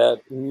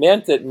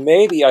meant that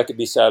maybe I could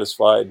be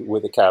satisfied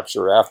with a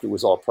capture after it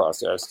was all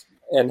processed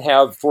and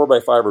have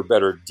 4x5 or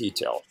better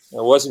detail.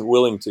 I wasn't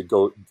willing to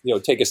go,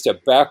 take a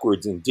step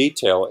backwards in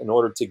detail in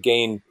order to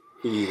gain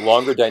the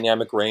longer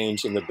dynamic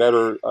range and the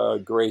better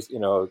gray,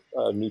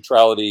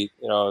 neutrality,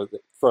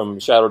 from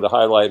shadow to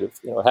highlight,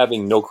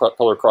 having no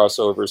color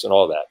crossovers and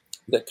all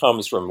that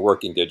comes from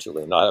working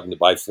digitally, not having to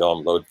buy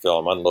film, load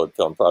film, unload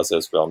film,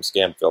 process film,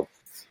 scan film,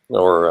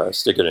 or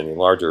stick it any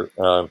larger.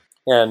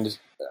 And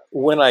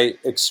when I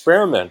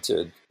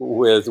experimented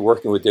with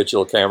working with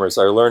digital cameras,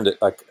 I learned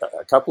a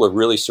couple of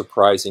really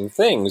surprising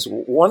things.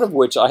 One of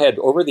which I had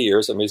over the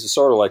years, it's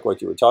sort of like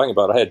what you were talking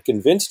about, I had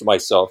convinced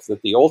myself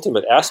that the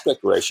ultimate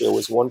aspect ratio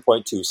was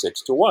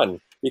 1.26 to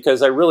 1, because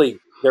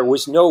there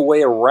was no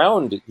way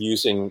around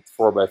using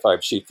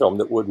 4x5 sheet film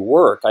that would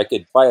work. I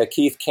could buy a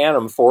Keith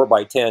Canham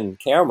 4x10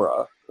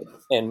 camera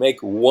and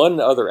make one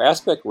other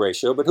aspect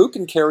ratio, but who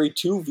can carry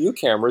two view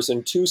cameras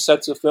and two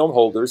sets of film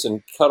holders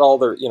and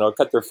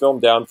cut their film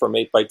down from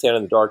 8x10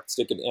 in the dark,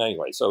 stick it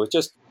anyway. So it's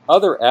just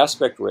other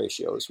aspect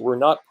ratios were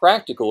not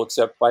practical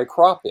except by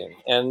cropping.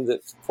 And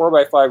the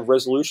 4x5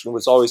 resolution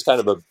was always kind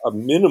of a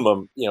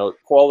minimum,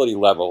 quality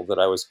level that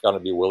I was going to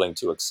be willing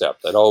to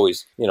accept. I'd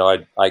always,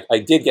 I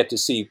did get to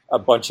see a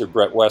bunch of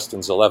Brett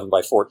Weston's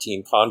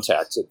 11x14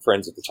 contacts at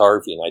Friends of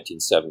Photography in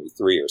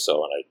 1973 or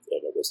so, and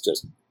it was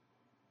just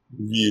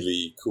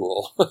really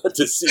cool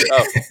to see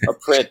a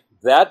print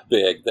that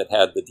big that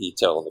had the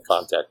detail in the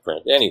contact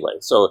print. Anyway,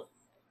 so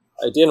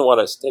I didn't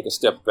want to take a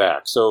step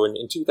back. So in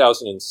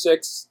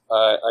 2006,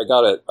 I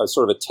got a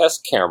sort of a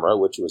test camera,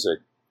 which was a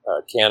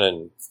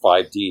Canon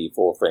 5D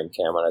full frame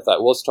camera. And I thought,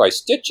 well, let's try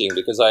stitching,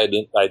 because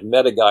I'd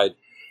met a guy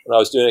when I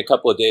was doing a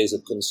couple of days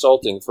of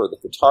consulting for the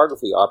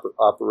photography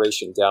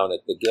operation down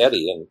at the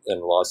Getty in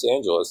Los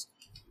Angeles,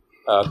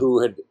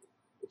 who had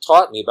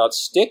taught me about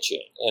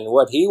stitching. And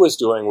what he was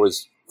doing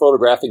was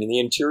photographing the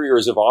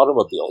interiors of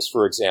automobiles,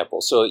 for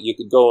example, so that you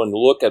could go and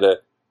look at a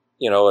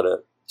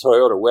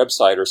Toyota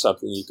website or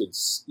something. You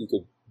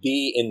could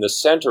be in the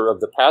center of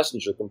the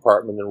passenger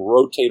compartment and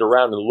rotate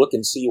around and look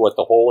and see what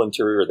the whole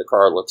interior of the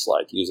car looks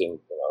like using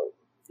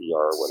VR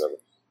or whatever.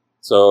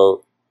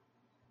 So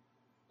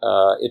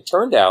it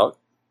turned out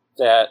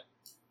that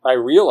I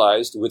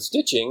realized with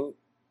stitching,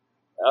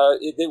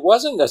 it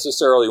wasn't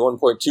necessarily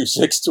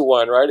 1.26 to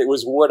 1, right? It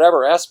was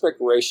whatever aspect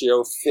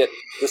ratio fit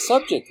the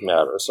subject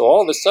matter. So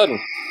all of a sudden,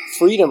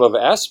 freedom of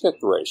aspect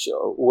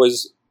ratio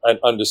was an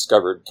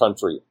undiscovered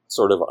country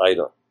sort of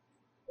item.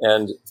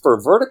 And for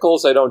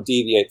verticals, I don't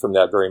deviate from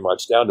that very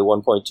much, down to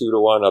 1.2 to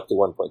 1, up to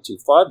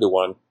 1.25 to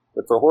 1.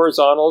 But for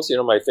horizontals,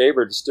 my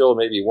favorite is still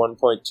maybe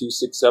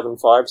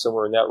 1.2675,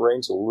 somewhere in that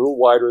range, a little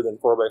wider than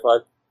 4x5.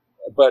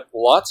 But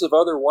lots of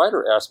other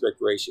wider aspect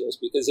ratios,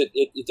 because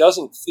it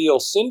doesn't feel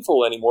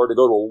sinful anymore to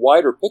go to a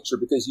wider picture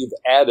because you've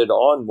added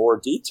on more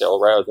detail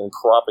rather than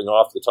cropping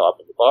off the top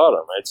and the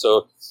bottom, right?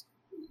 So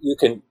you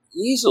can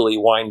easily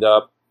wind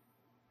up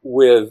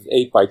with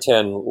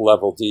 8x10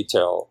 level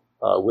detail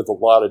with a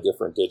lot of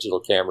different digital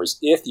cameras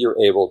if you're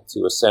able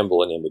to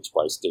assemble an image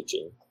by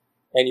stitching.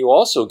 And you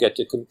also get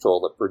to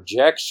control the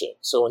projection.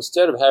 So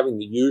instead of having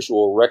the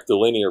usual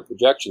rectilinear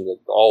projection that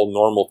all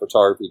normal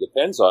photography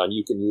depends on,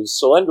 you can use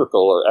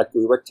cylindrical or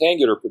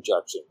equirectangular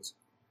projections.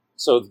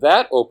 So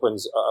that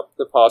opens up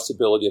the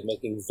possibility of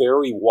making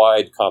very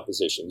wide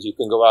compositions. You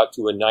can go out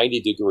to a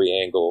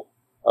 90-degree angle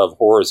of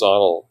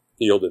horizontal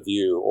field of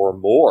view or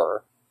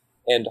more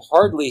and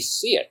hardly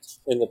see it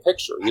in the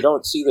picture. You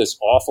don't see this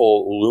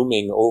awful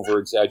looming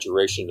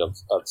over-exaggeration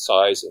of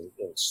size and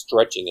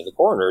stretching in the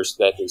corners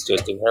that is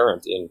just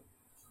inherent in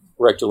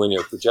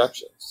rectilinear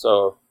projections.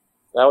 So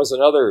that was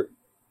another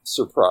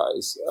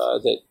surprise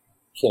that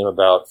came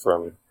about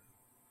from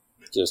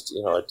just,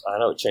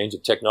 a change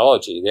of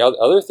technology. The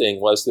other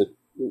thing was that,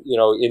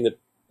 in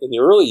the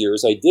early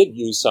years, I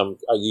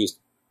used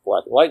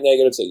black and white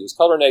negatives, I used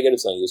color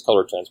negatives, and I used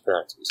color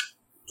transparencies.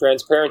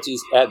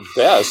 Transparencies, at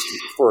best,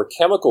 for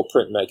chemical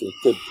printmaking,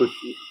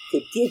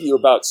 could give you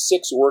about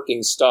 6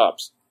 working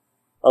stops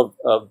of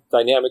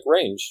dynamic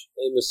range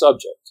in the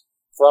subject,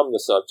 from the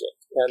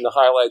subject. And the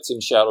highlights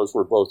and shadows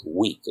were both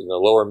weak, and the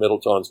lower middle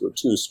tones were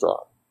too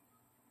strong.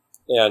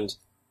 And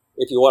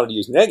if you wanted to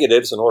use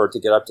negatives in order to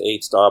get up to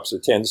 8 stops or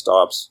 10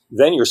 stops,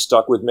 then you're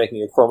stuck with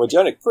making a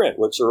chromogenic print,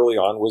 which early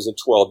on was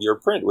a 12-year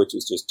print, which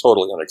was just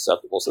totally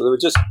unacceptable. So there were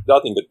just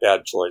nothing but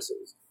bad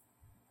choices.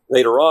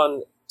 Later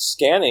on,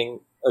 scanning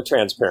a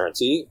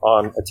transparency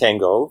on a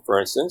Tango, for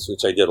instance,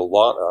 which I did a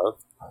lot of,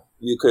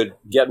 you could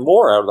get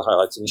more out of the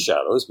highlights and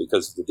shadows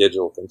because of the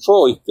digital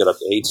control. You could get up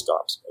to 8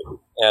 stops maybe.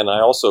 And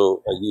I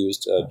also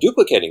used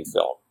duplicating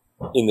film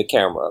in the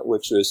camera,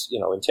 which was,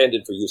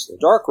 intended for use in the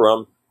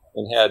darkroom,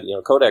 and had,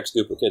 Kodak's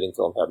duplicating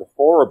film had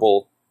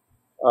horrible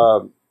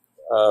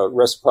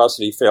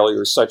reciprocity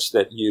failures, such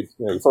that you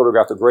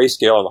photograph the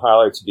grayscale and the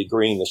highlights would be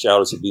green, the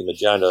shadows would be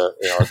magenta,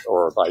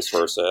 or vice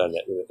versa, and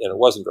it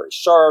wasn't very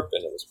sharp,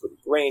 and it was pretty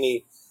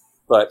grainy,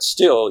 but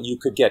still you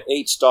could get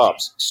 8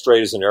 stops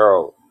straight as an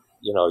arrow,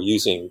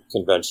 using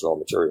conventional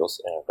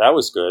materials, and that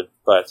was good,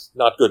 but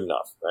not good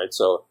enough, right?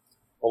 So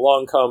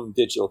along come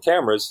digital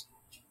cameras.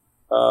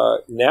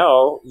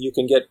 Now you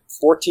can get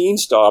 14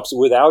 stops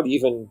without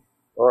even,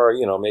 or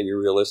maybe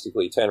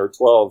realistically 10 or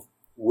 12,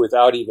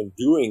 without even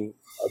doing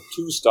a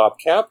 2-stop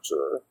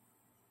capture.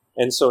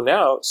 And so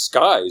now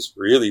skies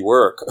really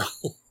work,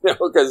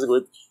 because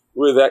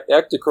with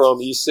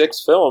Ektachrome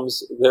E6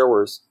 films,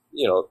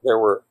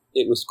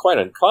 it was quite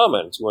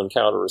uncommon to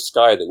encounter a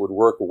sky that would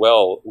work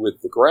well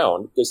with the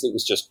ground because it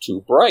was just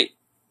too bright.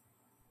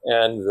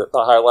 And the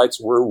highlights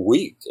were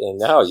weak. And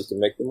now you can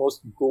make the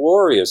most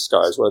glorious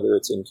skies, whether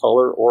it's in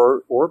color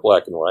or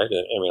black and white.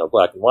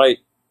 Black and white,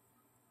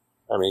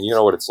 you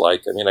know what it's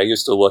like. I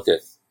used to look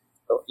at,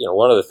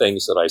 one of the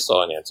things that I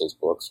saw in Ansel's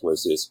books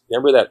was this.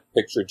 Remember that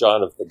picture,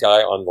 John, of the guy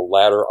on the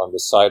ladder on the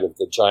side of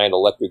the giant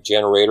electric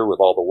generator with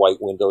all the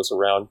white windows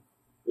around?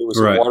 It was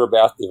right. A water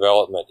bath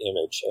development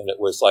image, and it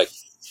was like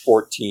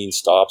 14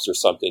 stops or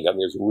something. It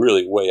was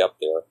really way up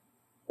there.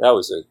 That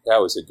was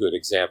a good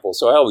example.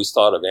 So I always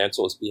thought of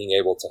Ansel as being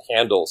able to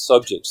handle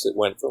subjects that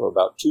went from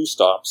about 2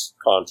 stops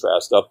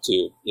contrast up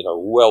to,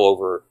 well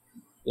over,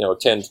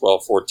 10,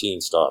 12,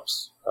 14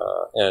 stops.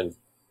 And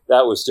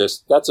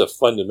that's a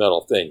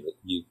fundamental thing that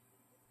you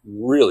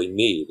really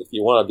need if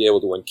you want to be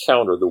able to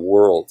encounter the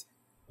world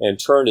and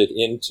turn it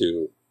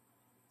into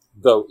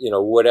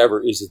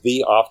whatever is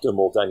the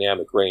optimal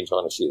dynamic range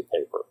on a sheet of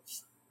paper.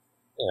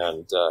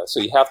 And so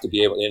you have to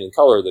be able, and in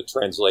color, the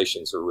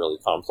translations are really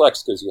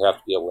complex because you have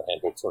to be able to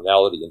handle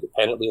tonality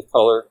independently of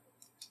color,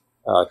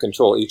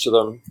 control each of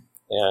them.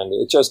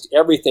 And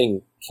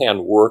everything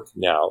can work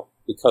now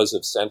because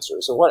of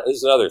sensors. And what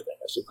is another thing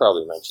I should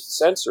probably mention?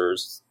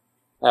 Sensors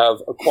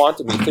have a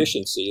quantum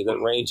efficiency that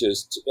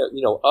ranges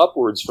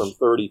upwards from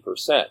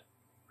 30%.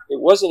 It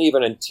wasn't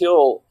even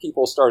until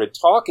people started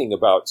talking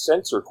about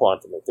sensor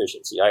quantum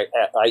efficiency,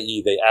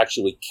 i.e. they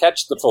actually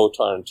catch the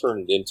photon and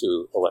turn it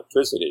into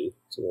electricity,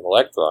 to an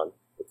electron,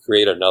 to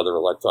create another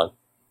electron,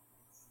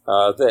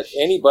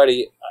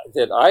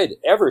 that I'd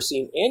ever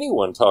seen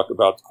anyone talk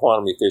about the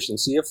quantum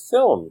efficiency of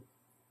film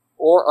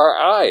or our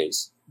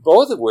eyes,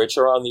 both of which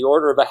are on the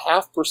order of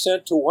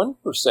 0.5% to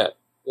 1%.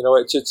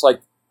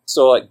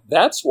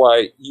 That's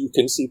why you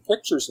can see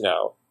pictures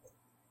now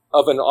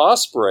of an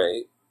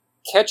osprey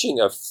catching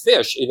a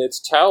fish in its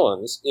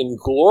talons in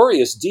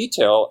glorious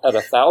detail at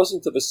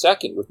 1,000th of a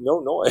second with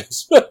no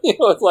noise.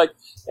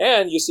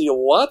 And you see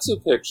lots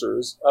of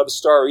pictures of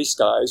starry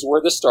skies where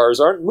the stars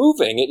aren't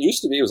moving. It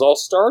used to be, it was all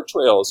star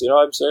trails.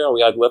 I'm saying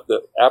we had left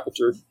the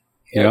aperture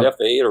at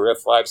f8 or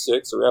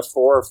f5.6 or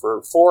f4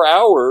 for 4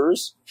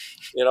 hours.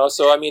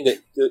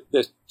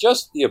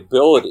 Just the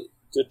ability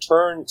to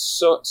turn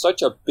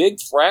such a big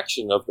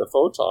fraction of the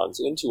photons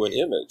into an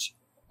image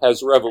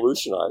has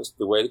revolutionized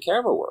the way the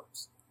camera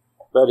works.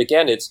 But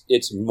again,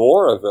 it's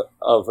more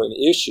of an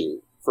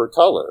issue for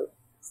color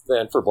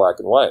than for black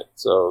and white.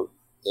 So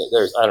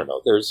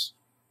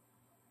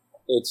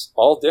it's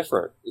all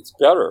different. It's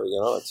better,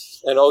 this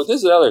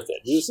is another thing.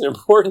 This is an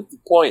important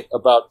point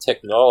about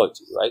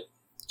technology, right?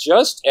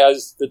 Just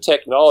as the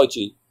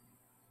technology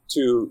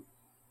to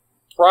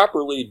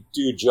properly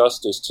do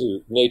justice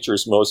to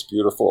nature's most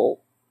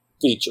beautiful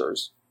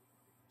features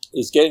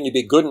is getting to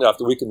be good enough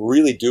that we can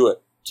really do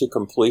it to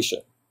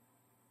completion.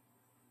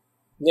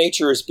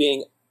 Nature is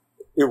being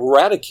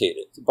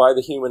eradicated by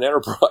the human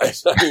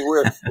enterprise.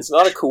 It's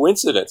not a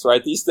coincidence,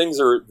 right? These things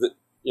are,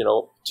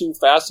 two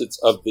facets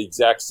of the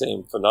exact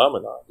same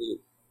phenomenon. The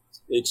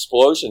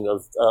explosion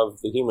of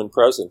the human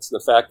presence, the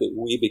fact that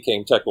we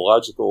became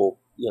technological,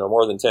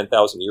 more than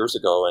 10,000 years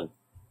ago, and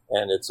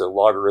it's a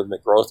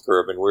logarithmic growth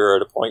curve, and we're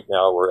at a point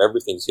now where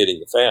everything's hitting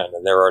the fan,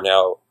 and there are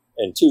now,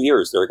 in 2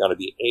 years, there are going to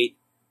be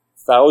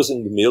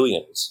 8,000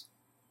 millions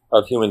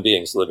of human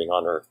beings living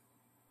on Earth.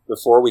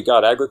 Before we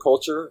got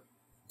agriculture,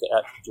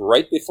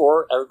 right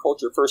before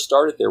agriculture first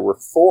started, there were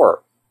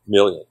 4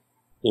 million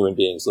human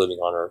beings living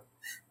on Earth.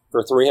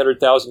 For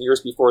 300,000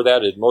 years before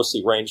that, it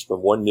mostly ranged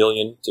from 1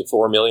 million to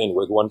 4 million,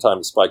 with one time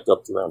it spiked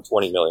up to around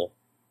 20 million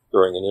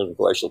during the New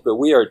Glacial. But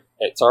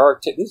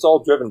this is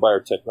all driven by our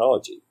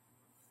technology.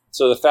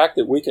 So the fact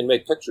that we can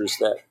make pictures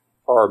that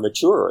are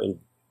mature and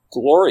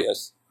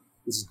glorious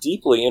is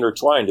deeply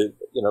intertwined,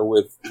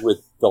 with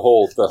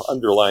the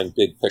underlying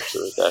big picture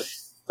that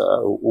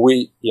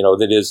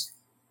that is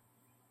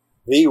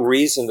the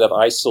reason that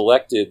I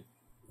selected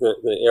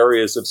the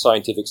areas of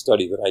scientific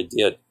study that I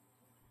did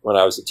when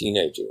I was a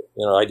teenager.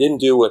 I didn't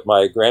do what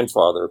my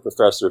grandfather, a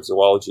professor of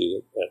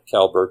zoology at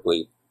Cal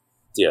Berkeley,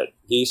 did.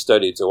 He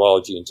studied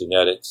zoology and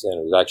genetics,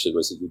 and he actually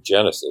was a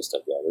eugenicist, I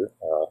gather.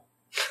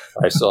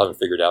 I still haven't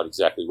figured out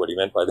exactly what he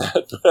meant by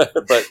that.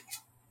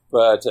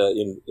 but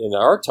in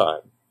our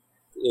time,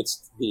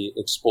 it's the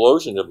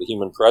explosion of the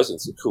human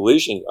presence, the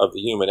collision of the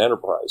human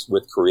enterprise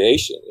with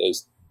creation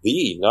is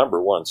the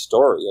number one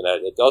story, and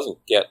it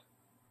doesn't get,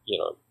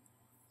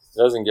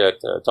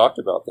 talked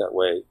about that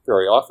way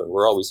very often.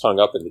 We're always hung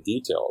up in the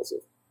details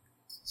of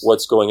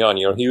what's going on.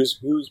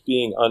 Who's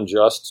being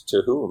unjust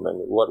to whom,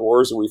 and what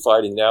wars are we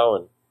fighting now?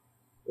 And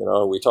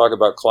we talk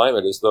about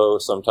climate as though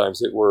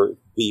sometimes it were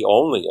the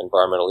only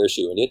environmental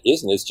issue, and it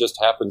isn't. It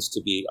just happens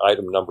to be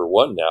item number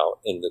one now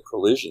in the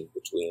collision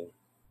between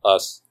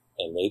us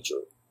and nature.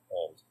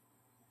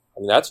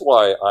 And that's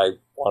why I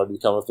wanted to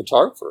become a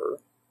photographer,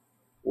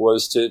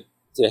 was to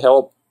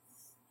help,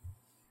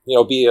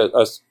 be a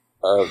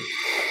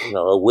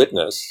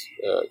witness.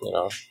 I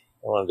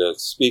wanted to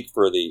speak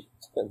for the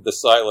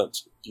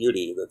silent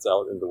beauty that's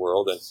out in the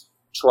world and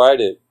try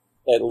to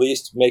at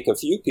least make a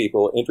few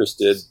people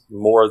interested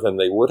more than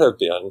they would have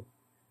been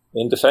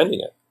in defending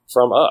it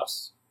from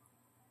us.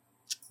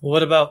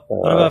 What about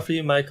for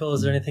you, Michael?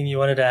 Is there anything you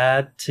wanted to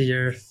add to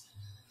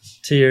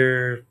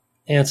your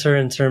answer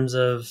in terms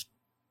of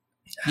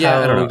I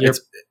don't know.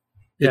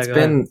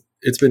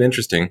 It's been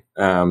interesting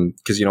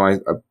because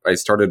I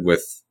started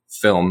with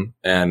film,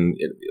 and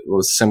it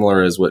was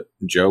similar as what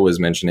Joe was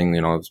mentioning.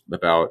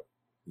 About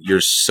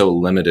you're so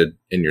limited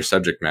in your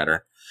subject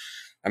matter.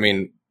 I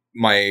mean,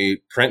 my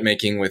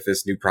printmaking with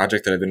this new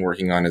project that I've been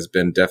working on has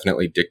been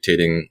definitely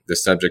dictating the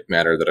subject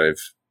matter that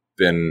I've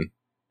been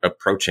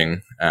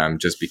approaching,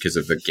 just because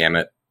of the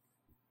gamut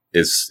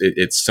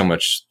it's so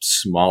much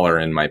smaller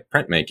in my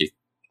printmaking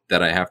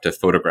that I have to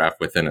photograph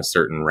within a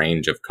certain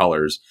range of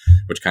colors,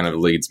 which kind of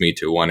leads me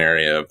to one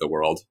area of the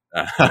world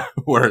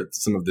where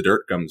some of the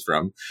dirt comes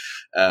from.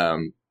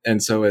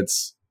 And so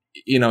it's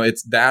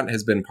that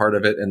has been part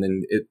of it. And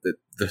then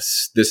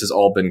this has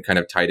all been kind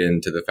of tied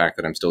into the fact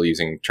that I'm still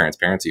using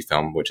transparency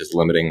film, which is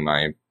limiting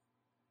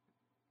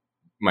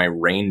my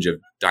range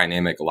of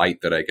dynamic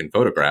light that I can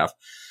photograph,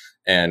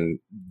 and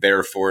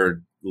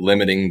therefore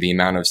limiting the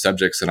amount of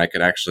subjects that I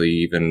could actually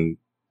even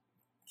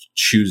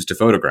choose to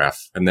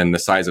photograph. And then the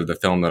size of the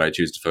film that I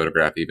choose to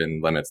photograph even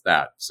limits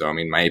that. So, I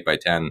mean, my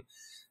 8x10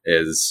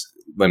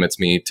 limits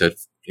me to,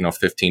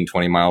 15,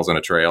 20 miles on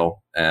a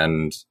trail.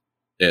 And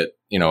it,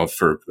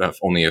 for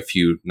only a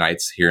few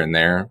nights here and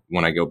there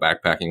when I go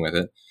backpacking with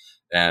it.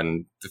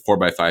 And the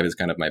 4x5 is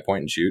kind of my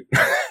point and shoot.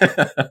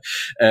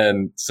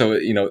 And so,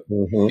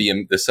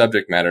 the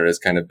subject matter has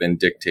kind of been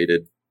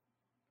dictated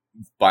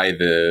by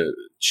the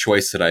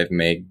choice that I've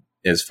made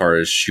as far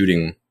as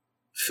shooting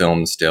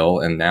film still.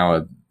 And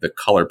now the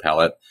color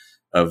palette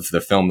of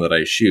the film that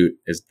I shoot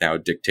is now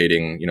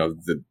dictating,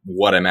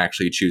 what I'm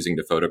actually choosing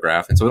to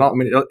photograph. And so it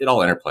all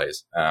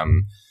interplays.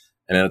 And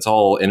it's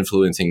all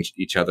influencing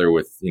each other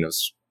with,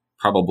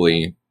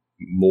 probably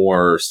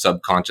more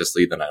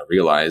subconsciously than I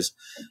realize,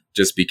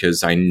 just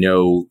because I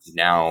know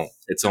now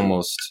it's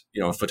almost,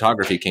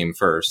 photography came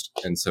first.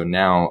 And so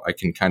now I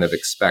can kind of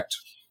expect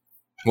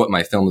what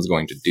my film is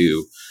going to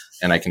do,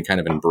 and I can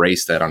kind of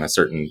embrace that on a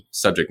certain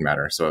subject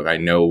matter. So if I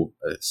know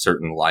a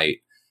certain light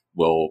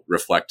will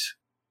reflect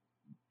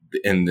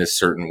in this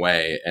certain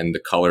way, and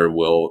the color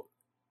will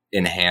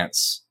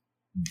enhance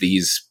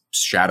these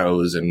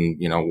shadows and,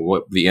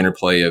 what the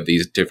interplay of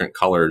these different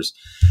colors.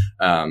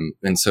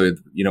 And so,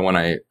 when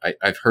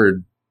I've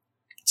heard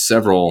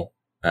several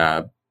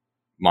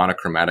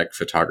monochromatic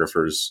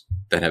photographers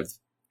that have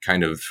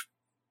kind of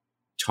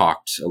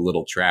talked a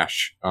little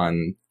trash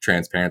on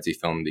transparency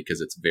film because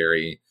it's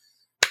very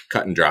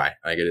cut and dry.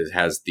 Like it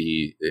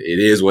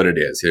is what it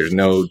is. There's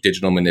no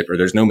digital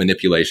there's no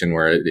manipulation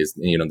where it is,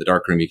 the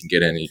darkroom you can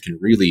get in and you can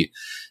really,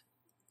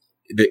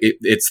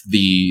 it's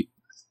the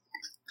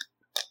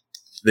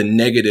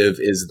negative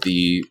is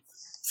the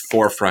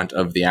forefront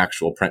of the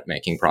actual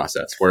printmaking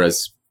process.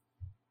 Whereas,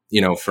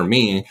 for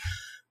me,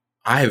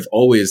 I've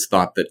always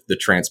thought that the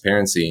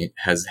transparency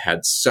has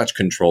had such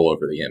control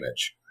over the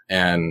image.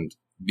 And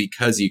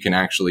because you can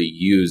actually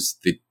use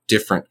the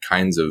different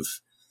kinds of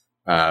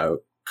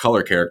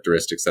color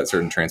characteristics that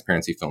certain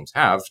transparency films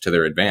have to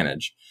their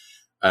advantage.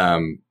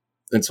 And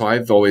so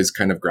I've always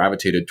kind of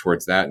gravitated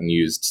towards that and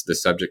used the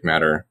subject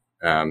matter,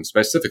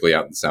 specifically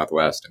out in the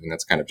Southwest. I mean,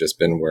 that's kind of just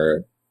been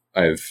where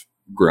I've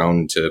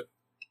grown to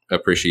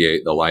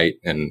appreciate the light,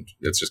 and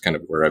that's just kind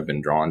of where I've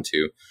been drawn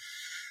to.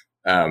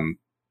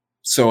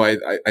 So I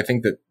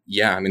think that,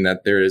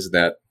 that there is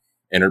that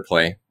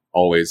interplay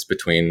always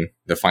between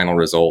the final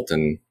result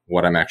and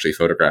what I'm actually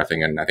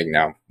photographing. And I think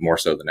now more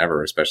so than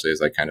ever, especially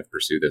as I kind of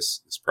pursue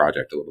this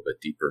project a little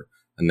bit deeper.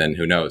 And then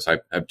who knows,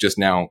 I've just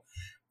now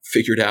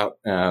figured out,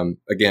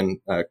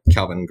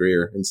 Calvin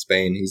Greer in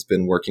Spain, he's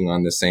been working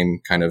on the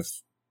same kind of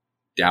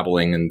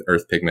dabbling in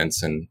earth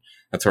pigments. And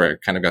that's where I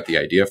kind of got the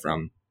idea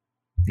from.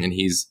 And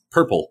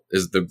purple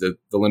is the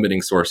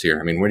limiting source here.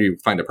 I mean, where do you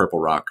find a purple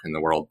rock in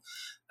the world?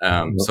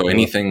 So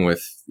anything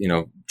with,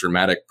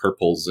 dramatic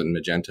purples and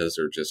magentas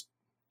are just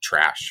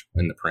trash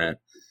in the print,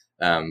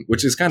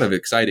 which is kind of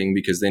exciting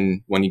because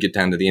then when you get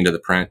down to the end of the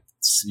print,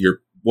 you're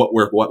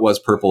what was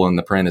purple in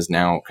the print is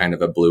now kind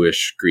of a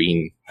bluish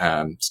green,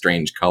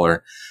 strange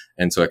color.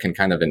 And so it can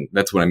kind of, and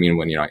that's what I mean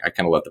when, I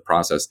kind of let the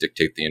process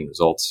dictate the end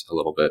results a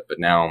little bit. But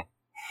now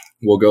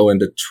we'll go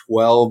into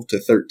 12 to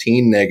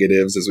 13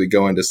 negatives as we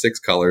go into 6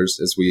 colors,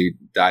 as we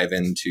dive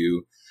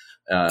into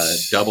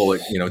double,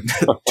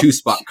 2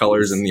 spot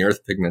colors in the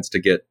earth pigments to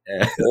get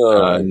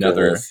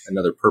another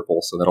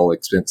purple. So that'll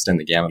extend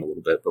the gamut a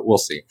little bit, but we'll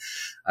see.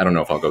 I don't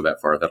know if I'll go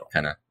that far. That'll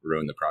kind of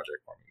ruin the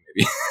project for me,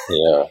 maybe.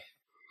 Yeah.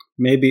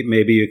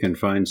 Maybe you can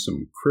find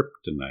some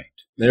kryptonite.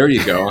 There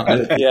you go.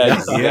 Yeah,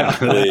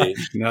 exactly.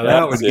 Now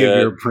that would give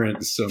your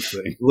print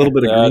something. A little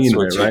bit of green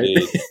there, right?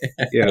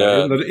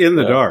 Yeah, in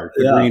the dark.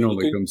 The green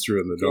only comes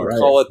through in the dark.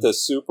 Call it the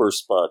super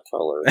spot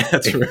color.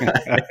 That's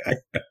right.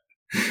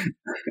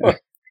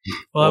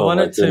 Well, I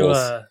wanted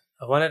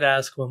to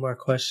ask one more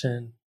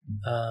question.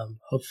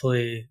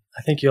 Hopefully,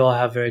 I think you all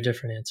have very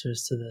different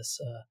answers to this.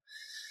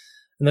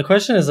 And the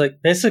question is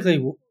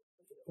basically,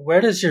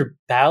 where does your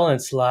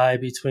balance lie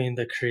between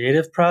the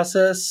creative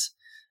process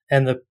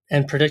and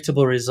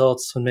predictable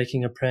results when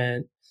making a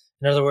print?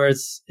 In other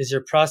words, is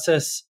your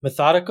process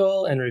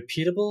methodical and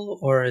repeatable,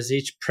 or is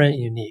each print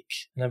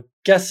unique? And I'm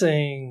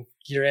guessing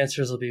your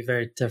answers will be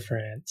very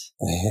different.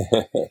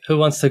 Who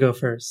wants to go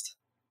first?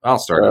 I'll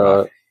start it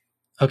off.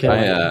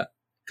 Okay.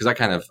 Because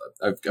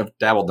I've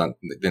dabbled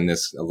in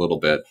this a little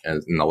bit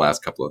in the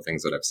last couple of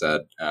things that I've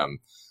said.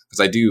 Because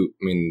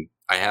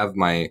I have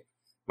my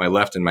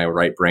left and my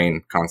right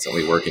brain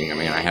constantly working.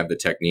 I have the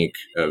technique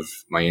of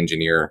my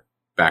engineer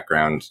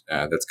background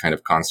that's kind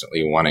of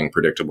constantly wanting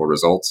predictable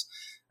results.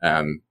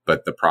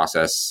 But the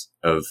process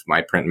of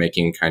my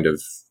printmaking kind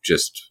of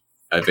just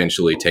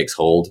eventually takes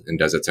hold and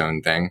does its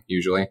own thing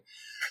usually.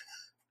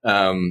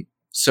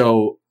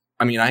 So,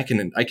 I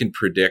can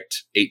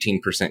predict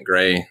 18%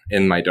 gray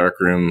in my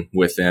darkroom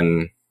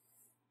within,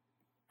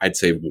 I'd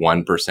say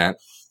 1%,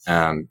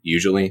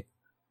 usually.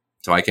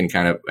 So I can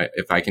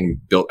I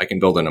can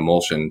build an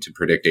emulsion to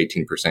predict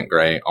 18%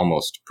 gray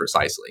almost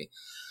precisely.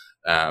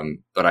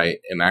 But I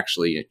am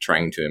actually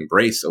trying to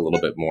embrace a little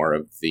bit more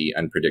of the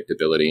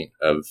unpredictability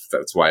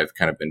that's why I've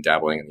kind of been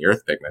dabbling in the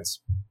earth pigments,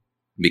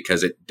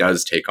 because it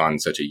does take on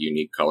such a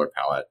unique color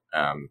palette.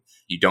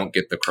 You don't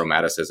get the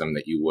chromaticism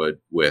that you would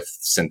with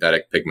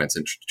synthetic pigments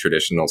and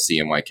traditional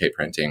CMYK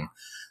printing.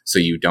 So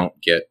you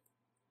don't get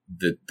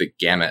the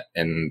gamut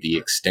and the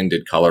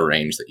extended color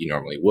range that you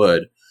normally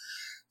would.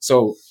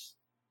 So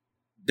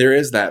there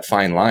is that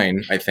fine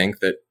line, I think,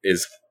 that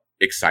is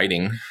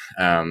exciting.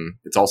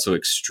 It's also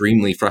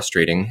extremely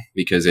frustrating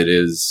because it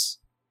is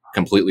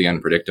completely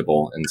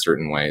unpredictable in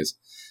certain ways.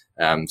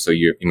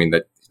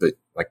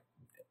 Like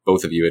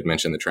both of you had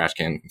mentioned, the trash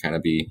can kind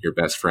of be your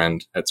best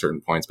friend at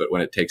certain points, but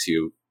when it takes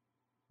you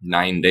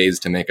 9 days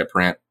to make a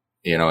print,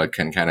 it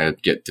can kind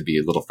of get to be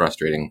a little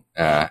frustrating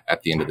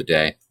at the end of the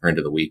day or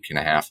into the week and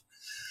a half.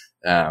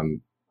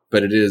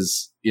 But it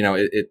is,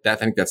 I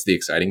think that's the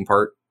exciting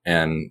part.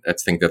 And I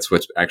think that's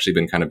what's actually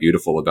been kind of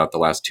beautiful about the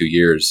last 2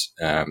 years,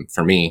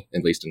 for me,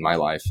 at least in my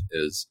life,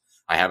 is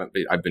I've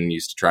been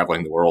used to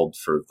traveling the world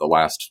for the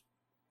last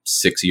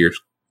 6 years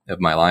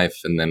of my life.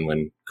 And then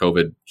when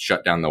COVID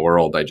shut down the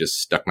world, I just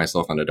stuck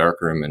myself in a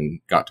darkroom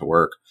and got to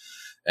work.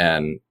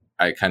 And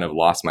I kind of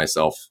lost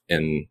myself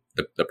in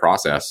the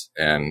process.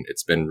 And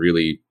it's been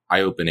really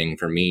eye-opening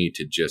for me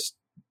to just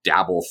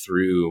dabble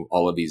through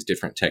all of these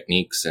different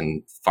techniques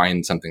and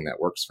find something that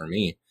works for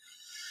me.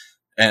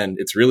 And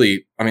it's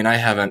really, I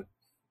haven't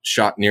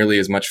shot nearly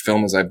as much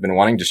film as I've been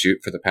wanting to shoot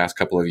for the past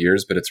couple of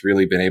years, but it's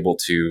really been able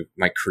to,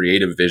 my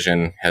creative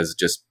vision has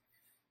just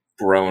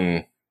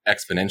grown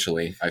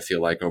exponentially, I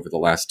feel like, over the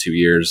last 2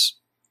 years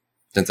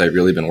since I've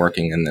really been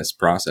working in this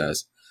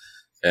process.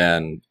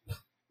 And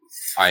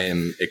I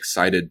am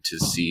excited to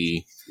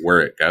see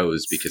where it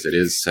goes because it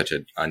is such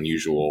an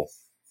unusual,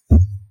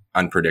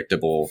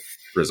 unpredictable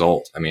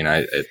result.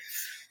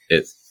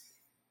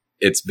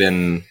 It's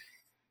been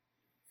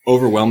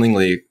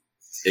overwhelmingly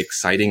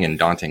exciting and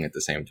daunting at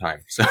the same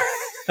time. So,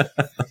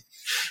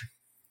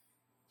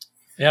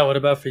 yeah. What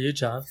about for you,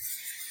 John?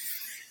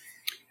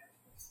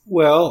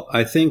 Well,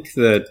 I think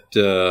that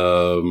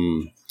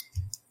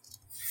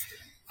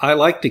I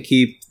like to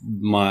keep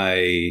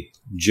my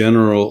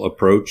general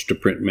approach to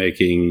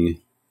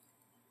printmaking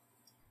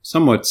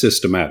somewhat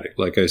systematic.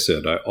 Like I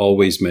said, I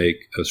always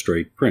make a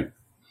straight print.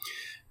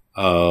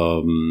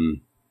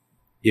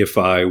 If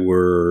I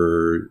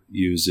were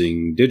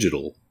using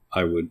digital,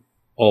 I would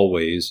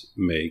always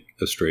make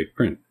a straight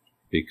print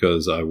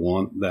because I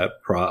want that.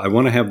 I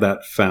want to have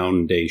that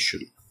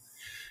foundation.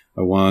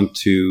 I want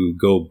to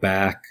go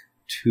back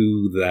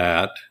to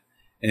that,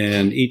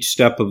 and each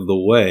step of the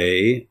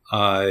way,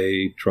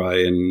 I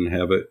try and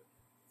have it.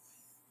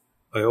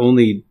 I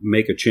only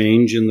make a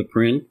change in the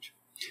print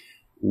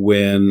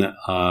when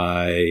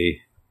I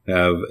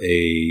have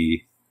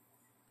an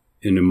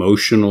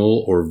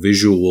emotional or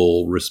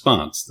visual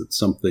response that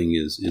something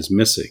is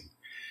missing.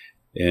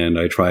 And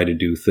I try to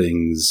do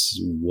things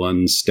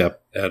one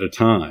step at a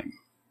time.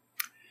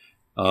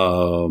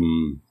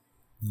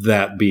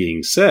 That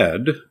being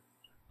said,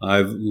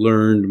 I've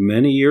learned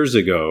many years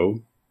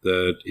ago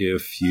that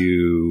if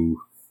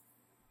you,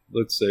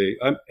 let's say,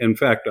 in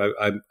fact,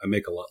 I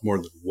make a lot more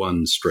than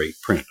one straight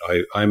print.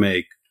 I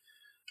make,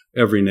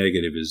 every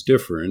negative is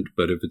different,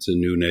 but if it's a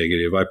new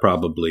negative, I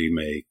probably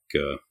make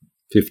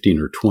 15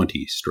 or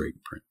 20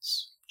 straight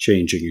prints,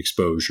 changing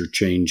exposure,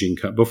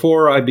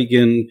 before I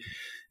begin.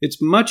 It's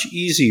much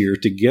easier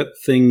to get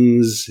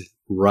things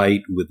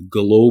right with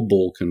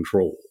global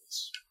controls.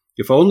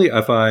 If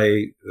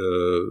I,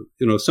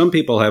 some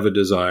people have a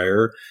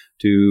desire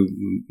to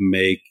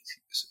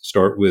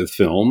start with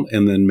film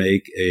and then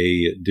make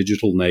a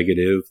digital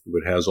negative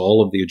that has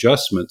all of the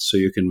adjustments so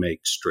you can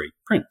make straight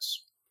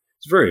prints.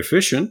 It's very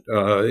efficient.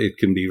 It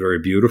can be very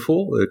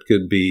beautiful. It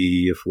could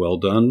be, if well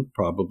done,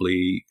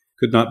 probably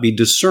could not be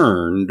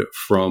discerned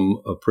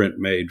from a print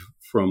made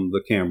from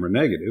the camera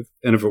negative.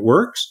 And if it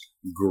works,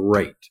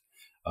 great.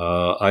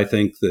 I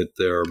think that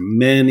there are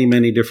many,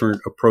 many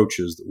different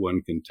approaches that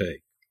one can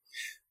take.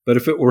 But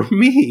if it were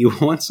me,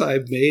 once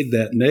I've made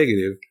that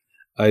negative,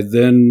 I'd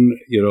then,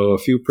 a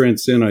few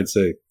prints in, I'd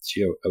say,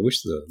 gee, I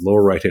wish the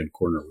lower right-hand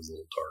corner was a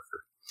little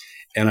darker.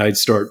 And I'd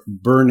start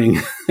burning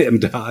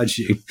and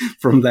dodging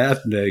from that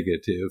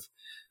negative.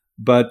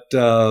 But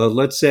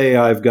let's say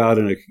I've got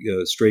a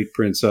straight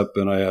prints up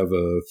and I have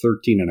a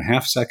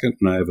 13.5 second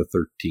and I have a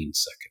 13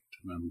 second.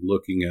 And I'm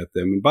looking at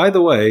them. And by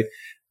the way,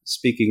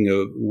 speaking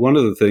of one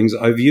of the things,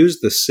 I've used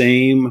the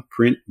same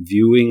print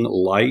viewing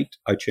light.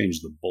 I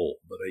changed the bulb,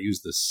 but I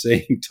use the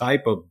same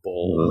type of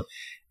bulb.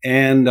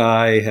 And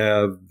I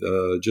have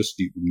just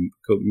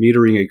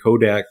metering a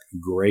Kodak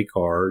gray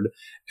card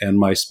and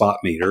my spot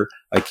meter.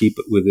 I keep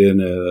it within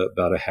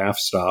about a half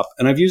stop.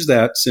 And I've used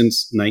that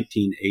since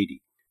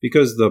 1980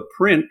 because the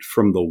print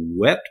from the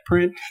wet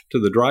print to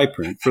the dry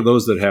print, for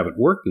those that haven't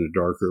worked in a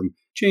darkroom,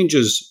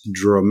 changes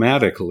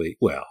dramatically.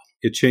 Well,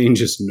 it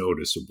changes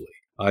noticeably.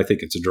 I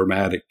think it's a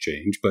dramatic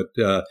change, but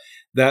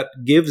that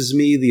gives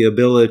me the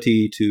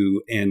ability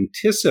to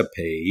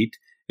anticipate,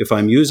 if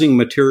I'm using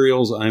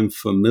materials I'm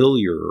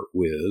familiar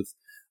with,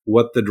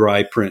 what the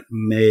dry print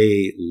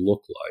may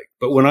look like.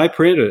 But when I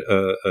print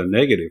a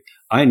negative,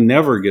 I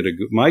never get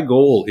my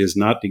goal is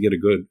not to get a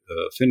good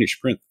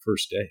finished print the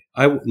first day.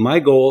 My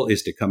goal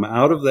is to come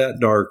out of that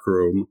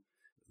darkroom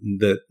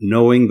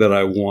knowing that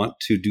I want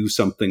to do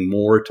something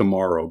more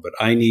tomorrow, but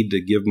I need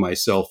to give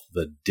myself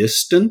the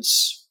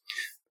distance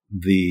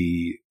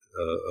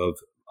of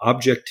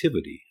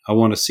objectivity. I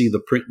want to see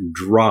the print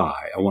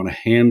dry. I want to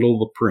handle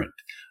the print.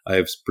 I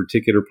have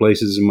particular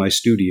places in my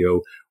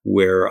studio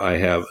where I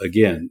have,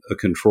 again, a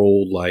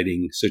controlled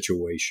lighting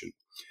situation.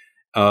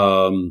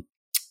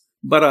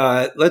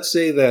 But let's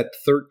say that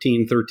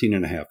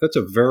 13.5, that's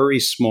a very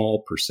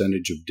small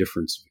percentage of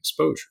difference of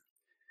exposure.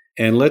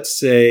 And let's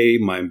say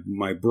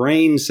my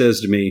brain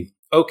says to me,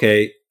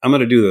 okay, I'm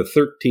going to do the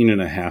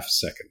 13.5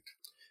 second.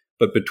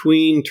 But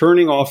between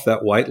turning off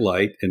that white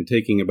light and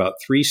taking about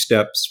 3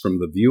 steps from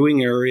the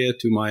viewing area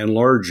to my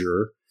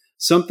enlarger,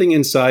 something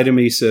inside of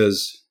me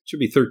says, it should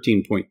be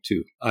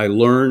 13.2. I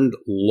learned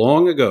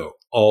long ago,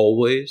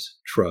 always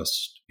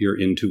trust your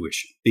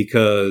intuition,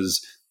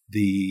 because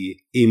the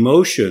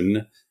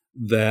emotion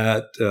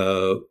that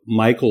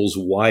Michael's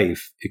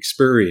wife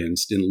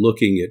experienced in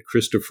looking at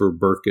Christopher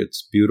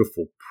Burkett's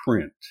beautiful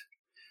print,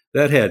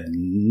 that had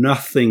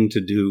nothing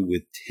to do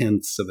with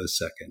tenths of a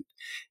second.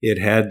 It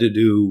had to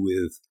do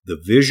with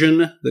the vision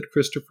that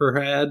Christopher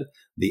had,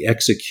 the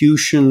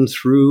execution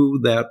through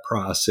that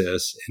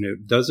process. And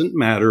it doesn't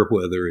matter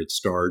whether it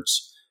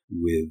starts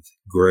with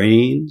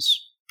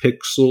grains,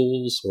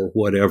 pixels, or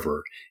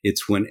whatever.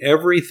 It's when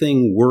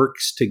everything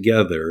works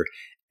together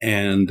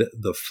and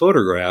the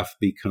photograph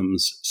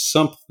becomes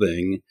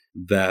something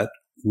that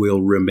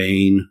will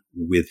remain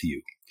with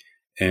you.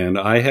 And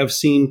I have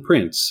seen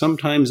prints,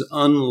 sometimes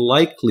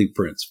unlikely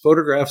prints,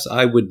 photographs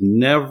I would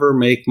never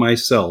make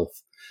myself,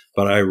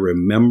 but I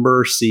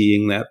remember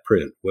seeing that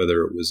print,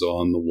 whether it was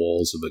on the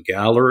walls of a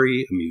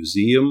gallery, a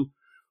museum,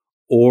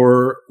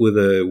 or with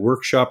a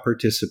workshop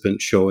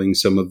participant showing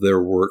some of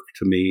their work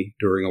to me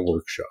during a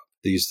workshop.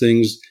 These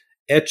things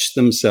etch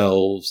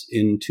themselves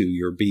into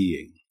your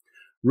being.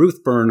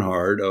 Ruth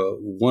Bernhard, a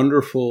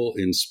wonderful,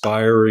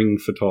 inspiring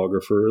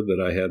photographer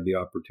that I had the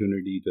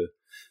opportunity to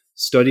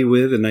study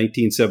with in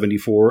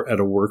 1974 at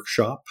a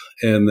workshop.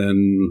 And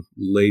then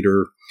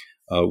later,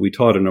 we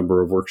taught a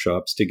number of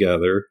workshops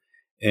together.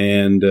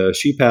 And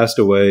she passed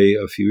away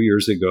a few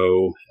years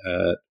ago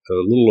at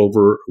a little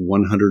over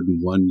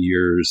 101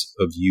 years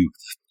of youth.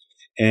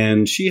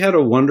 And she had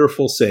a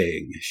wonderful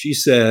saying. She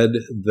said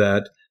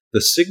that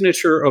the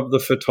signature of the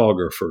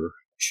photographer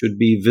should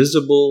be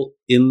visible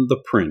in the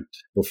print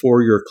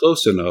before you're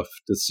close enough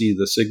to see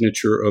the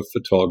signature of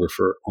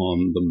photographer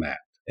on the mat.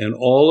 And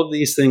all of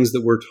these things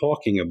that we're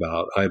talking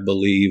about, I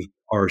believe,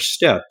 are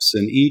steps,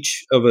 and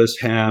each of us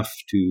have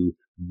to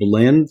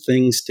blend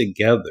things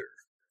together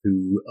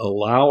to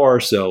allow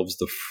ourselves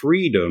the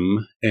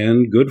freedom,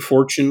 and good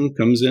fortune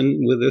comes in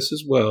with this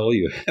as well.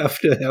 You have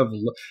to have,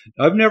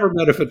 I've never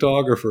met a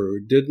photographer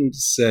who didn't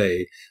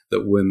say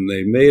that when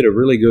they made a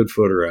really good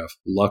photograph,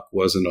 luck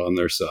wasn't on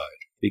their side.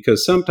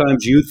 Because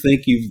sometimes you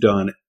think you've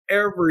done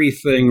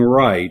everything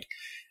right,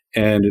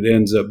 and it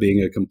ends up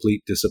being a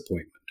complete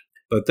disappointment.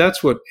 But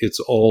that's what it's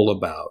all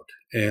about.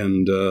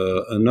 And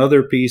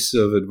another piece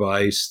of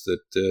advice that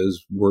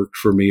has worked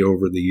for me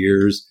over the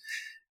years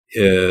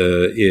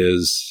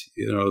is,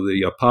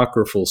 the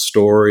apocryphal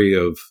story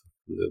of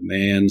the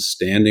man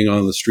standing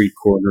on the street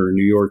corner in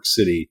New York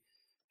City.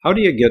 How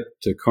do you get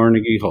to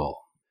Carnegie Hall?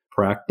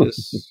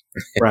 Practice,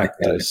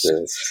 practice,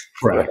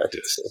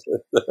 practice.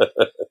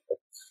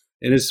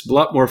 And it's a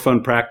lot more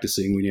fun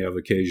practicing when you have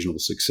occasional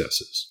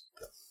successes.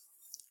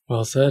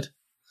 Well said.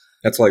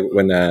 That's like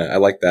when I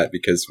like that,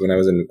 because when I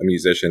was a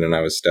musician and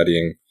I was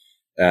studying,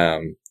 I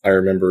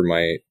remember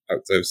I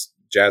was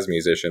a jazz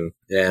musician,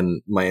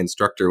 and my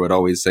instructor would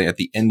always say at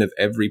the end of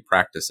every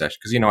practice session,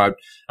 because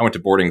I went to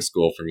boarding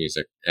school for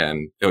music,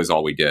 and it was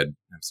all we did.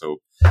 And so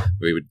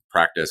we would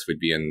practice. We'd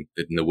be in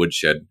the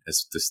woodshed,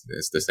 as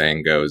the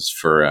saying goes,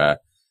 for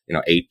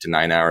 8 to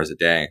 9 hours a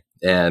day.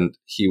 And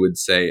he would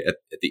say at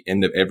the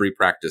end of every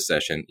practice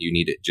session, you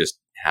need to just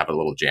have a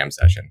little jam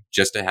session,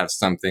 just to have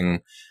something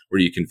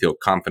where you can feel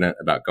confident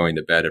about going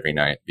to bed every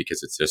night,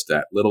 because it's just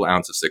that little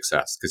ounce of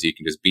success, because you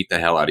can just beat the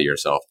hell out of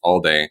yourself all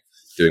day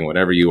doing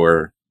whatever you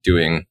were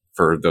doing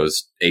for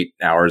those 8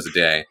 hours a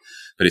day.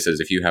 But he says,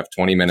 if you have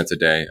 20 minutes a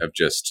day of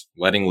just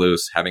letting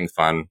loose, having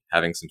fun,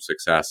 having some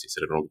success, he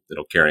said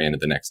it'll carry into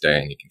the next day,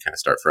 and you can kind of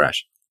start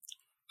fresh.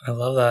 I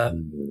love that.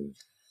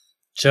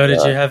 Joe,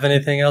 did you have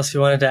anything else you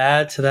wanted to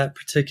add to that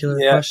particular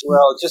question?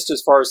 Well, just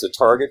as far as the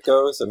target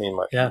goes, I mean,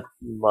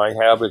 my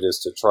habit is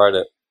to try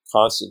to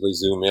constantly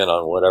zoom in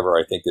on whatever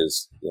I think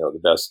is,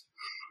 the best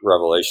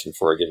revelation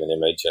for a given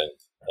image.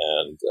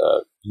 And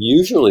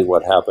usually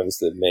what happens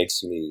that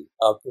makes me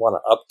want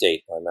to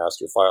update my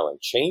master file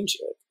and change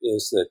it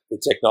is that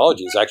the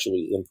technology is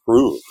actually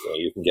improved.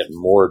 You can get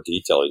more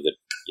detail, you get,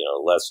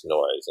 less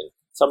noise. And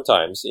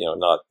sometimes,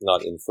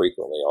 not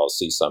infrequently, I'll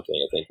see something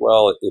and think,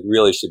 well, it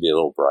really should be a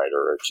little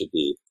brighter. It should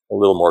be a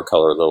little more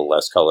color, a little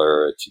less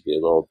color. It should be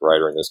a little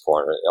brighter in this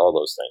corner, all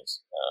those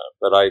things.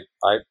 But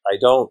I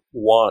don't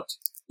want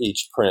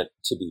each print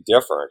to be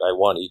different. I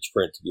want each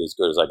print to be as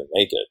good as I can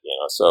make it,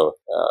 So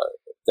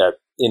that,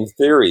 in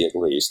theory at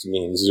least,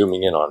 means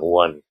zooming in on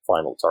one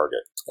final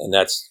target. And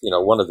that's,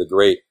 one of the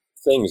great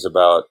things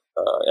about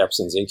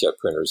Epson's inkjet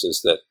printers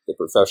is that the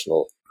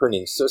professional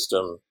printing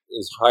system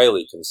is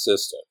highly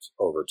consistent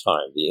over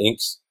time. The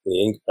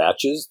ink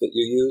batches that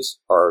you use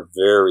are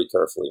very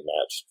carefully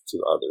matched to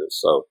others.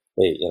 So,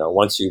 hey,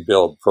 once you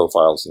build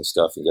profiles and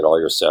stuff and get all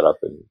your setup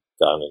and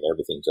done and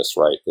everything just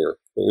right, there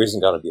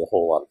isn't going to be a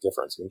whole lot of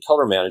difference. I mean,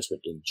 color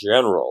management in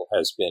general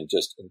has been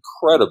just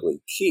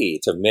incredibly key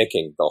to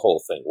making the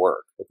whole thing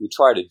work. If you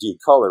try to do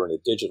color in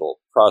a digital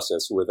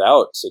process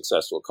without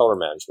successful color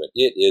management,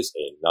 it is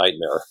a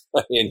nightmare.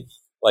 I mean,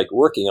 like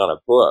working on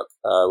a book,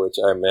 which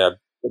I have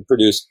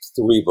produced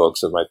 3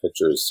 books of my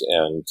pictures,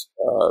 and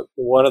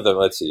one of them,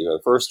 let's see,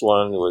 the first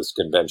one was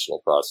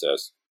conventional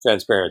process.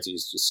 Transparency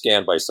is just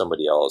scanned by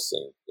somebody else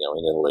in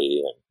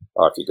Italy, and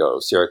off you go.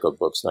 Sierra Club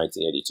Books,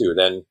 1982.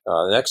 Then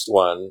the next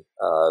one,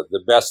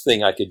 the best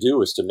thing I could do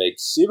was to make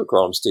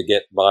Cibachromes to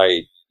get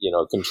my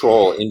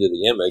control into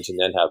the image, and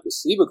then have the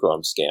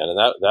Cibachrome scan, and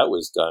that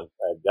was done.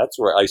 That's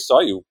where I saw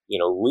you,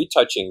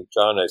 retouching,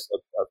 John, a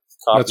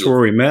copy. That's where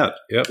we met.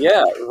 Yep.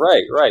 Yeah,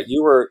 right.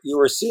 You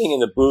were seeing in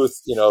the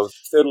booth,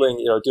 fiddling,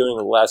 doing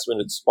the last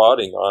minute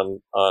spotting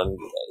on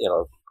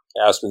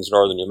Aspen's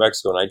Northern New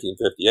Mexico,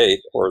 1958,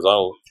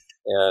 horizontal,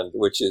 and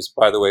which is,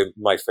 by the way,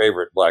 my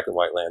favorite black and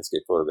white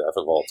landscape photograph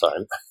of all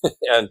time.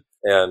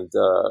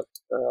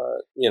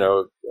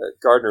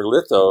 Gardner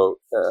litho.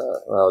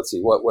 Well, let's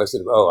see, what was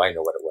it? Oh, I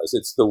know what it was.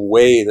 It's the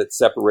way that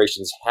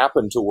separations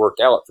happen to work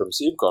out from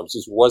Cibachromes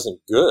just wasn't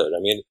good.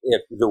 I mean,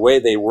 the way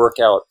they work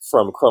out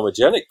from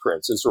chromogenic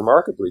prints is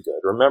remarkably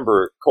good.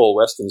 Remember Cole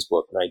Weston's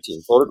book,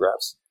 19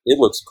 Photographs? It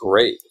looks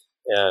great.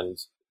 And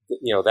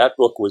that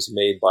book was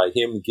made by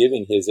him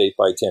giving his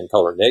 8x10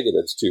 color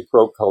negatives to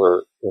Probe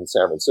Color in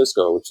San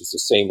Francisco, which is the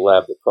same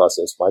lab that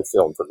processed my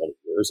film for many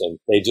years. And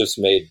they just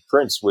made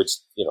prints which,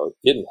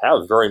 didn't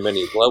have very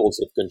many levels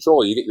of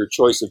control. You get your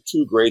choice of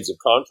 2 grades of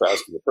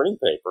contrast in the printing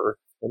paper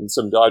and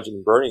some dodging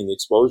and burning, the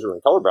exposure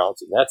and color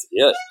balance, and that's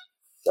it.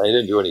 I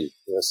didn't do any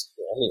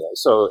anyway.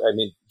 So, I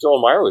mean,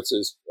 Joel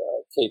Meyerowitz's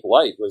Cape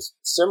Light was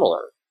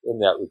similar in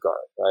that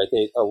regard. I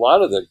think a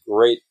lot of the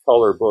great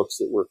color books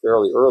that were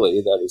fairly early,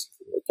 that is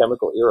the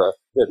chemical era,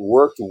 that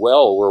worked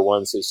well were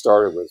ones that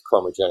started with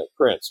chromogenic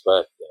prints.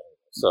 But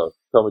so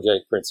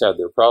chromogenic prints had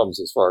their problems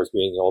as far as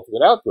being the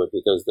ultimate output,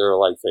 because their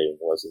light fading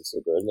wasn't so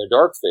good and their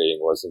dark fading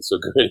wasn't so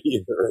good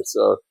either.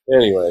 So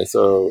anyway,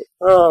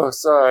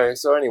 sorry.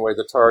 So anyway,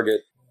 the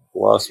target,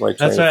 lost my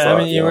train of thought. That's right. I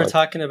mean, you were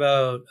talking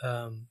about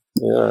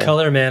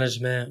color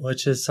management,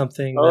 which is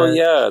something.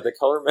 The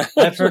color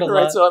management. I've heard a lot.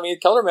 Right? So, I mean,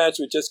 color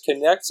management just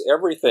connects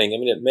everything. I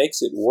mean, it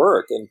makes it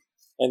work.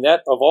 And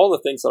that, of all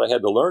the things that I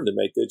had to learn to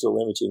make digital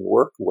imaging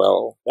work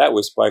well, that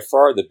was by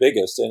far the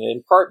biggest. And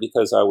in part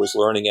because I was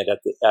learning it at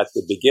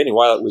the beginning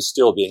while it was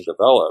still being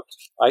developed.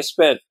 I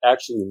spent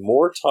actually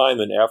more time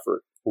and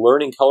effort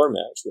learning color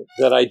management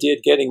than I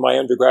did getting my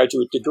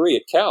undergraduate degree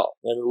at Cal.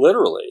 And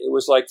literally, it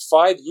was like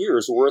 5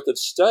 years worth of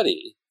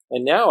study.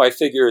 And now I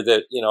figure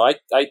that,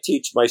 I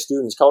teach my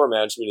students color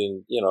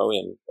management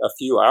in a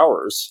few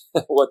hours,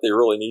 what they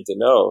really need to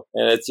know.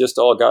 And it's just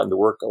all gotten to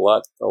work a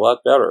lot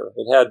better.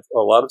 It had a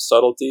lot of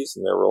subtleties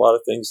and there were a lot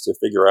of things to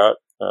figure out.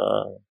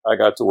 I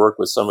got to work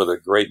with some of the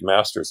great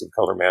masters of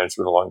color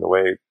management along the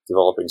way,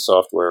 developing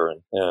software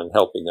and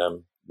helping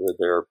them with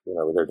their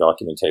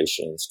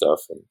documentation and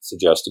stuff and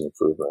suggesting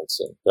improvements.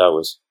 And that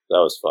was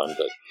fun.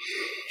 But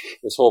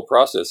this whole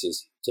process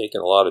has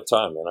taken a lot of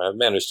time, and I've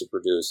managed to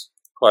produce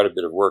quite a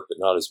bit of work, but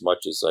not as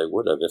much as I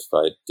would have if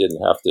I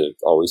didn't have to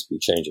always be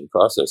changing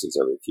processes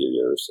every few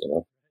years,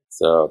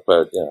 So,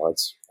 but,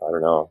 I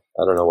don't know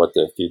what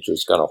the future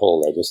is going to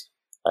hold.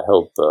 I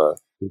hope,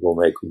 people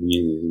make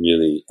really,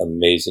 really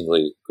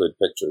amazingly good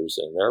pictures.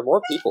 And there are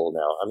more people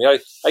now. I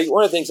mean,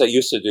 one of the things I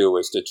used to do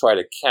was to try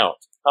to count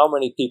how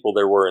many people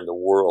there were in the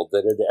world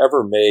that had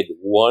ever made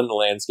one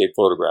landscape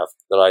photograph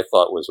that I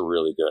thought was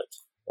really good,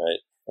 right?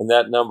 And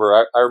that number,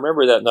 I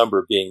remember that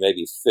number being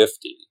maybe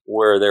 50,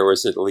 where there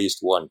was at least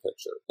one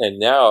picture. And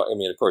now, I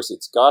mean, of course,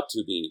 it's got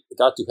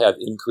to have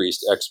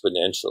increased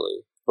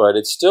exponentially, but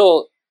it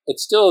still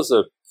is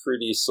a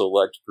pretty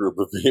select group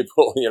of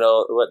people,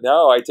 But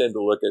now I tend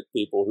to look at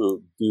people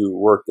who do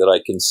work that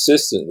I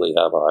consistently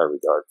have a high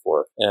regard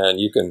for, and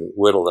you can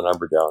whittle the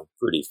number down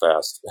pretty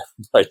fast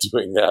by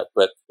doing that.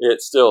 But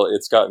it's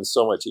gotten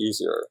so much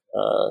easier.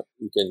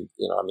 You can,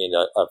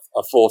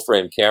 a full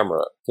frame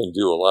camera can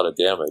do a lot of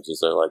damage,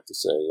 as I like to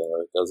say.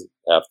 It doesn't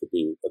have to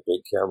be a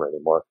big camera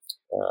anymore.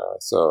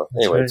 So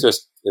anyway, right.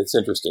 It's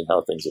interesting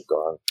how things have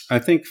gone. I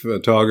think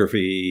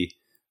photography,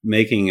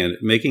 making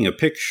a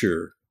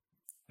picture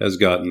has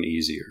gotten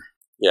easier.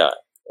 Yeah.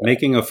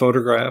 Making a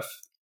photograph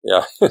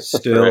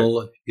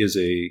still is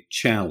a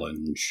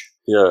challenge.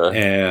 Yeah.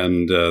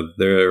 And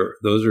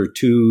those are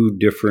two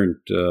different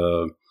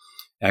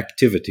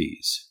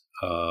activities.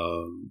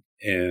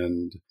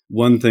 And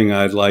one thing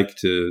I'd like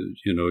to,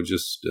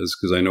 just as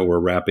because I know we're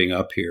wrapping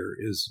up here,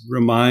 is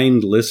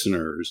remind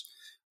listeners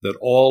that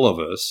all of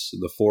us,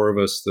 the four of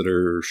us that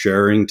are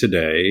sharing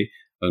today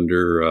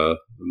under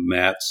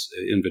Matt's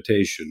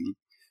invitation,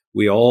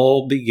 we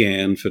all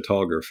began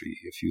photography.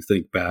 If you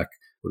think back,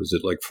 what is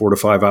it, like 4 to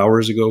 5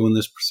 hours ago when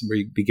this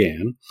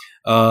began,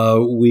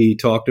 we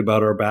talked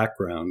about our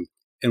background.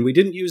 And we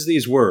didn't use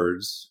these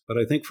words, but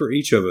I think for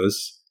each of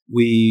us,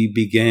 we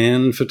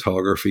began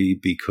photography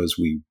because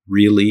we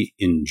really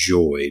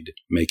enjoyed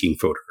making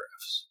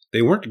photographs.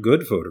 They weren't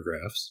good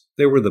photographs.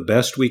 They were the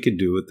best we could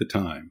do at the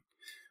time.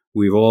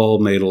 We've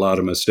all made a lot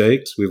of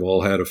mistakes. We've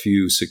all had a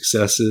few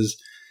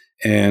successes.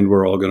 And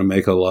we're all going to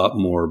make a lot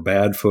more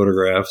bad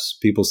photographs.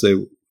 People say,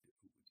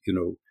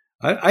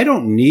 I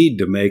don't need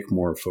to make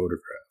more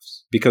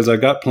photographs because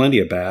I've got plenty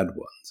of bad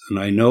ones. And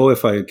I know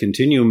if I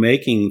continue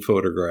making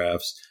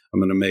photographs, I'm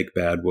going to make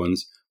bad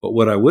ones. But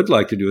what I would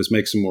like to do is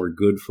make some more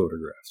good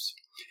photographs.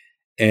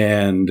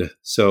 And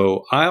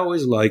so I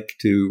always like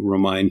to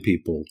remind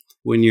people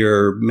when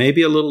you're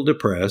maybe a little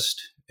depressed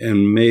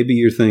and maybe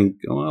you think,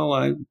 will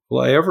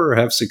I ever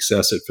have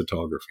success at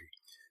photography?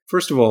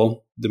 First of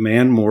all,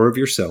 demand more of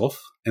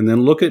yourself, and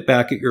then look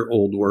back at your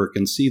old work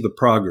and see the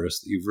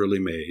progress that you've really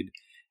made,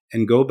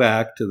 and go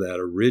back to that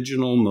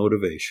original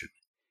motivation.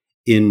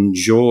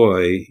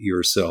 Enjoy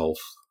yourself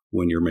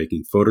when you're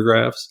making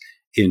photographs.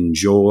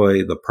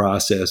 Enjoy the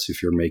process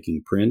if you're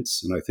making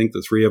prints. And I think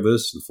the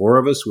four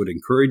of us would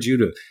encourage you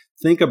to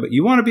think about,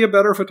 you want to be a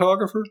better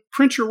photographer?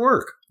 Print your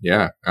work.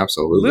 Yeah,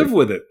 absolutely. Live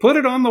with it. Put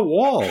it on the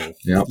wall.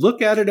 Yep.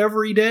 Look at it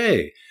every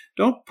day.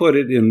 Don't put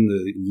it in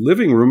the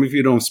living room if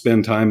you don't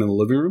spend time in the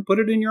living room. Put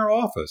it in your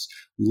office.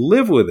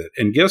 Live with it.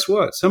 And guess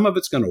what? Some of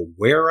it's going to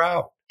wear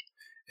out.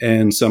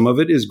 And some of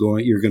it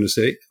you're going to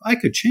say, I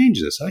could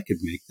change this. I could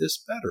make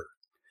this better.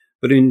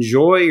 But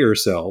enjoy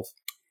yourself,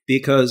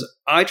 because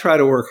I try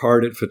to work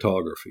hard at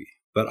photography.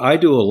 But I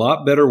do a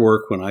lot better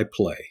work when I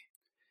play.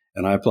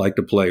 And I like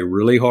to play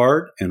really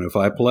hard. And if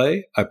I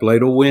play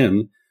to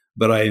win.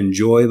 But I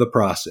enjoy the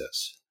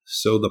process.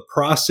 So the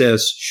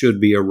process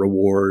should be a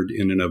reward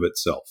in and of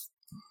itself.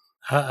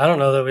 I don't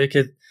know that we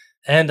could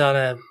end on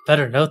a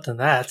better note than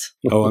that.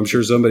 Oh, I'm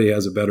sure somebody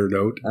has a better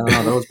note. Oh,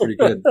 that was pretty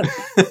good.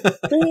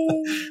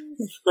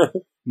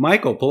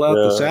 Michael, pull out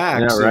the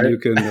sax and you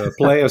can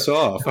play us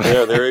off.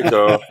 Yeah, there you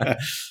go.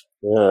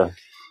 Yeah.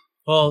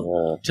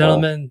 Well,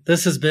 gentlemen,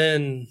 this has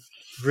been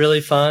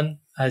really fun.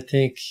 I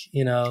think,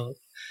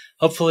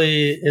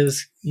 hopefully it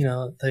was,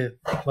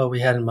 what we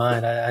had in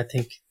mind. I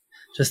think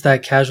just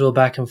that casual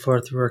back and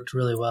forth worked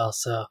really well.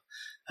 So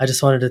I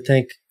just wanted to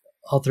thank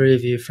all three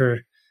of you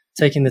for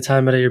taking the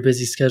time out of your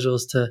busy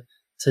schedules to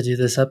do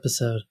this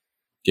episode.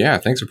 Yeah,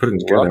 thanks for putting it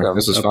together. Welcome.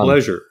 This was a fun.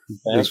 Pleasure.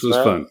 Thanks, this was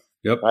man. fun.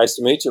 Yep. Nice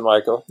to meet you,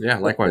 Michael. Yeah,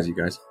 likewise, you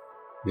guys.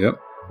 Yep.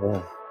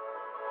 Yeah.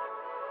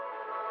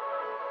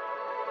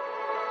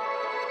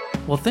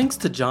 Well, thanks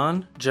to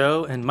John,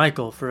 Joe, and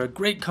Michael for a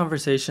great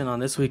conversation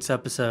on this week's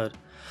episode.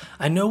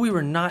 I know we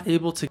were not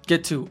able to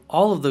get to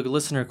all of the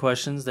listener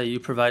questions that you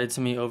provided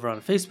to me over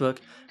on Facebook.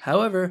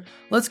 However,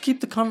 let's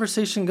keep the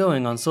conversation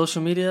going on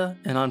social media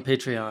and on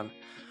Patreon.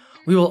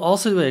 We will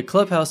also do a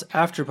Clubhouse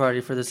after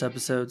party for this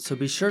episode, so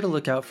be sure to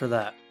look out for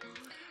that.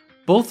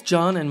 Both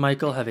John and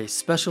Michael have a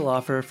special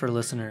offer for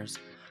listeners.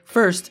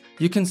 First,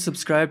 you can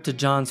subscribe to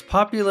John's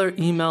popular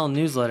email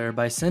newsletter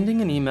by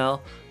sending an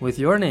email with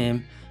your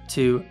name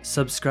to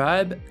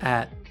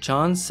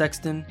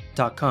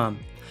subscribe@johnsexton.com.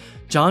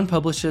 John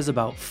publishes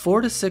about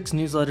 4 to 6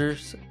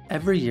 newsletters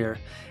every year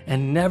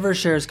and never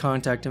shares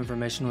contact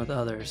information with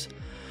others.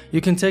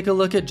 You can take a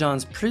look at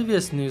John's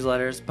previous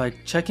newsletters by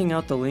checking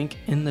out the link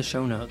in the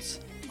show notes.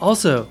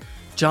 Also,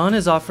 John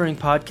is offering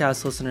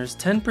podcast listeners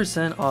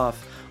 10%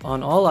 off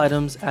on all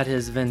items at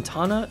his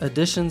Ventana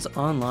Editions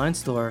online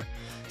store.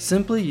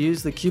 Simply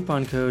use the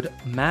coupon code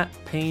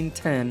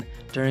MattPayne10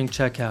 during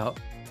checkout.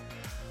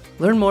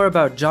 Learn more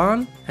about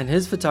John and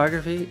his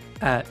photography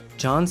at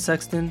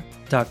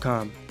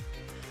johnsexton.com.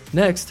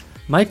 Next,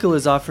 Michael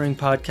is offering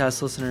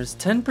podcast listeners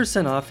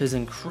 10% off his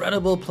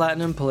incredible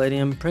Platinum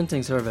Palladium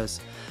printing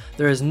service.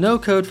 There is no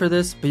code for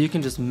this, but you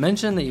can just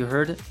mention that you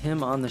heard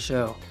him on the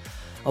show.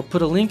 I'll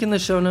put a link in the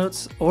show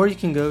notes, or you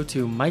can go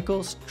to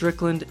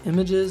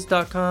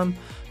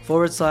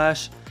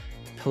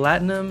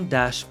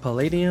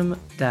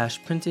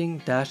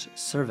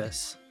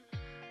michaelstricklandimages.com/platinum-palladium-printing-service.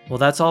 Well,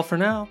 that's all for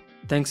now.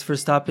 Thanks for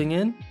stopping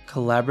in,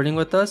 collaborating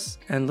with us,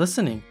 and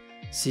listening.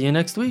 See you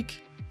next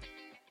week.